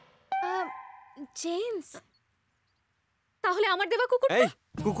 জেমস। তাহলে আমার দেবা কুকুর? এই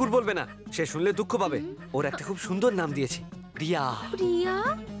কুকুর বলবে না, সে শুনলে দুঃখ পাবে। ওর একটা খুব সুন্দর নাম দিয়েছি, প্রিয়া। প্রিয়া?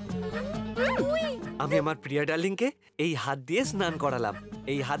 আমি আমার প্রিয়া ডার্লিংকে এই হাত দিয়ে স্নান করালাম,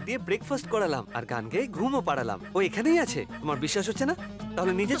 এই হাত দিয়ে ব্রেকফাস্ট করালাম, আর গান গেয়ে ঘুমও পাড়ালাম। ও এখানেই আছে। তোমার বিশ্বাস হচ্ছে না?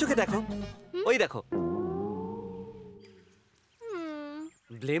 তাহলে নিজে চোখে দেখো। ওই দেখো।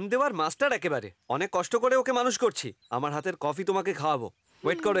 ব্লেম দেওয়ার মাস্টার একেবারে। অনেক কষ্ট করে ওকে মানুষ করছি। আমার হাতের কফি তোমাকে খাওয়াবো।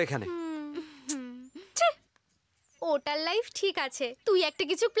 ওয়েট করো এখানে। ওটার লাইফ ঠিক আছে, তুই একটা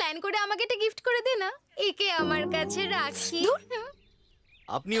কিছু প্ল্যান করে আমাকে একটা গিফট করে দে না। একে আমার কাছে রাখি।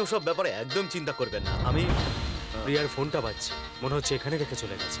 আপনি ওসব ব্যাপারে একদম চিন্তা করবেন না। আমি প্রিয়ার ফোনটা বাজছে, মনে হচ্ছে এখানে রেখে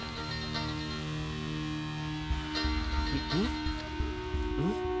চলে গেছে।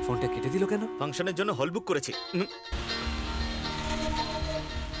 ফোনটা কেটে দিল কেন? ফাংশনের জন্য হল বুক করেছি।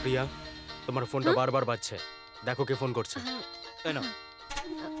 প্রিয়া, তোমার ফোনটা বারবার বাজছে, দেখো কে ফোন করছে।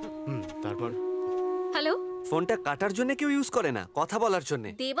 তারপর হ্যালো। ফোনটা কাটার জন্য কেউ ইউজ করে না, কথা বলার জন্য।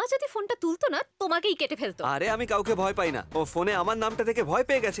 দেবা যদি ফোনটা তুলতো না, তোমাকেই কেটে ফেলতো। আরে আমি কাউকে ভয় পাই না। ও ফোনে আমার নামটা দেখে ভয়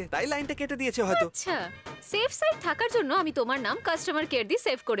পেয়ে গেছে, তাই লাইনটা কেটে দিয়েছে হয়তো। আচ্ছা, সেফ সাইড থাকার জন্য আমি তোমার নাম কাস্টমার কেয়ার দিয়ে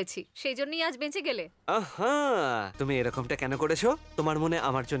সেভ করেছি, সেই জন্যই আজ বেঁচে গেলে। আহা, তুমি এরকমটা কেন করেছো? তোমার মনে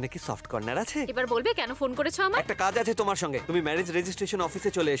আমার জন্য কি সফট কর্নার আছে? এবার বলবে কেন ফোন করেছো আমার? একটা কাজ আছে তোমার সঙ্গে। তুমি ম্যারেজ রেজিস্ট্রেশন অফিসে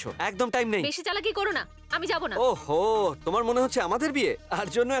চলে এসো, একদম টাইম নেই। বেশি চালাকি করো না, আমি যাব না। ওহো, তোমার মনে হচ্ছে আমাদের বিয়ে আর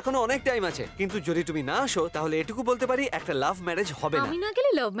জন্য এখনো অনেক টাইম আছে। কিন্তু যদি তুমি না আসো, তাহলে এটুকু বলতে পারি, একটা লাভ ম্যারেজ হবে না। আমি না গেলে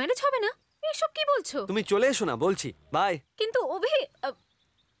লাভ ম্যারেজ হবে না? এসব কি বলছো? তুমি চলে এসো না বলছি। বাই। কিন্তু অভি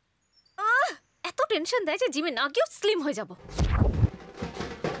এত টেনশন দেয় যে জিমে না গিয়েও স্লিম হয়ে যাব।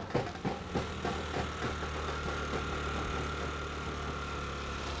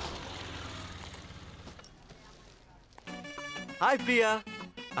 হাই প্রিয়া।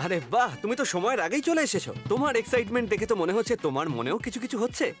 আরে বাহ, তুমি তো সময়ের আগেই চলে এসেছো। তোমার এক্সাইটমেন্ট দেখে তো মনে হচ্ছে তোমার মনেও কিছু কিছু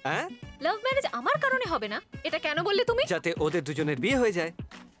হচ্ছে। হ্যাঁ, লাভ ম্যারেজ আমার কারণে হবে না, এটা কেন বললে তুমি? যাতে ওদের দুজনের বিয়ে হয়ে যায়।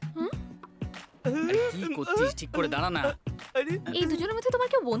 কি করছিস? ঠিক করে দাঁড়া না। এই দুজনের মধ্যে তোমার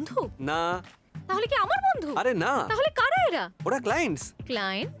কেউ বন্ধু? না। তাহলে কি আমার বন্ধু? আরে না। তাহলে কারা এরা? ওরা ক্লায়েন্টস।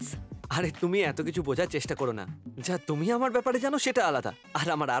 ক্লায়েন্টস? আরে তুমি এত কিছু বোঝার চেষ্টা করো না। যা তুমি আমার ব্যাপারে জানো সেটা আলাদা, আর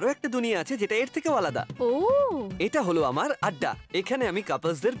আমার আরো একটা দুনিয়া আছে যেটা এর থেকেও আলাদা। ও এটা হলো আমার আড্ডা, এখানে আমি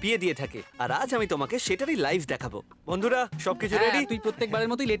কাপলসদের বিয়ে দিয়ে থাকি, আর আজ আমি তোমাকে সেটারই লাইভ দেখাবো। বন্ধুরা সবকিছু রেডি? তুই প্রত্যেকবারের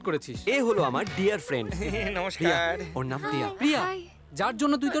মতোই লেট করেছিস। এ হলো আমার ডিয়ার ফ্রেন্ড। নমস্কার। ওর নাম প্রিয়া। প্রিয়া, যার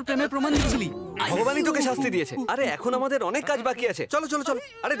জন্য তুই তোর প্রেমের প্রমাণ দিচ্ছিলি। ভগবানই তোকে শাস্তি দিয়েছে। আরে এখন আমাদের অনেক কাজ বাকি আছে, চলো চলো চলো।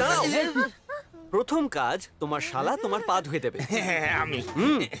 আরে দাঁড়াও, প্রথম কাজ তোমার শালা তোমার পা ধুয়ে দেবে। আমি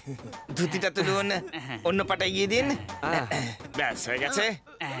ধুতিটা তুলুন, অন্য পাটায় গিয়ে দিন। ব্যাস হয়ে গেছে,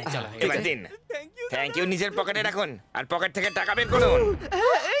 এবার দিন। Thank you. নিজের পকেটে রাখুন, আর পকেট থেকে টাকা বের করুন।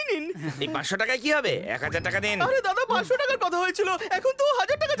 এই নিন। এই 500 টাকায় কি হবে? 1000 টাকা দিন। আরে দাদা 500 টাকার কথা হয়েছিল, এখন তো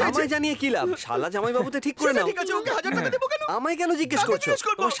 1000 টাকা চাইছে। আমায় জানিয়ে কি লাভ? শালা জামাই বাবুতে ঠিক করে নাও। ঠিক আছে, ওকে 1000 টাকা দেবো কেন? আমায় কেন জিজ্ঞেস করছো?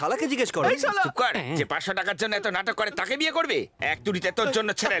 তোমার শালাকে জিজ্ঞেস করো। এই শালা। চুপ কর। যে 500 টাকার জন্য এত নাটক করে তাকে বিয়ে করবে? এক তুড়িতে তোর জন্য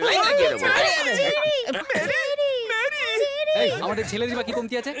ছেড়ে লাইন লাগিয়ে দেবো। এই আমাদের ছেলেরই বা কি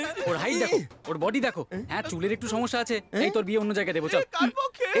কমতি আছে? ওর হাইট দেখো, ওর বডি দেখো। হ্যাঁ চুলের একটু সমস্যা আছে, এই তোর বিয়ে অন্য জায়গায় দেবো, চল।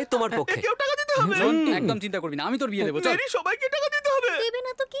 এই তোমার পক্ষে। কেউ টাকা দিতে হবে? শোন, একদম চিন্তা করবি না, আমি তোর বিয়ে দেবো, চল। মেরি, সবাইকে টাকা দিতে হবে। দেবে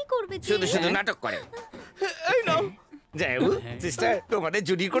না তো কি করবে? শুধু শুধু নাটক করে। এই নাও। যাইবু সিস্টার, তোমাদের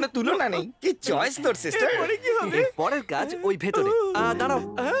জুডির কোনো তুলনা নেই। কি চয়েস তোর সিস্টার। এরপরে কি হবে? পরের কাজ ওই ভেতরে। দাঁড়াও,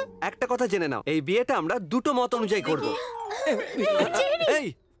 একটা কথা জেনে নাও, এই বিয়েটা আমরা দুটো মত অনুযায়ী করব। এই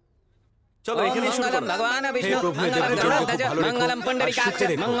চলো এখানে শুরু করো। ভগবান বিষ্ণু মঙ্গলম পুণ্ডরিকাক্ষ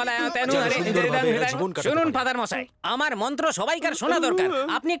মঙ্গলায় তনু হরে ইন্দ্রিয়ং হৃদয়ং। শুনুন ফাদার মশাই, আমার মন্ত্র সবাইকার শোনা দরকার,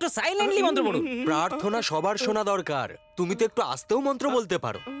 আপনি একটু সাইলেন্টলি মন্ত্র পড়ুন। প্রার্থনা সবার শোনা দরকার, তুমি তো একটু আস্তেও মন্ত্র বলতে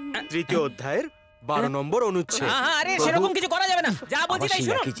পারো। তৃতীয় অধ্যায়ের 12 নম্বর অনুচ্ছেদ। আরে সেরকম কিছু করা যাবে না, যা বলছি তাই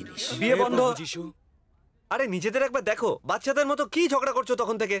শুনুন। বিয়ে বন্ধ। আরে নিজেদের একবার দেখো, বাচ্চাদের মতো কি ঝগড়া করছো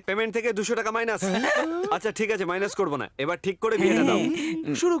তখন থেকে। পেমেন্ট থেকে 200 টাকা মাইনাস। আচ্ছা ঠিক আছে, মাইনাস করবো না, এবার ঠিক করে বিয়েটা দাও।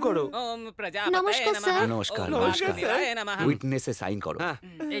 শুরু করো। নমস্কার স্যার। নমস্কার নমস্কার। উইটনেসে সাইন করো। হ্যাঁ,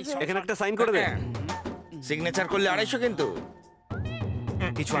 এখানে একটা সাইন করে দে। সিগনেচার করলে 250 কিন্তু।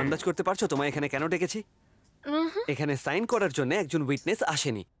 কিছু আন্দাজ করতে পারছো তোমায় এখানে কেন ডেকেছি? এখানে সাইন করার জন্য একজন উইটনেস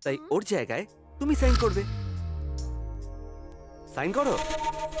আসেনি, তাই ওর জায়গায় তুমি সাইন করবে। সাইন করো।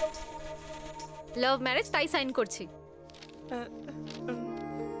 লাভ ম্যারেজ, তাই সাইন করছি।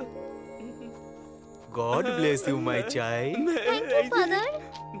 God bless you my child. Thank you father.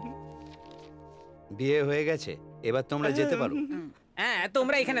 বিয়ে হয়ে গেছে, এবার তোমরা যেতে পারো। হ্যাঁ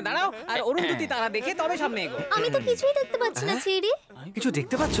তোমরা এখানে দাঁড়াও, আর অরুন্ধতী তারা দেখে তবে সামনে এগো। আমি তো কিছুই দেখতে পাচ্ছি না চেরি। কিছু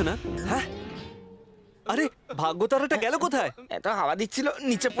দেখতে পাচ্ছ না? হ্যাঁ, আরে ভাগ্য তারাটা গেল কোথায়? এত হাওয়া দিচ্ছিল,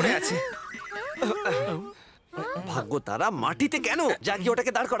 নিচে পড়ে আছে। ভাগ্য তারা মাটিতে কেন? যা গিয়ে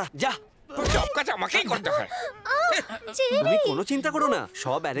ওটাকে দাঁড় করা, যা। সব কাজ আমাকেই করতে হয়। তুমি কোনো চিন্তা করো না,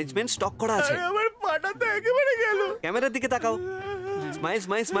 সব অ্যারেঞ্জমেন্ট স্টক করা আছে। আমার পাটা তো একেবারে গেল। ক্যামেরার দিকে তাকাও, স্মাইল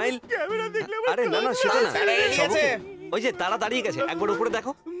স্মাইল স্মাইল। ক্যামেরা দেখলে আরে না না, সেটা না, দাঁড়িয়ে আছে। ওই যে তারা দাঁড়িয়ে গেছে, একবার উপরে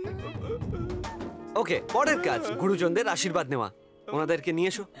দেখো। ওকে, পরের কাজ গুরুজনদের আশীর্বাদ নেওয়া। ওনাদেরকে নিয়ে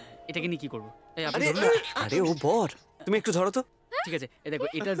এসো। এটাকে নিয়ে কি করবো? এই আপনি আরে ধরুন না। আরে ও বর, তুমি একটু ধরো তো। ঠিক আছে, এই দেখো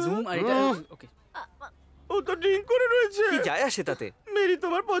এটা জুম আর এটা ওকে। ও তো ড্রিঙ্ক করে রয়েছে। কি যায় আসে তাতে? মেরি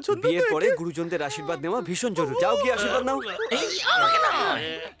তোমার পছন্দ। বিয়ের পরে গুরুজনদের আশীর্বাদ নেওয়া ভীষণ জরুরি। যাও গিয়ে আশীর্বাদ নাও।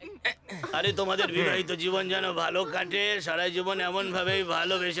 আরে তোমাদের বিবাহিত জীবন যেন ভালো কাটে, সারা জীবন এমন ভাবেই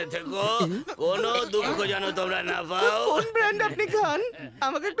ভালোবেসে থেকো, কোনো দুঃখ যেন তোমরা না পাও। কোন ব্র্যান্ড আপনি খান?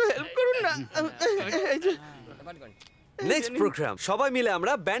 আমাকে একটু হেল্প করুন না। এই যে নেক্সট প্রোগ্রাম, সবাই মিলে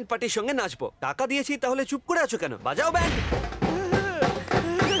আমরা ব্যান্ড পার্টির সঙ্গে নাচবো। টাকা দিয়েছি, তাহলে চুপ করে আছো কেন? বাজাও ব্যান্ড।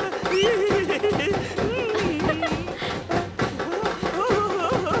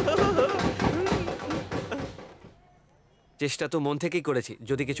 চেষ্টা তো মন থেকেই করেছি,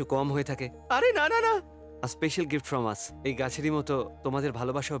 যদি কিছু কম হয়ে থাকে। আরে না না না, স্পেশাল গিফট ফ্রম আস। এই গাছেরই মতো তোমাদের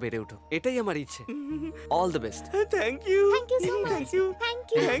ভালোবাসাও বেড়ে উঠো, এটাই আমার ইচ্ছে। All the best. Thank you. Thank you so much. Thank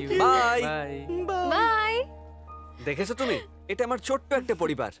you. By. By. দেখেছো তুমি, এটা আমার ছোট্ট একটা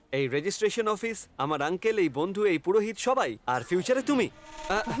পরিবার। এই রেজিস্ট্রেশন অফিস, আমার আঙ্কেল, এই বন্ধু, এই পুরোহিত, সবাই, আর ফিউচারে তুমি।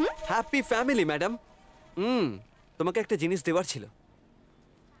 Happy family madam. তোমাকে একটা জিনিস দেওয়ার ছিল,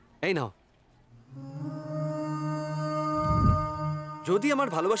 এই নাও। যদি আমার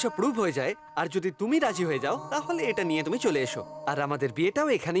ভালোবাসা প্রুভ হয়ে যায়, আর যদি তুমি রাজি হয়ে যাও, তাহলে এটা নিয়ে তুমি চলে এসো, আর আমাদের বিয়েটাও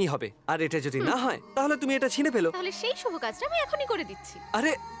এখানেই হবে। আর এটা যদি না হয়, তাহলে তুমি এটা ছিনে ফেলো। তাহলে সেই শুভ কাজটা আমি এখনই করে দিচ্ছি।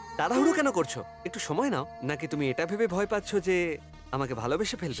 আরে তাড়াহুড়ো কেন করছো? একটু সময় নাও। নাকি তুমি এটা ভেবে ভয় পাচ্ছ যে আমাকে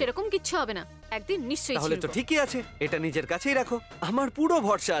ভালোবেসে ফেলবে? সেরকম কিচ্ছু হবে না, একদিন নিশ্চয়ই। তাহলে তো ঠিকই আছে, এটা নিজের কাছেই রাখো। আমার পুরো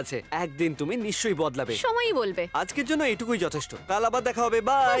ভরসা আছে, একদিন তুমি নিশ্চয়ই বদলাবে। সময়ই বলবে। আজকের জন্য এইটুকুই যথেষ্ট, কাল আবার দেখা হবে।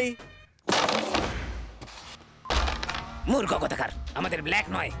 বাই। মূর্খ কোথাকার, আমাদের ব্ল্যাক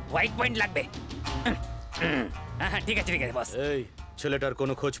নয় হোয়াইট পয়েন্ট লাগবে। ঠিক আছে ঠিক আছে বস। এই ছেলেটার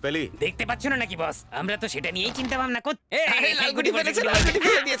কোনো খোঁজ পেলি? দেখতে পাচ্ছ না নাকি বস, আমরা তো সেটা নিয়েই চিন্তা ভাবনা করছি।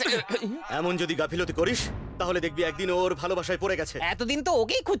 এমন যদি গাফিলতি করিস তাহলে দেখবি একদিন ওর ভালোবাসায় পড়ে গেছে। এতদিন তো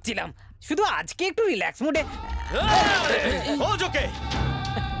ওকেই খুঁজছিলাম, শুধু আজকে একটু রিল্যাক্স মুডে। ওকে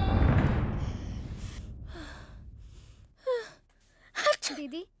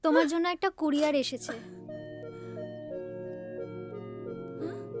দিদি, তোমার জন্য একটা কুরিয়ার এসেছে।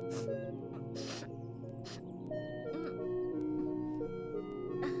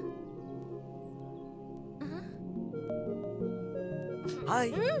 Hi.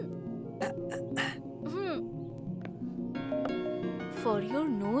 For your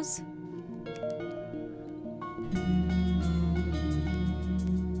nose.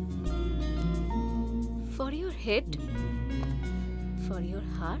 For your head. For your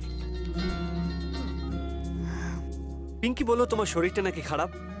heart. Pinki বলল তোমার শরীরটা নাকি খারাপ।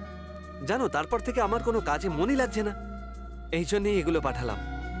 জানো, তারপর থেকে আমার কোনো কাজে মনই লাগছে না, এই জন্যই এগুলো পাঠালাম।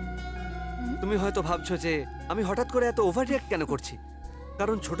 তুমি হয়তো ভাবছো যে আমি হঠাৎ করে এত ওভার রিয়াক্ট কেন করছি,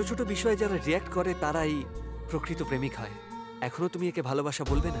 কারণ ছোট ছোট বিষয়ে যারা রিয়াক্ট করে তারাই প্রকৃত প্রেমিক হয়। এখনো তুমি একে ভালোবাসা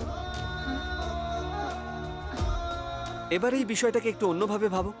বলবে না? এবার এই বিষয়টাকে একটু অন্যভাবে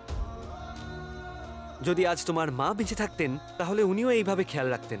ভাবো। যদি আজ তোমার মা বেঁচে থাকতেন তাহলে উনিও এইভাবে খেয়াল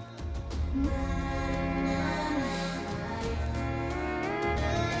রাখতেন।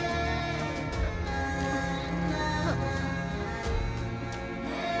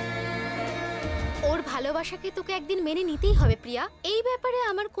 ওর ভালোবাসাকে তোকে একদিন মেনে নিতেই হবে প্রিয়া, এই ব্যাপারে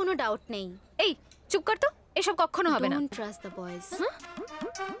আমার কোনো ডাউট নেই। এই চুপ কর তো, এসব কখনো হবে না। Don't trust the boys.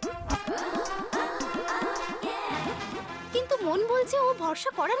 কিন্তু মন বলছে ও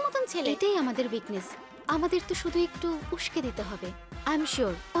ভরসা করার মতন ছেলে। এটাই আমাদের উইকনেস, আমাদের তো শুধু একটু উস্কে দিতে হবে। আই এম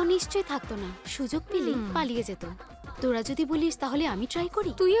শিওর ও নিশ্চয়ই থাকতো না, সুযোগ পেলেই পালিয়ে যেত। তোরা যদি বলিস তাহলে আমি ট্রাই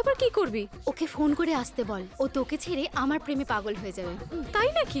করি। তুই আবার কি করবি? ওকে ফোন করে আসতে বল, ও তোকে ছেড়ে আমার প্রেমে পাগল হয়ে যাবে। তাই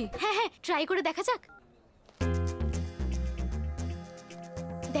নাকি? হ্যাঁ হ্যাঁ, ট্রাই করে দেখা যাক।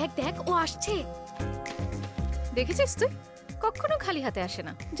 দেখ দেখ, ও আসছে। দেখেছিস তুই, কখনো খালি হাতে আসে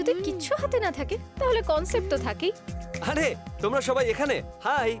না। যদি কিচ্ছু হাতে না থাকে তাহলে কনসেপ্ট তো থাকেই। আরে তোমরা সবাই এখানে?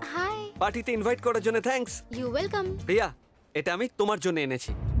 High high. পার্টিতে ইনভাইট করার জন্য থ্যাঙ্কস। You welcome. প্রিয়া, এটা আমি তোমার জন্য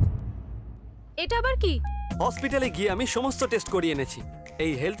এনেছি। এটা আবার কি? হসপিটালে গিয়ে আমি সমস্ত টেস্ট করিয়ে এনেছি।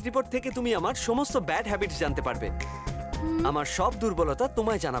 এই হেলথ রিপোর্ট থেকে তুমি আমার সমস্ত ব্যাড হ্যাবিটস জানতে পারবে, আমার সব দুর্বলতা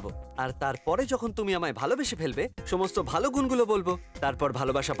তোমায় জানাবো, আর তারপরে যখন তুমি আমায় ভালোবেসে ফেলবে সমস্ত ভালো গুণগুলো বলবো, তারপর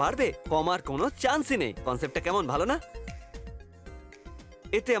ভালোবাসা বাড়বে, কমার কোনো চান্সই নেই। কনসেপ্টটা কেমন, ভালো না?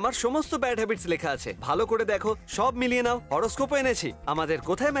 এতে আমার সমস্ত ব্যাড হ্যাবিটস লেখা আছে, ভালো করে দেখো, সব মিলিয়ে নাও। হরোস্কোপও এনেছি, আমাদের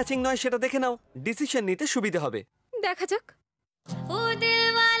কোথায় ম্যাচিং নয় সেটা দেখে নাও, ডিসিশন নিতে সুবিধা হবে। দেখা যাক। ও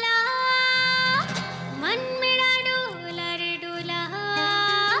দিলওয়ালা মন মেরা ডোলা রে ডোলা,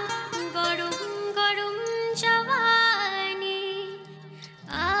 গরম গরম জওয়ানি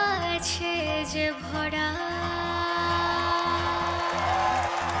আছে যে ভরা।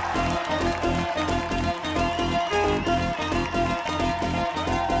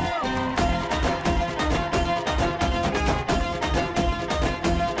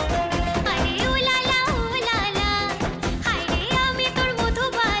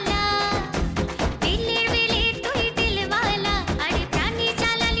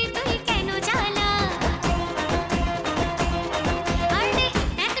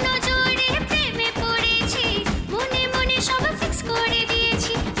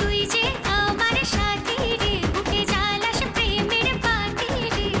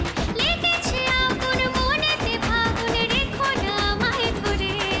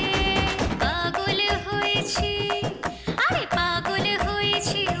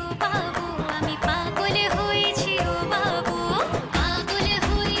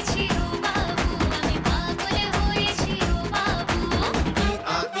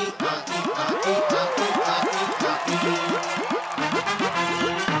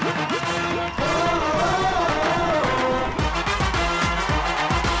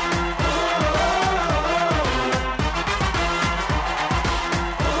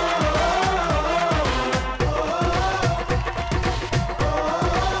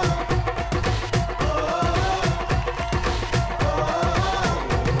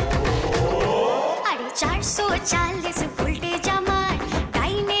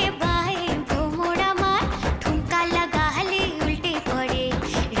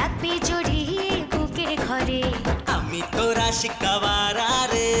 শিকাওয়ারা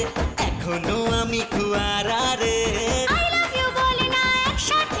রে, এখনো আমি কুয়ারা রে। আই লাভ ইউ বলে না,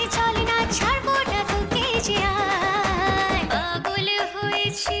 একসাথে চলে না, ছাড়বো না তোকে যে আর। পাগল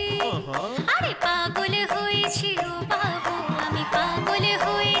হয়েছি, আরে পাগল হয়েছি ও বাবু, আমি পাগল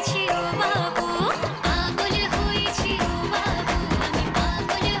হয়েছি ও বাবু, পাগল হয়েছি ও বাবু, আমি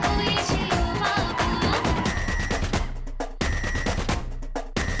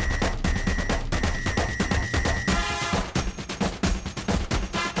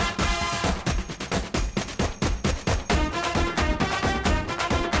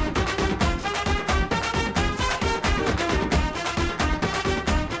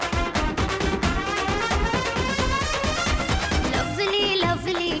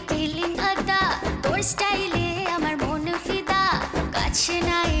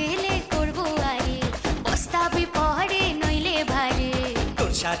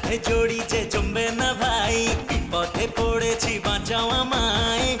সাথে জড়িয়েছে জমবে না ভাই, বিপদে পড়েছি বাঁচাও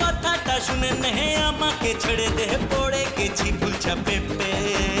আমায়। কথাটা শুনে নে আমাকে ছেড়ে দে, পড়ে গেছি ভুল চাপে পে।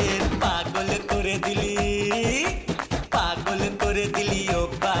 পাগল করে দিলি, পাগল করে দিলি ও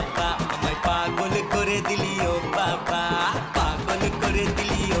বাবা, আমায় পাগল করে দিলি ও বাবা, পাগল করে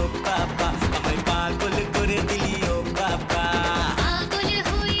দিলি ও বাবা, আমায় পাগল করে দিলি ও বাবা। পাগল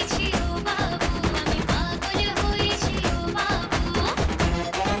হয়েছি ও বাবু, আমি পাগল হয়েছি ও বাবু।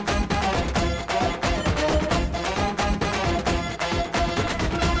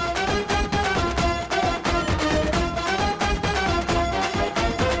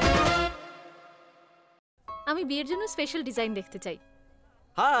 আমি বিয়ের জন্য স্পেশাল ডিজাইন দেখতে চাই।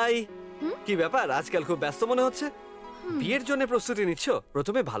 হাই, কি ব্যাপার আজকাল খুব ব্যস্ত মনে হচ্ছে? বিয়ের জন্য প্রস্তুতি নিচ্ছ?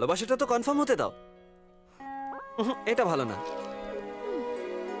 প্রথমে ভালোবাসাটা তো কনফার্ম হতে দাও। এটা ভালো না,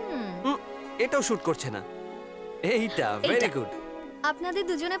 এটাও শুট করছে না। এইটা ভেরি গুড। আপনাদের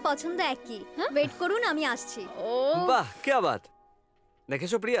দুজনের পছন্দ একই। ওয়েট করুন, আমি আসছি। বাহ, কি বাত।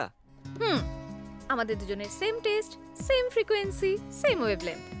 দেখেছো প্রিয়া, আমাদের দুজনের same test, same frequency, same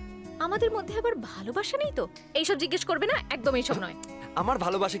wavelength. আমাদের মধ্যে আবার ভালোবাসা নেই তো? এইসব জিজ্ঞেস করবে না, একদম এইসব নয়। আমার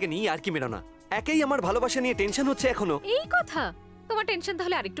ভালোবাসাকে নিয়ে আর কি মেরো না। একেই আমার ভালোবাসা নিয়ে টেনশন হচ্ছে এখনো। এই কথা? তোমার টেনশন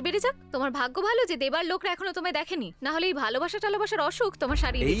তাহলে আরেকটু বেড়ে যাক। তোমার ভাগ্য ভালো যে দেবার লোকরা এখনো তোমায় দেখেনি, না হলে এই ভালোবাসা টালোবাসার অসুখ তোমার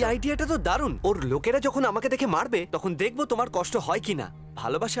শারীরিক। এই আইডিয়াটা তো দারুণ। ওর লোকেরা যখন আমাকে দেখে মারবে তখন দেখবো তোমার কষ্ট হয় কিনা,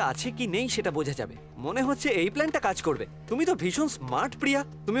 ভালোবাসা আছে কি নেই সেটা বোঝা যাবে। মনে হচ্ছে এই প্ল্যানটা কাজ করবে। তুমি তো ভীষণ স্মার্ট প্রিয়া,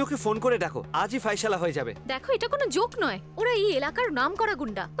 তুমি ওকে ফোন করে ডাকো, আজই ফাইসালা হয়ে যাবে। দেখো, এটা কোনো জোক নয়। ওরা এই এলাকার নামকরা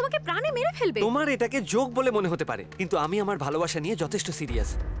গুন্ডা, তোমাকে প্রাণে মেরে ফেলবে। তোমার এটাকে জোক বলে মনে হতে পারে, কিন্তু আমি আমার ভালোবাসা নিয়ে যথেষ্ট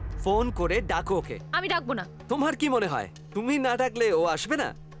সিরিয়াস। ফোন করে ডাকো ওকে। আমি ডাকবো না। তোমার কি মনে হয় তুমি না ডাকলে ও আসবে না?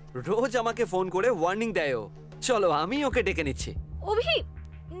 রোজ আমাকে ফোন করে ওয়ার্নিং দেয় ও। চলো আমি ওকে ডেকে নিচ্ছি। অভি,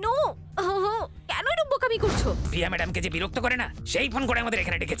 নো। কেন এরকম বোকামি করছো? প্রিয়া ম্যাডামকে যে বিরক্ত করে না, সেই ফোন করে আমাদের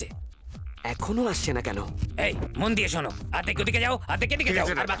এখানে ডেকেছে। এখনো আসছে না কেন? এই মন দিয়ে শোনো, আর্ধেক ওদিকে যাও, আর্ধেক এদিকে যাও,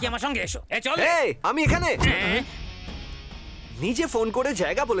 আর বাকি আমার সঙ্গে এসো। এই চল। এই আমি এখানে। নিজে ফোন করে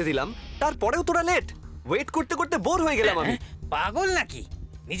জায়গা বলে দিলাম, তারপরেও তোরা লেট। ওয়েট করতে করতে বোর হয়ে গেলাম আমি। পাগল নাকি?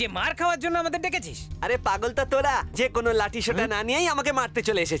 নিজে মার খাওয়ার জন্য আমাদের ডেকেছিস? আরে পাগল তা তোরা, যে কোনো লাঠি সোটা না নিয়েই আমাকে মারতে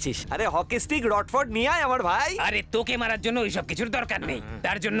চলে এসেছিস। আরে হকি স্টিক রডফোর্ড নিয়ে আয় আমার ভাই। আরে তোকে মারার জন্য ওইসব কিছুর দরকার নেই,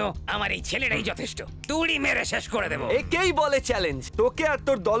 তার জন্য আমার এই ছেলেটাই যথেষ্ট। তুড়ি মেরে শেষ করে দেবো। একেই বলে চ্যালেঞ্জ। তোকে আর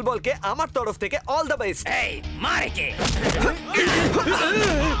তোর দলবলকে আমার তরফ থেকে অল দ্য বেস্ট। এই মার একে।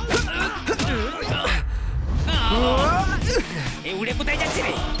 এই উড়ে কোথায় যাচ্ছে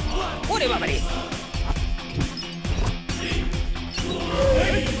রে? ওরে বাবারে।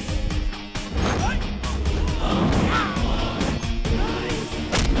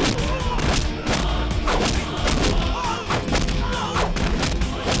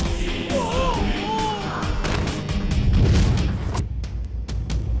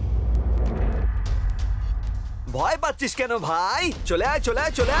 ভয় পাচ্ছিস কেন ভাই? চলে আয়, চলে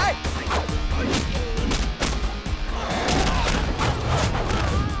আয়, চলে আয়।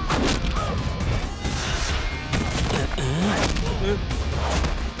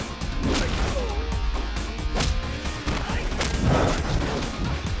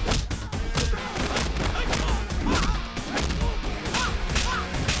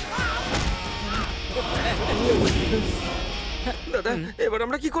 দাদা, এবার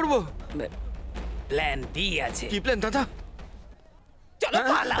আমরা কি করব? প্ল্যান বি আছে। কি প্ল্যান দাদা? চলো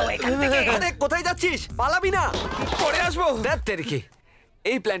পালাও এখান থেকে। আরে কোথায় যাচ্ছিস? পালাবি না, পরে আসবো। দেখ তেরিকি,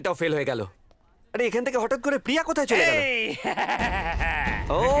 এই প্ল্যানটাও ফেল হয়ে গেল। আরে এখান থেকে হঠাৎ করে প্রিয়া কোথায় চলে গেল?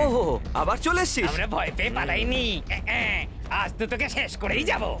 ও আবার চলে এসেছিস? আমরা ভয় পেয়ে পালাইনি, আজ তো তোকে শেষ করেই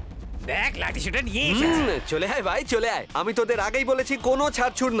যাব। দেখ লাঠি শুটা নিয়ে এসেছি। চলে আয় ভাই, চলে আয়। আমি তোদের আগেই বলেছি কোনো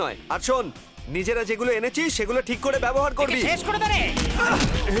ছাড়ছুড় নয়। আর শোন, নিজেরা যেগুলো এনেছিস সেগুলো ঠিক করে ব্যবহার করবি। শেষ করে দে রে।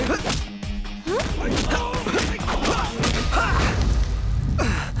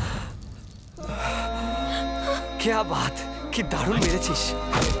 क्या बात, কি দারুণ মেরেছিস।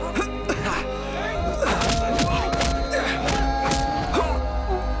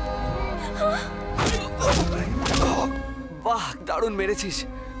 বাহ, দারুণ মেরেছিস।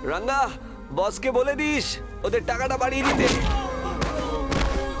 রাঙ্গা, বসকে বলে দিস ওদের টাকাটা বাড়িয়ে দিতে।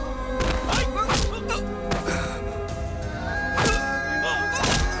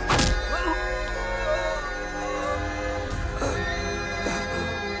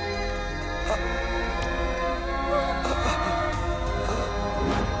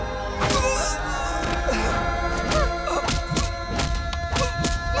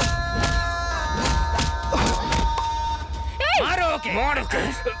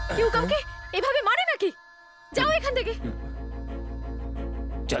 কেউ কাউকে এভাবে মারে নাকি? যাও এখান থেকে।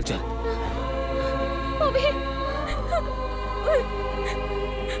 চল চল। অভি,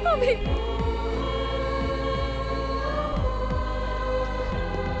 অভি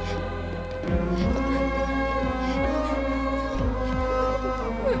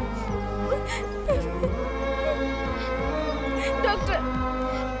ডক্টর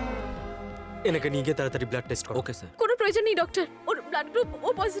এনাকে নিয়ে গিয়ে তাড়াতাড়ি ব্লাড টেস্ট করো। Okay sir. কোনো প্রয়োজন নেই ডক্টর। ওর ব্লাড গ্রুপ ও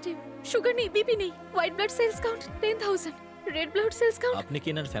পজিটিভ, সুগার নেই, বিপি নেই, white blood cells count 10,000, red blood cells count. আপনি কি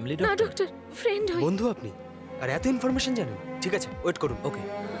এনার ফ্যামিলি না ডক্টর, ফ্রেন্ড হই। বন্ধু আপনি? আর এত ইনফরমেশন জানেন? ঠিক আছে, ওয়েট করুন। ওকে,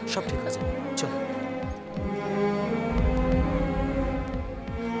 সব ঠিক আছে, চলো।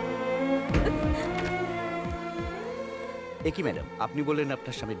 একই ম্যাডাম, আপনি বললেন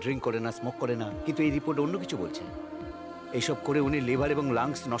আপনার স্বামী ড্রিঙ্ক করে না, স্মোক করে না, কিন্তু এই রিপোর্ট অন্য কিছু বলছে। এইসব করে উনি লিভার এবং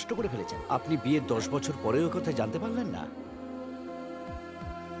লাংস নষ্ট করে ফেলেছেন। আপনি বিয়ের 10 বছর পরেও কথা জানতে পারলেন না?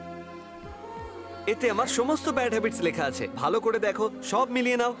 এতে আমার সমস্ত ব্যাড হ্যাবিটস লেখা আছে, ভালো করে দেখো, সব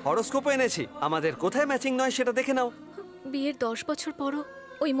মিলিয়ে নাও। হরোস্কোপও এনেছি, আমাদের কোথায় ম্যাচিং নয় সেটা দেখে নাও। বিয়ের 10 বছর পরও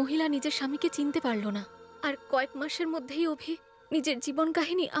ওই মহিলা নিজের স্বামীকে চিনতে পারল না, আর কয়েক মাসের মধ্যেই অভি নিজের জীবন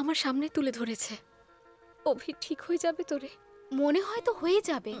কাহিনী আমার সামনে তুলে ধরেছে। অভি ঠিক হয়ে যাবে তোরে। মনে হয় তো হয়ে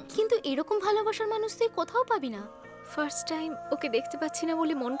যাবে, কিন্তু এরকম ভালোবাসার মানুষ তুই কোথাও পাবি না। ফার্স্ট টাইম ওকে দেখতে পাচ্ছি না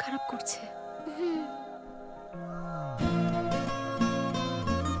বলে মন খারাপ করছে।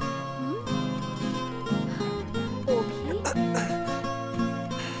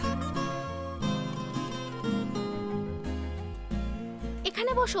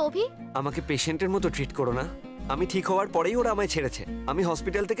 এখানে বসো অভি। আমাকে পেশেন্টের মতো ট্রিট করো না। আমি ঠিক হওয়ার পরেই ওরা আমায় ছেড়েছে। আমি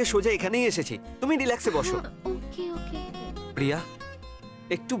হসপিটাল থেকে সোজা এখানেই এসেছি। তুমি রিল্যাক্সে বসো। ওকে ওকে। প্রিয়া,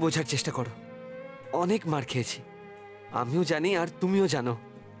 একটু বোঝার চেষ্টা করো। অনেক মার খেয়েছি, আমিও জানি আর তুমিও জানো।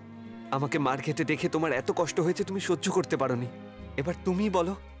 আমাকে মার খেতে দেখে তোমার এত কষ্ট হয়েছে, তুমি সহ্য করতে পারোনি। এবার তুমি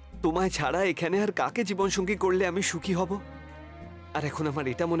বলো, তোমায় ছাড়া এখানে আর কাকে জীবনসঙ্গী করলে আমি সুখী হব? আর এখন আমার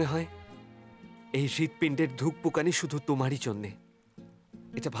এটা মনে হয় এই হৃৎপিণ্ডের ধুকপুকানি শুধু তোমারই জন্যে।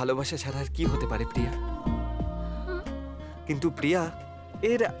 এটা ভালোবাসা ছাড়া আর কি হতে পারে প্রিয়া? কিন্তু প্রিয়া,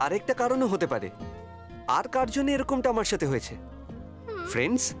 এর আরেকটা কারণও হতে পারে। আর কার জন্য এরকমটা আমার সাথে হয়েছে?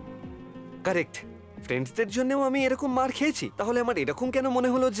 ফ্রেন্ডস? কারেক্ট, ফ্রেন্ডসদের জন্যও আমি এরকম মার খেয়েছি। তাহলে আমার এরকম কেন মনে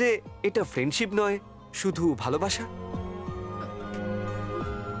হলো যে এটা ফ্রেন্ডশিপ নয়, শুধু ভালোবাসা?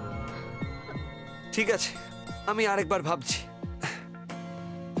 ঠিক আছে, আমি আরেকবার ভাবছি।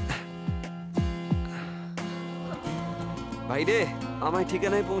 ভাই রে, আমায়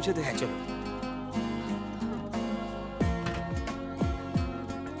ঠিকানায় পৌঁছে দে। চলো।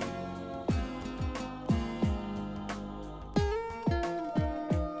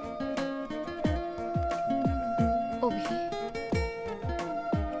 অভি,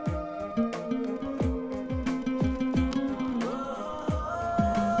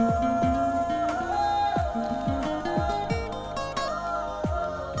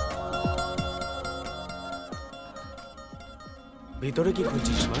 ভিতরে কি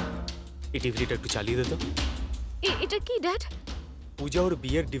খুঁজছিস মা? এই ডিভিডিটা একটু চালিয়ে দে তো। এটা কি ড্যাড? পূজা ওর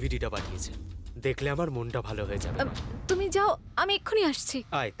বিয়ের ডিভিডিটা পাঠিয়েছে, দেখলে আমার মনটা ভালো হয়ে যাবে। তুমি যাও, আমি এক্ষুনি আসছি।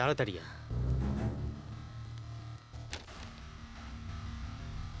 আয় তাড়াতাড়ি আয়।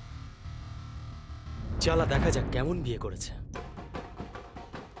 চলা দেখা যাক কেমন বিয়ে করেছে।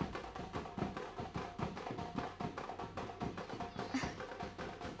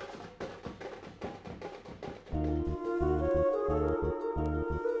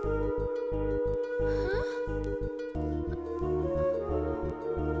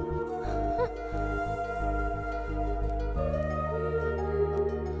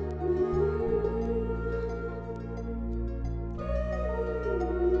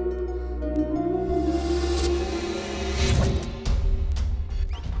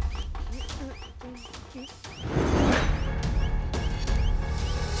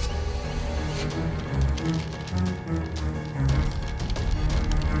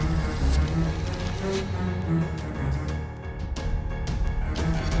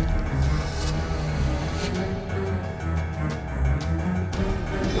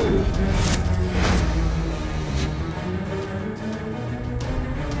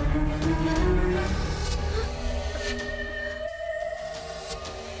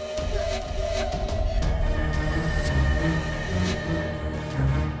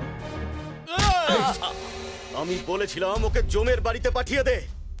 আমি বলেছিলাম ওকে জমের বাড়িতে পাঠিয়ে দে,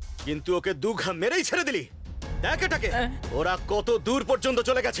 কিন্তু ওকে দুঘা মেরেই ছেড়ে দিলি। দেখ এটাকে, ওরা কত দূর পর্যন্ত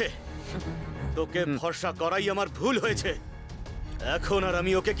চলে গেছে। তোকে ভরসা করাই আমার ভুল হয়েছে। এখন আর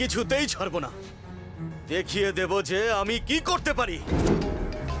আমি ওকে কিছুতেই ছাড়বো না। দেখিয়ে দেব যে আমি কি করতে পারি।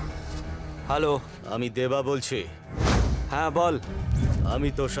 হ্যালো, আমি দেবা বলছি। হ্যাঁ বল। আমি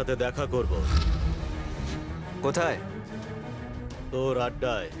তোর সাথে দেখা করব। কোথায়? তোর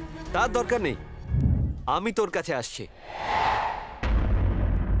আড্ডায়। তার দরকার নেই, আমি তোর কাছে আসছি।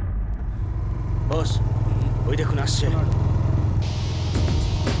 বস ওই দেখুন আসছে।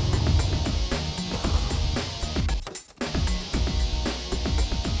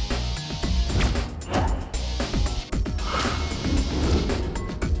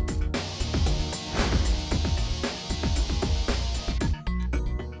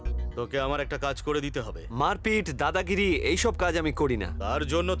 তোকে আমার একটা কাজ করে দিতে হবে। মারপিট, দাদাগিরি এইসব কাজ আমি করি না। তার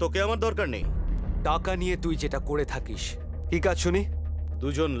জন্য তোকে আমার দরকার নেই। টাকা নিয়ে তুই যেটা করে থাকিস, কি কাজ শুনি?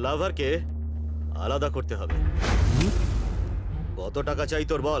 দুজন লাভারকে আলাদা করতে হবে। কত টাকা চাই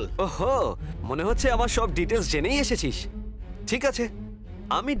তোর বল? ওহো, মনে হচ্ছে আমার সব ডিটেলস জেনেই এসেছিস। ঠিক আছে,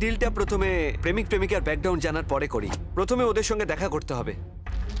 আমি ডিলটা প্রথমে প্রেমিক প্রেমিকার ব্যাকগ্রাউন্ড জানার পরে করি। প্রথমে ওদের সঙ্গে দেখা করতে হবে।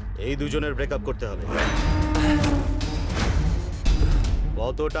 এই দুজনের ব্রেকআপ করতে হবে।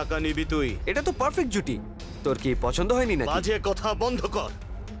 কত টাকা নিবি তুই? এটা তো পারফেক্ট জুটি। তোর কি পছন্দ হয়নি নাকি? বাজে কথা বন্ধ কর।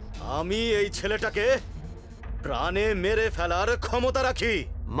 আমি এই ছেলেটাকে প্রাণে মেরে ফেলার ক্ষমতা রাখি।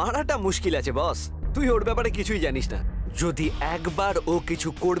 মারাটা মুশকিল আছে বস, তুই ওর ব্যাপারে কিছুই জানিস না। যদি একবার ও কিছু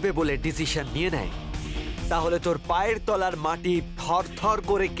করবে বলে ডিসিশন নিয়ে নেয়, তাহলে তোর পায়ের তলার মাটি থর থর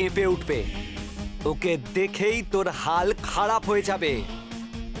করে কেঁপে উঠবে। ওকে দেখেই তোর হাল খারাপ হয়ে যাবে।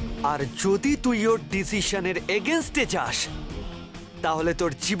 আর যদি তুই ওর ডিসিশনের এগেনস্টে যাস, তাহলে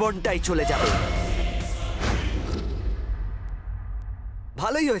তোর জীবনটাই চলে যাবে।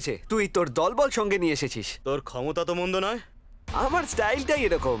 ভালোই হয়েছে তুই তোর দলবল সঙ্গে নিয়ে এসেছিস। তোর ক্ষমতা তো মন্দ নয়। আমার স্টাইলটাই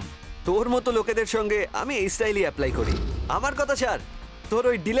এরকম। তোর মতো লোকেদের সঙ্গে আমি এই স্টাইলই অ্যাপ্লাই করি। আমার কথা ছাড়, তোর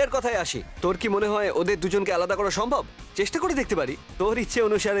ওই ডিলের কথায় আসি। তোর কি মনে হয় ওদের দুজনকে আলাদা করা সম্ভব? চেষ্টা করে দেখতে পারি। তোর ইচ্ছে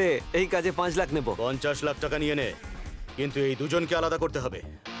অনুসারে এই কাজে 5 লাখ নেব। 50 লাখ টাকা নিয়ে নে, কিন্তু এই দুজনকে আলাদা করতে হবে।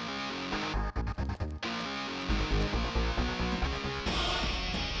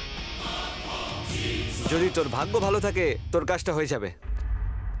 যদি তোর ভাগ্য ভালো থাকে, তোর কাজটা হয়ে যাবে।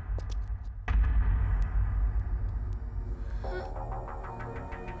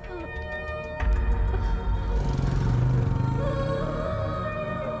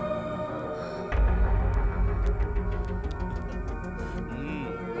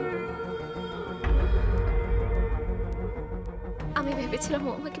 আমি ভেবেছিলাম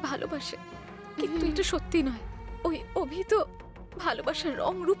ও আমাকে ভালোবাসে, কিন্তু এটা সত্যি নয়। ওই অভি তো ভালোবাসার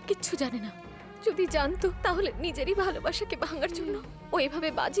রং রূপ কিচ্ছু জানে না। যদি জানতো তাহলে নিজেরই ভালোবাসাকে ভাঙার জন্য ও এভাবে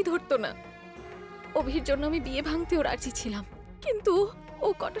বাজি ধরতো না। অভির জন্য আমি বিয়ে ভাঙতেও রাজি ছিলাম, কিন্তু ও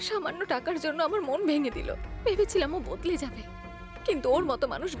কটা সামান্য টাকার জন্য আমার মন ভেঙে দিল। ভেবেছিলাম ও বদলে যাবে, কিন্তু ওর মতো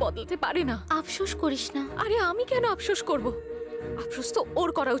মানুষ বদলাতে পারে না। আফসোস করিস না। আরে আমি কেন আফসোস করব? আফসোস তো ওর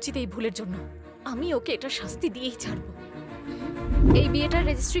করা উচিত এই ভুলের জন্য। আমি ওকে এটা শাস্তি দিয়েই ছাড়বো। এই বিয়েটা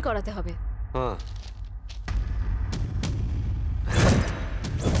রেজিস্ট্রি করাতে হবে। হ্যাঁ,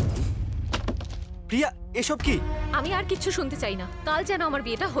 প্রিয়া এসব কি? আমি আর কিচ্ছু শুনতে চাই না। কাল যেন আমার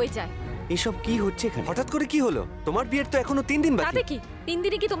বিয়েটা হয়ে যায়। এসব কি হচ্ছে এখানে? হঠাৎ করে কি হলো? তোমার বিয়ের তো এখনো 3 দিন বাকি। তাতে কি? 3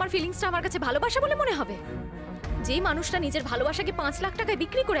 দিনে কি তোমার ফিলিংসটা আমার কাছে ভালোবাসা বলে মনে হবে? যেই মানুষটা নিজের ভালোবাসাকে 5 লাখ টাকায়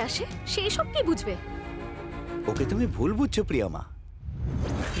বিক্রি করে আসে, সে সব কি বুঝবে? ওকে তুমি ভুল বুঝছো প্রিয়া মা।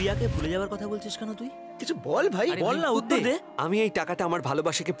 প্রিয়াকে ভুলে যাওয়ার কথা বলছিস কেন তুই? কিছু বল ভাই, বল না, উত্তর দে। আমি এই টাকাটা আমার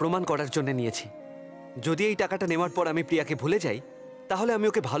ভালোবাসাকে প্রমাণ করার জন্য নিয়েছি। যদি এই টাকাটা নেওয়ার পর আমি প্রিয়াকে ভুলে যাই, তাহলে আমি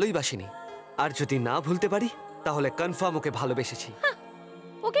ওকে ভালোই বাসিনি। আর যদি না ভুলতে পারি, তাহলে কনফার্ম ওকে ভালোবেসেছি।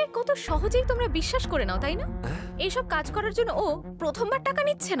 ওকে কত সহজেই তোমরা বিশ্বাস করে নাও, তাই না? এইসব কাজ করার জন্য ও প্রথমবার টাকা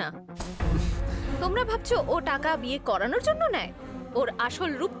নিচ্ছে না। তোমরা ভাবছো ও টাকা বিয়ে করানোর জন্য নেয়। ওর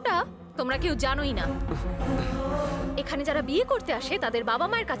আসল রূপটা তোমরা কেউ জানোই না। এখানে যারা বিয়ে করতে আসে, তাদের বাবা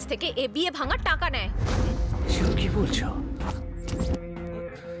মায়ের কাছ থেকে এ বিয়ে ভাঙার টাকা নেয়। কি বলছো?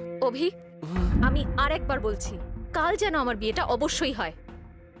 অভি, আমি আরেকবার বলছি, কাল যেন আমার বিয়েটা অবশ্যই হয়।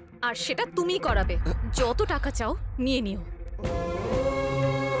 আর সেটা তুমি করাবে। যত টাকা চাও নিয়ে নিও।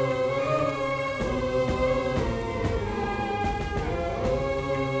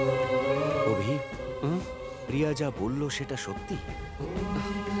 অভি, প্রিয়া যা বললো সেটা সত্যি?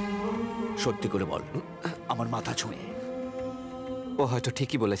 সত্যি করে বল, আমার মাথা ছুঁয়ে। ও হয়তো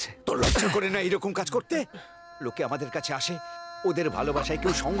ঠিকই বলেছে। তোর লজ্জা করে না এরকম কাজ করতে? লোকে আমাদের কাছে আসে ওদের ভালোবাসায়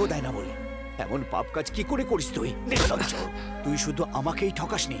কেউ সঙ্গ দেয় না বলে। এমন পাপ কাজ কি করে করিস তুই? নির্লজ্জ! তুই শুধু আমাকেই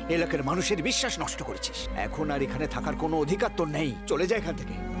ঠকাসনি, এলাকার মানুষের বিশ্বাস নষ্ট করেছিস। এখন আর এখানে থাকার কোনো অধিকার তোর নেই। চলে যা এখান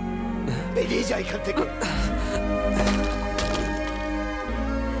থেকে, বেরিয়ে যা এখান থেকে,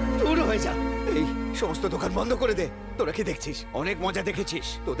 দূর হয়ে যা। এই সমস্ত দোকান বন্ধ করে দে। তোরা কি দেখছিস? অনেক মজা দেখেছিস।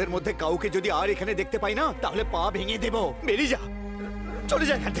 তোদের মধ্যে কাউকে যদি আর এখানে দেখতে পাই না, তাহলে পা ভেঙে দেব। বেরিয়ে যা, চলে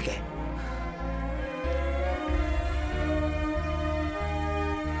যা এখান থেকে।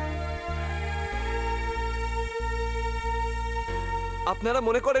 আপনারা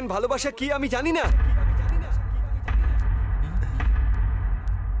মনে করেন ভালোবাসা কি আমি জানি না,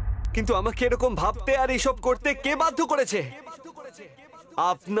 কিন্তু আমাকে এরকম ভাবতে আর এসব করতে কে বাধ্য করেছে?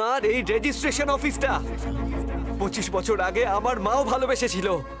 আপনার এই রেজিস্ট্রেশন অফিসটা 25 বছর আগে আমার মাও ভালোবেসেছিল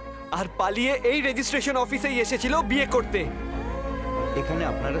আর পালিয়ে এই রেজিস্ট্রেশন অফিসেই এসেছিল বিয়ে করতে। এখানে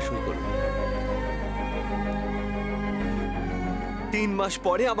আপনারা সই করুন। 3 মাস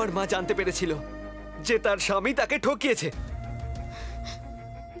পরে আমার মা জানতে পেরেছিল যে তার স্বামী তাকে ঠকিয়েছে,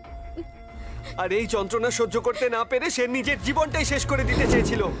 আর এই যন্ত্রণা সহ্য করতে না পেরে সে নিজের জীবনটাই শেষ করে দিতে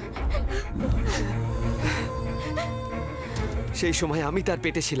চেয়েছিল। সেই সময় আমি তার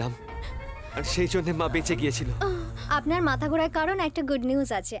পেটে ছিলাম, আর সেই জন্য মা বেঁচে গিয়েছিল। আপনার মাথা ঘোরার কারণ একটা গুড নিউজ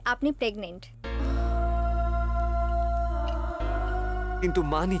আছে, আপনি প্রেগনেন্ট। কিন্তু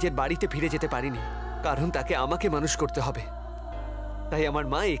মা নিজের বাড়িতে ফিরে যেতে পারেনি, কারণ তাকে আমাকে মানুষ করতে হবে। তাই আমার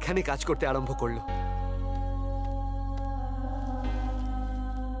মা এখানে কাজ করতে আরম্ভ করলো।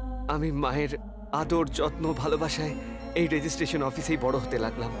 আমি মায়ের আদর, যত্ন, ভালোবাসায় এই রেজিস্ট্রেশন অফিসেই বড় হতে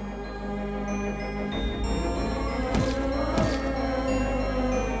লাগলাম।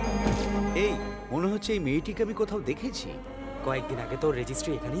 এই মনে হচ্ছে এই মেয়েটিকে আমি কোথাও দেখেছি। কয়েকদিন আগে তো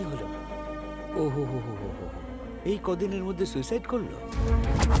রেজিস্ট্রি এখানেই হলো। ও হো হো হো হো, এই কদিনের মধ্যে সুইসাইড করলো?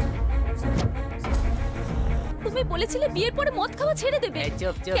 তুমি বলেছিলে বিয়ের পরে মদ খাওয়া ছেড়ে দেবে।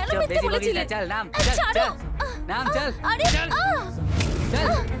 চুপ চুপ কেন চুপ, মিথ্যে বেশি বকিস বলেছিলে? না, চল নাম, আরে চল ছাড়ো। চল নাম, চল আরে চল চল।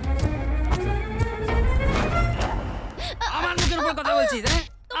 আমার মুখের উপর কথা বলছিস? হ্যাঁ,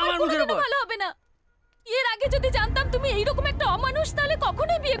 আমার মুখের উপর। ভালো হবে না। এর আগে যদি জানতাম তুমি এইরকম একটা অমানুষ, তাহলে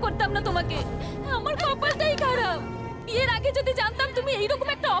কখনোই বিয়ে করতাম না তোমাকে। আমার কপালটাই খারাপ। বিয়ের আগে যদি জানতাম তুমি এইরকম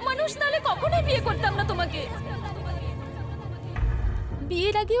একটা অমানুষ, তাহলে কখনোই বিয়ে করতাম না তোমাকে।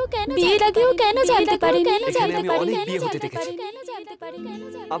 বিয়ের আগেও কেন জানতে পারিনি? এখানে আমি অনেক বিয়ে হতে দেখেছি,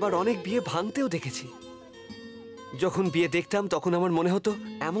 আবার অনেক বিয়ে ভাঙতেও দেখেছি। যখন বিয়ে দেখতাম তখন আমার মনে হতো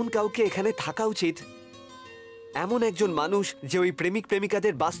এমন কাউকে এখানে থাকা উচিত, এমন একজন মানুষ যে ওই প্রেমিক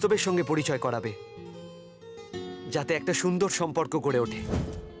প্রেমিকাদের বাস্তবের সঙ্গে পরিচয় করাবে, যাতে একটা সুন্দর সম্পর্ক গড়ে ওঠে।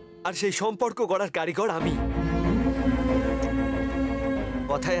 আর সেই সম্পর্ক গড়ার কারিগর আমি।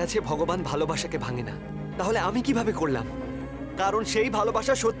 কথায় আছে ভগবান ভালোবাসাকে ভাঙে না, তাহলে আমি কিভাবে করলাম? কারণ সেই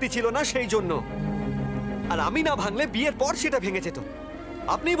ভালোবাসা সত্যি ছিল না, সেই জন্য। আর আমি না ভাঙলে বিয়ের পর সেটা ভেঙে যেত।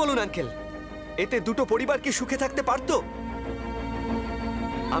 আপনিই বলুন আঙ্কেল, এতে দুটো পরিবার কি সুখে থাকতে পারতো?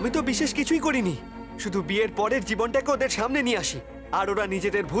 আমি তো বিশেষ কিছুই করিনি, শুধু বিয়ের পরের জীবনটাকে ওদের সামনে নিয়ে আসি, আর ওরা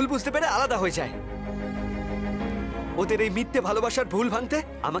নিজেদের ভুল বুঝতে পেরে আলাদা হয়ে যায়। ওদের এই মিথ্যে ভালোবাসার ভুল ভাঙতে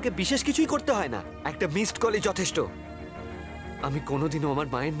আমাকে বিশেষ কিছুই করতে হয় না, একটা মিসড কলই যথেষ্ট। আমি কোনোদিনও আমার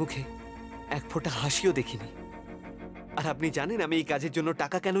মায়ের মুখে এক ফোঁটা হাসিও দেখিনি। আর আপনি জানেন আমি এই কাজের জন্য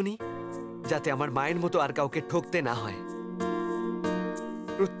টাকা কেন নিই? যাতে আমার মায়ের মতো আর কাউকে ঠকতে না হয়।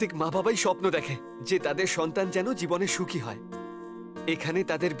 প্রত্যেক মা বাবাই স্বপ্ন দেখে যে তাদের সন্তান যেন জীবনে সুখী হয়। এখানে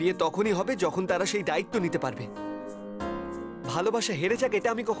তাদের বিয়ে তখনই হবে যখন তারা সেই দায়িত্ব নিতে পারবে। ভালোবাসা হেরে যাক এটা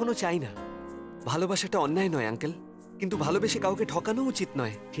আমি কখনো চাই না। ভালোবাসাটা অন্যায় নয় আঙ্কেল, কিন্তু ভালোবেসে কাউকে ঠকানো উচিত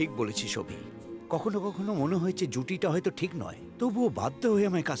নয়। ঠিক বলেছিস অভি। কখনো কখনো মনে হয়েছে জুটিটা হয়তো ঠিক নয়, তবুও বাধ্য হয়ে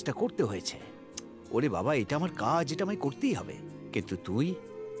আমায় কাজটা করতে হয়েছে। ওরে বাবা, এটা আমার কাজ, এটা আমায় করতেই হবে। কিন্তু তুই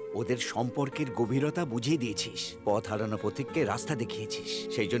ওদের সম্পর্কের গভীরতা বুঝিয়ে দিয়েছিস, পথ হারানো পথিককে রাস্তা দেখিয়েছিস।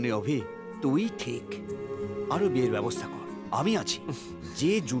 সেই জন্য অভি, তুই ঠিক। আরো বিয়ের ব্যবস্থা কর, আমি আছি।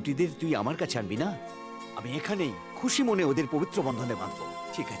 যে জুটিদের তুই আমার কাছে আনবি না, আমি এখানেই খুশি মনে ওদের পবিত্র বন্ধনে বাঁধবো।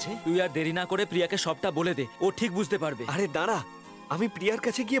 ঠিক আছে? তুই আর দেরি না করে প্রিয়াকে সবটা বলে দে, ও ঠিক বুঝতে পারবে। আরে দাঁড়া, আমি প্রিয়ার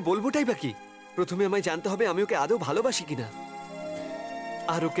কাছে গিয়ে বলবোটাই বাকি। প্রথমে আমায় জানতে হবে আমি ওকে আদৌ ভালোবাসি কিনা,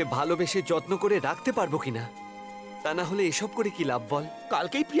 আর ওকে ভালোবেসে যত্ন করে রাখতে পারবো কিনা। তা না হলে এসব করে কি লাভ বল?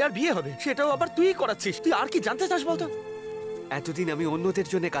 কালকেই প্রিয়ার বিয়ে হবে, সেটাও আবার তুই করাচ্ছিস। তুই আর কি জানতে চাস বলতো? এতদিন আমি অন্যদের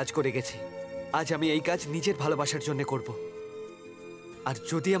জন্য কাজ করে গেছি, আজ আমি এই কাজ নিজের ভালোবাসার জন্য করব। আর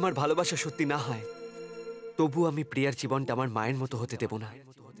যদি আমার ভালোবাসা সত্যি না হয়, তবু আমি প্রিয়ার জীবনটা আমার মায়ের মতো হতে দেব না।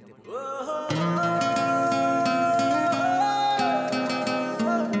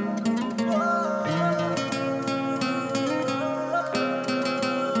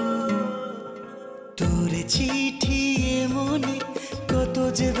 তোর চিঠি মনে কত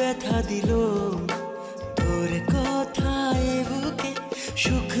যে ব্যথা দিল, তোর কথায় বুকে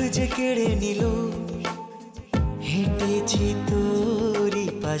সুখ যে কেড়ে নিল। হেঁটেছি তোরই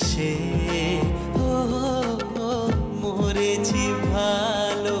পাশে, ও মরেছি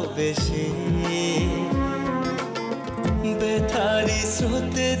ভালোবেসে। ব্যথারি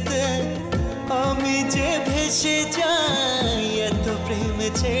স্রোতেতে আমি যে ভেসে যাই, এত প্রেম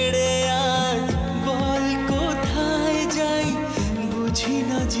ছেড়ে আজ বল কোথায় যাই। বুঝি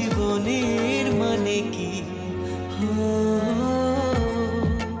না জীবনের মানে কি।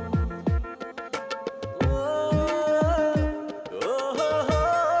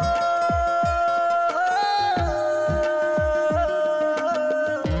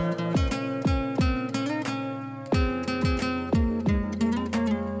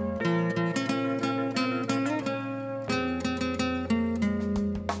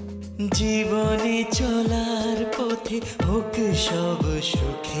 জীবনে চলার পথে হোক সব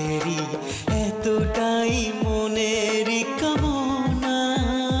সুখেরই এতটাই মনের কামনা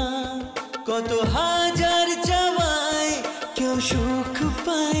কত হাজার চাওয়ায় কেউ সুখ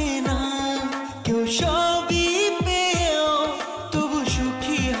পায় না কেউ সবই পেয়েও তবু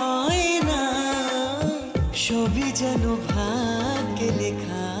সুখী হয় না সবই যেন ভাগ্যে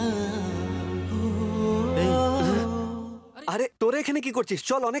লেখা আরে তোরা এখানে কি করছিস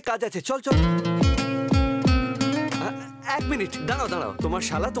চল অনেক কাজ আছে চল চল এক মিনিট দাঁড়াও দাঁড়াও তোমার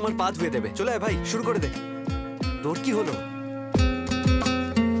শালা তোমার পা ধুয়ে দেবে চলে আয় ভাই শুরু করে দে তোর কি হলো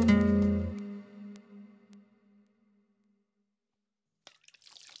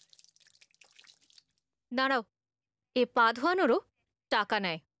দাঁড়াও এ পা ধোয়ানোরও টাকা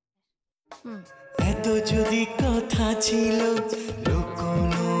নেয় এত যদি কথা ছিল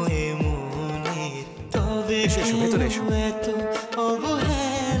লুকোনো এ মনে তবে এত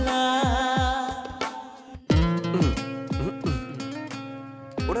অবহেলা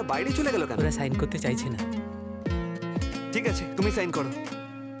ওরা বাইরে চলে গেল কেন ওরা সাইন করতে চাইছে না ঠিক আছে তুমি সাইন করো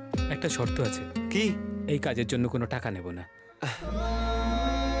একটা শর্ত আছে কি এই কাজের জন্য কোনো টাকা নেব না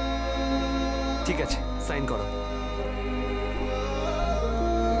ঠিক আছে সাইন করো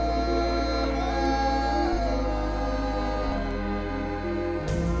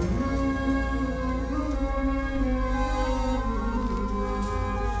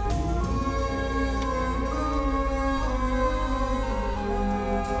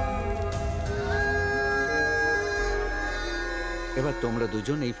এবার তোমরা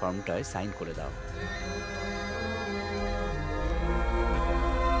দুজন এই ফর্মটায় সাইন করে দাও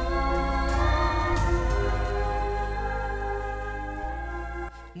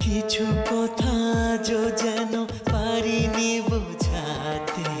কিছু কথা যেন পারিনি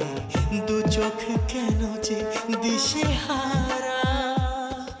বোঝাতে দু চোখ কেন যে দিশে হারা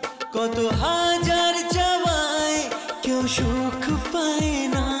কত হাজার চাওয়ায় কেউ সুখ পায়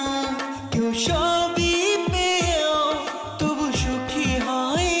না কেউ সবই পেয়েও তবু সুখী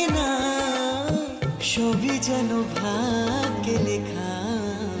হয় না সবই যেন ভাগ্যে লেখা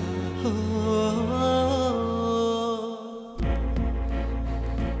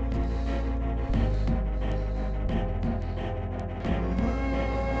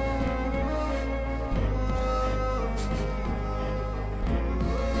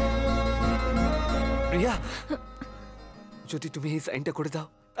প্রিয়া যদি তুমি এই সাইনটা করে দাও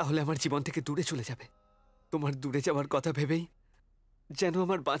তাহলে আমার জীবন থেকে দূরে চলে যাবে তোমার দূরে যাওয়ার কথা ভেবেই যেন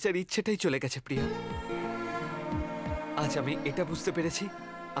আমার বাঁচার ইচ্ছেটাই চলে গেছে প্রিয়া আজ আমি এটা বুঝতে পেরেছি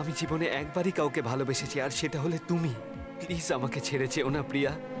আমি জীবনে একবারই কাউকে ভালোবেসেছি আর সেটা হলে তুমি প্লিজ আমাকে ছেড়ে যেও না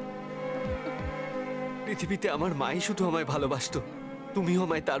প্রিয়া পৃথিবীতে আমার মাই শুধু আমায় ভালোবাসতো তুমিও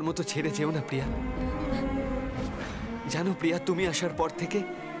আমায় তার মতো ছেড়ে যেও না প্রিয়া জানো প্রিয়া তুমি আসার পর থেকে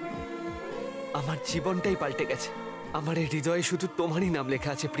আমার জীবনটাই পাল্টে গেছে আমার এই হৃদয়ে শুধু তোমারই নাম লেখা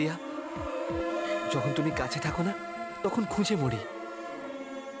আছে প্রিয়া যখন তুমি কাছে থাকো না তখন খুঁজে মরি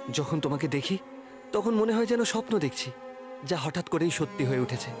যখন তোমাকে দেখি তখন মনে হয় যেন স্বপ্ন দেখছি যা হঠাৎ করেই সত্যি হয়ে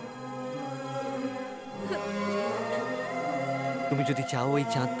উঠেছে তুমি যদি চাও ওই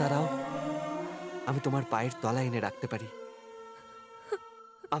চাঁদ তারাও আমি তোমার পায়ের তলায় এনে রাখতে পারি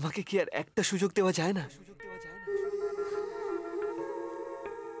আমাকে কি আর একটা সুযোগ দেওয়া যায় না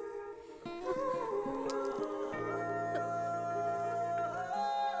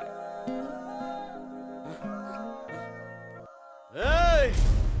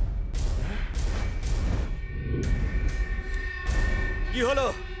কি হলো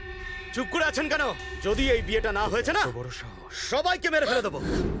চুপ করে আছেন কেন যদি এই বিয়েটা না হয়েছে না সবাইকে মেরে ফেলে দেবো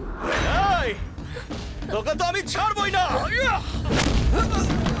এই তোকে তো আমি ছাড়বই না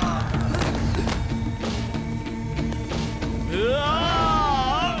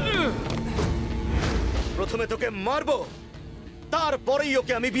প্রথমে তোকে মারবো তারপরেই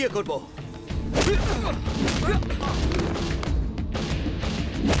ওকে আমি বিয়ে করব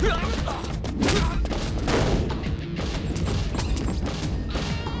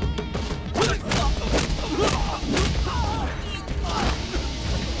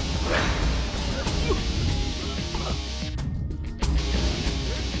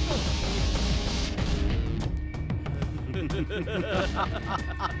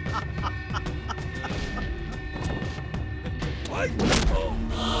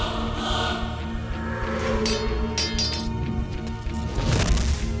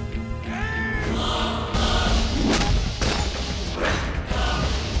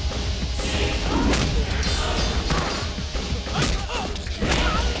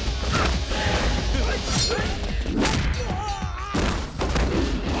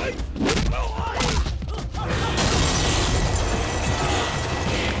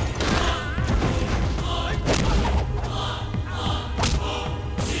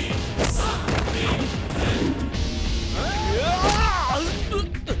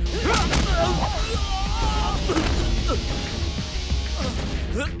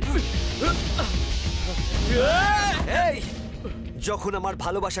যখন আমার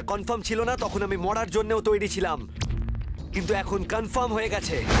ভালোবাসা কনফার্ম ছিল না তখন আমি মরার জন্যও তৈরি ছিলাম, কিন্তু এখন কনফার্ম হয়ে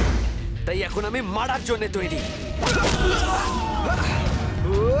গেছে, তাই এখন আমি মারার জন্য তৈরি।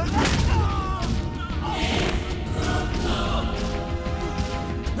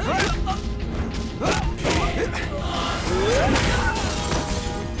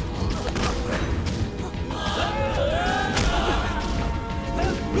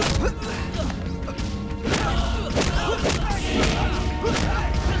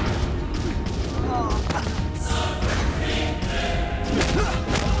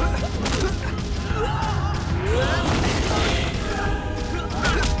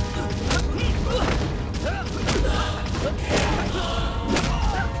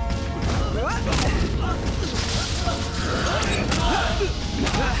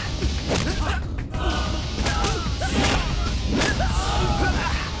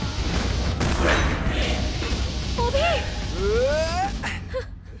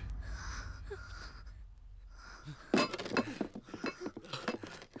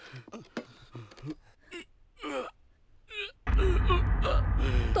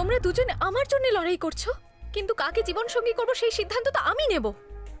 তোমরা দুজনে আমার জন্য লড়াই করছো, কিন্তু কাকে জীবন সঙ্গী করবো সেই সিদ্ধান্ত তো আমি নেব।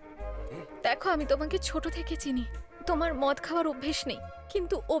 দেখো, আমি তোমাকে ছোট থেকে চিনি। তোমার মদ খাওয়ার অভ্যেস নেই,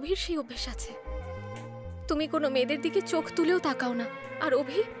 কিন্তু অভির সেই অভ্যেস আছে। তুমি কোনো মেয়েদের দিকে চোখ তুলেও তাকাও না, আর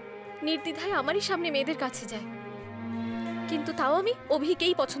অভি নির্দ্বিধায় আমারই সামনে মেয়েদের কাছে যায়। কিন্তু তাও আমি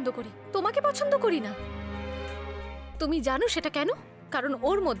অভিকেই পছন্দ করি, তোমাকে পছন্দ করি না। তুমি জানো সেটা কেন? কারণ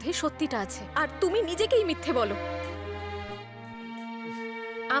ওর মধ্যে সত্যিটা আছে, আর তুমি নিজেকেই মিথ্যে বলো।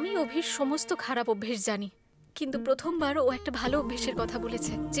 আমি অভির সমস্ত খারাপ অভ্যেস জানি, কিন্তু প্রথমবার ও একটা ভালো অভ্যেসের কথা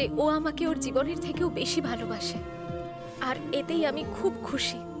বলেছে, যে ও আমাকে ওর জীবনের থেকেও বেশি ভালোবাসে। আর এতেই আমি খুব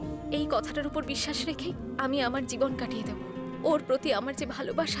খুশি। এই কথাটার উপর বিশ্বাস রেখেই আমি আমার জীবন কাটিয়ে দেব। ওর প্রতি আমার যে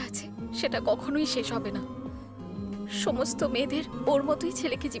ভালোবাসা আছে সেটা কখনোই শেষ হবে না। সমস্ত মেয়েদের ওর মতোই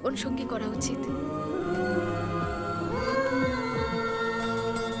ছেলেকে জীবনসঙ্গী করা উচিত।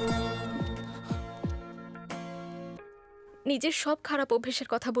 নিজের সব খারাপ অভ্যেসের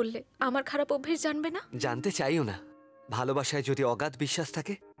কথা বললে আমার খারাপ অভ্যেস জানবে না? জানতে চাইও না। ভালোবাসায় যদি অগাধ বিশ্বাস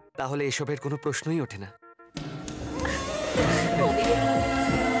থাকে তাহলে এসবের কোনো প্রশ্নই ওঠে না।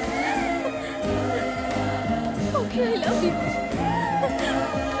 Okay, I love you.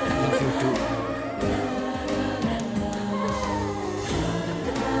 I love you too.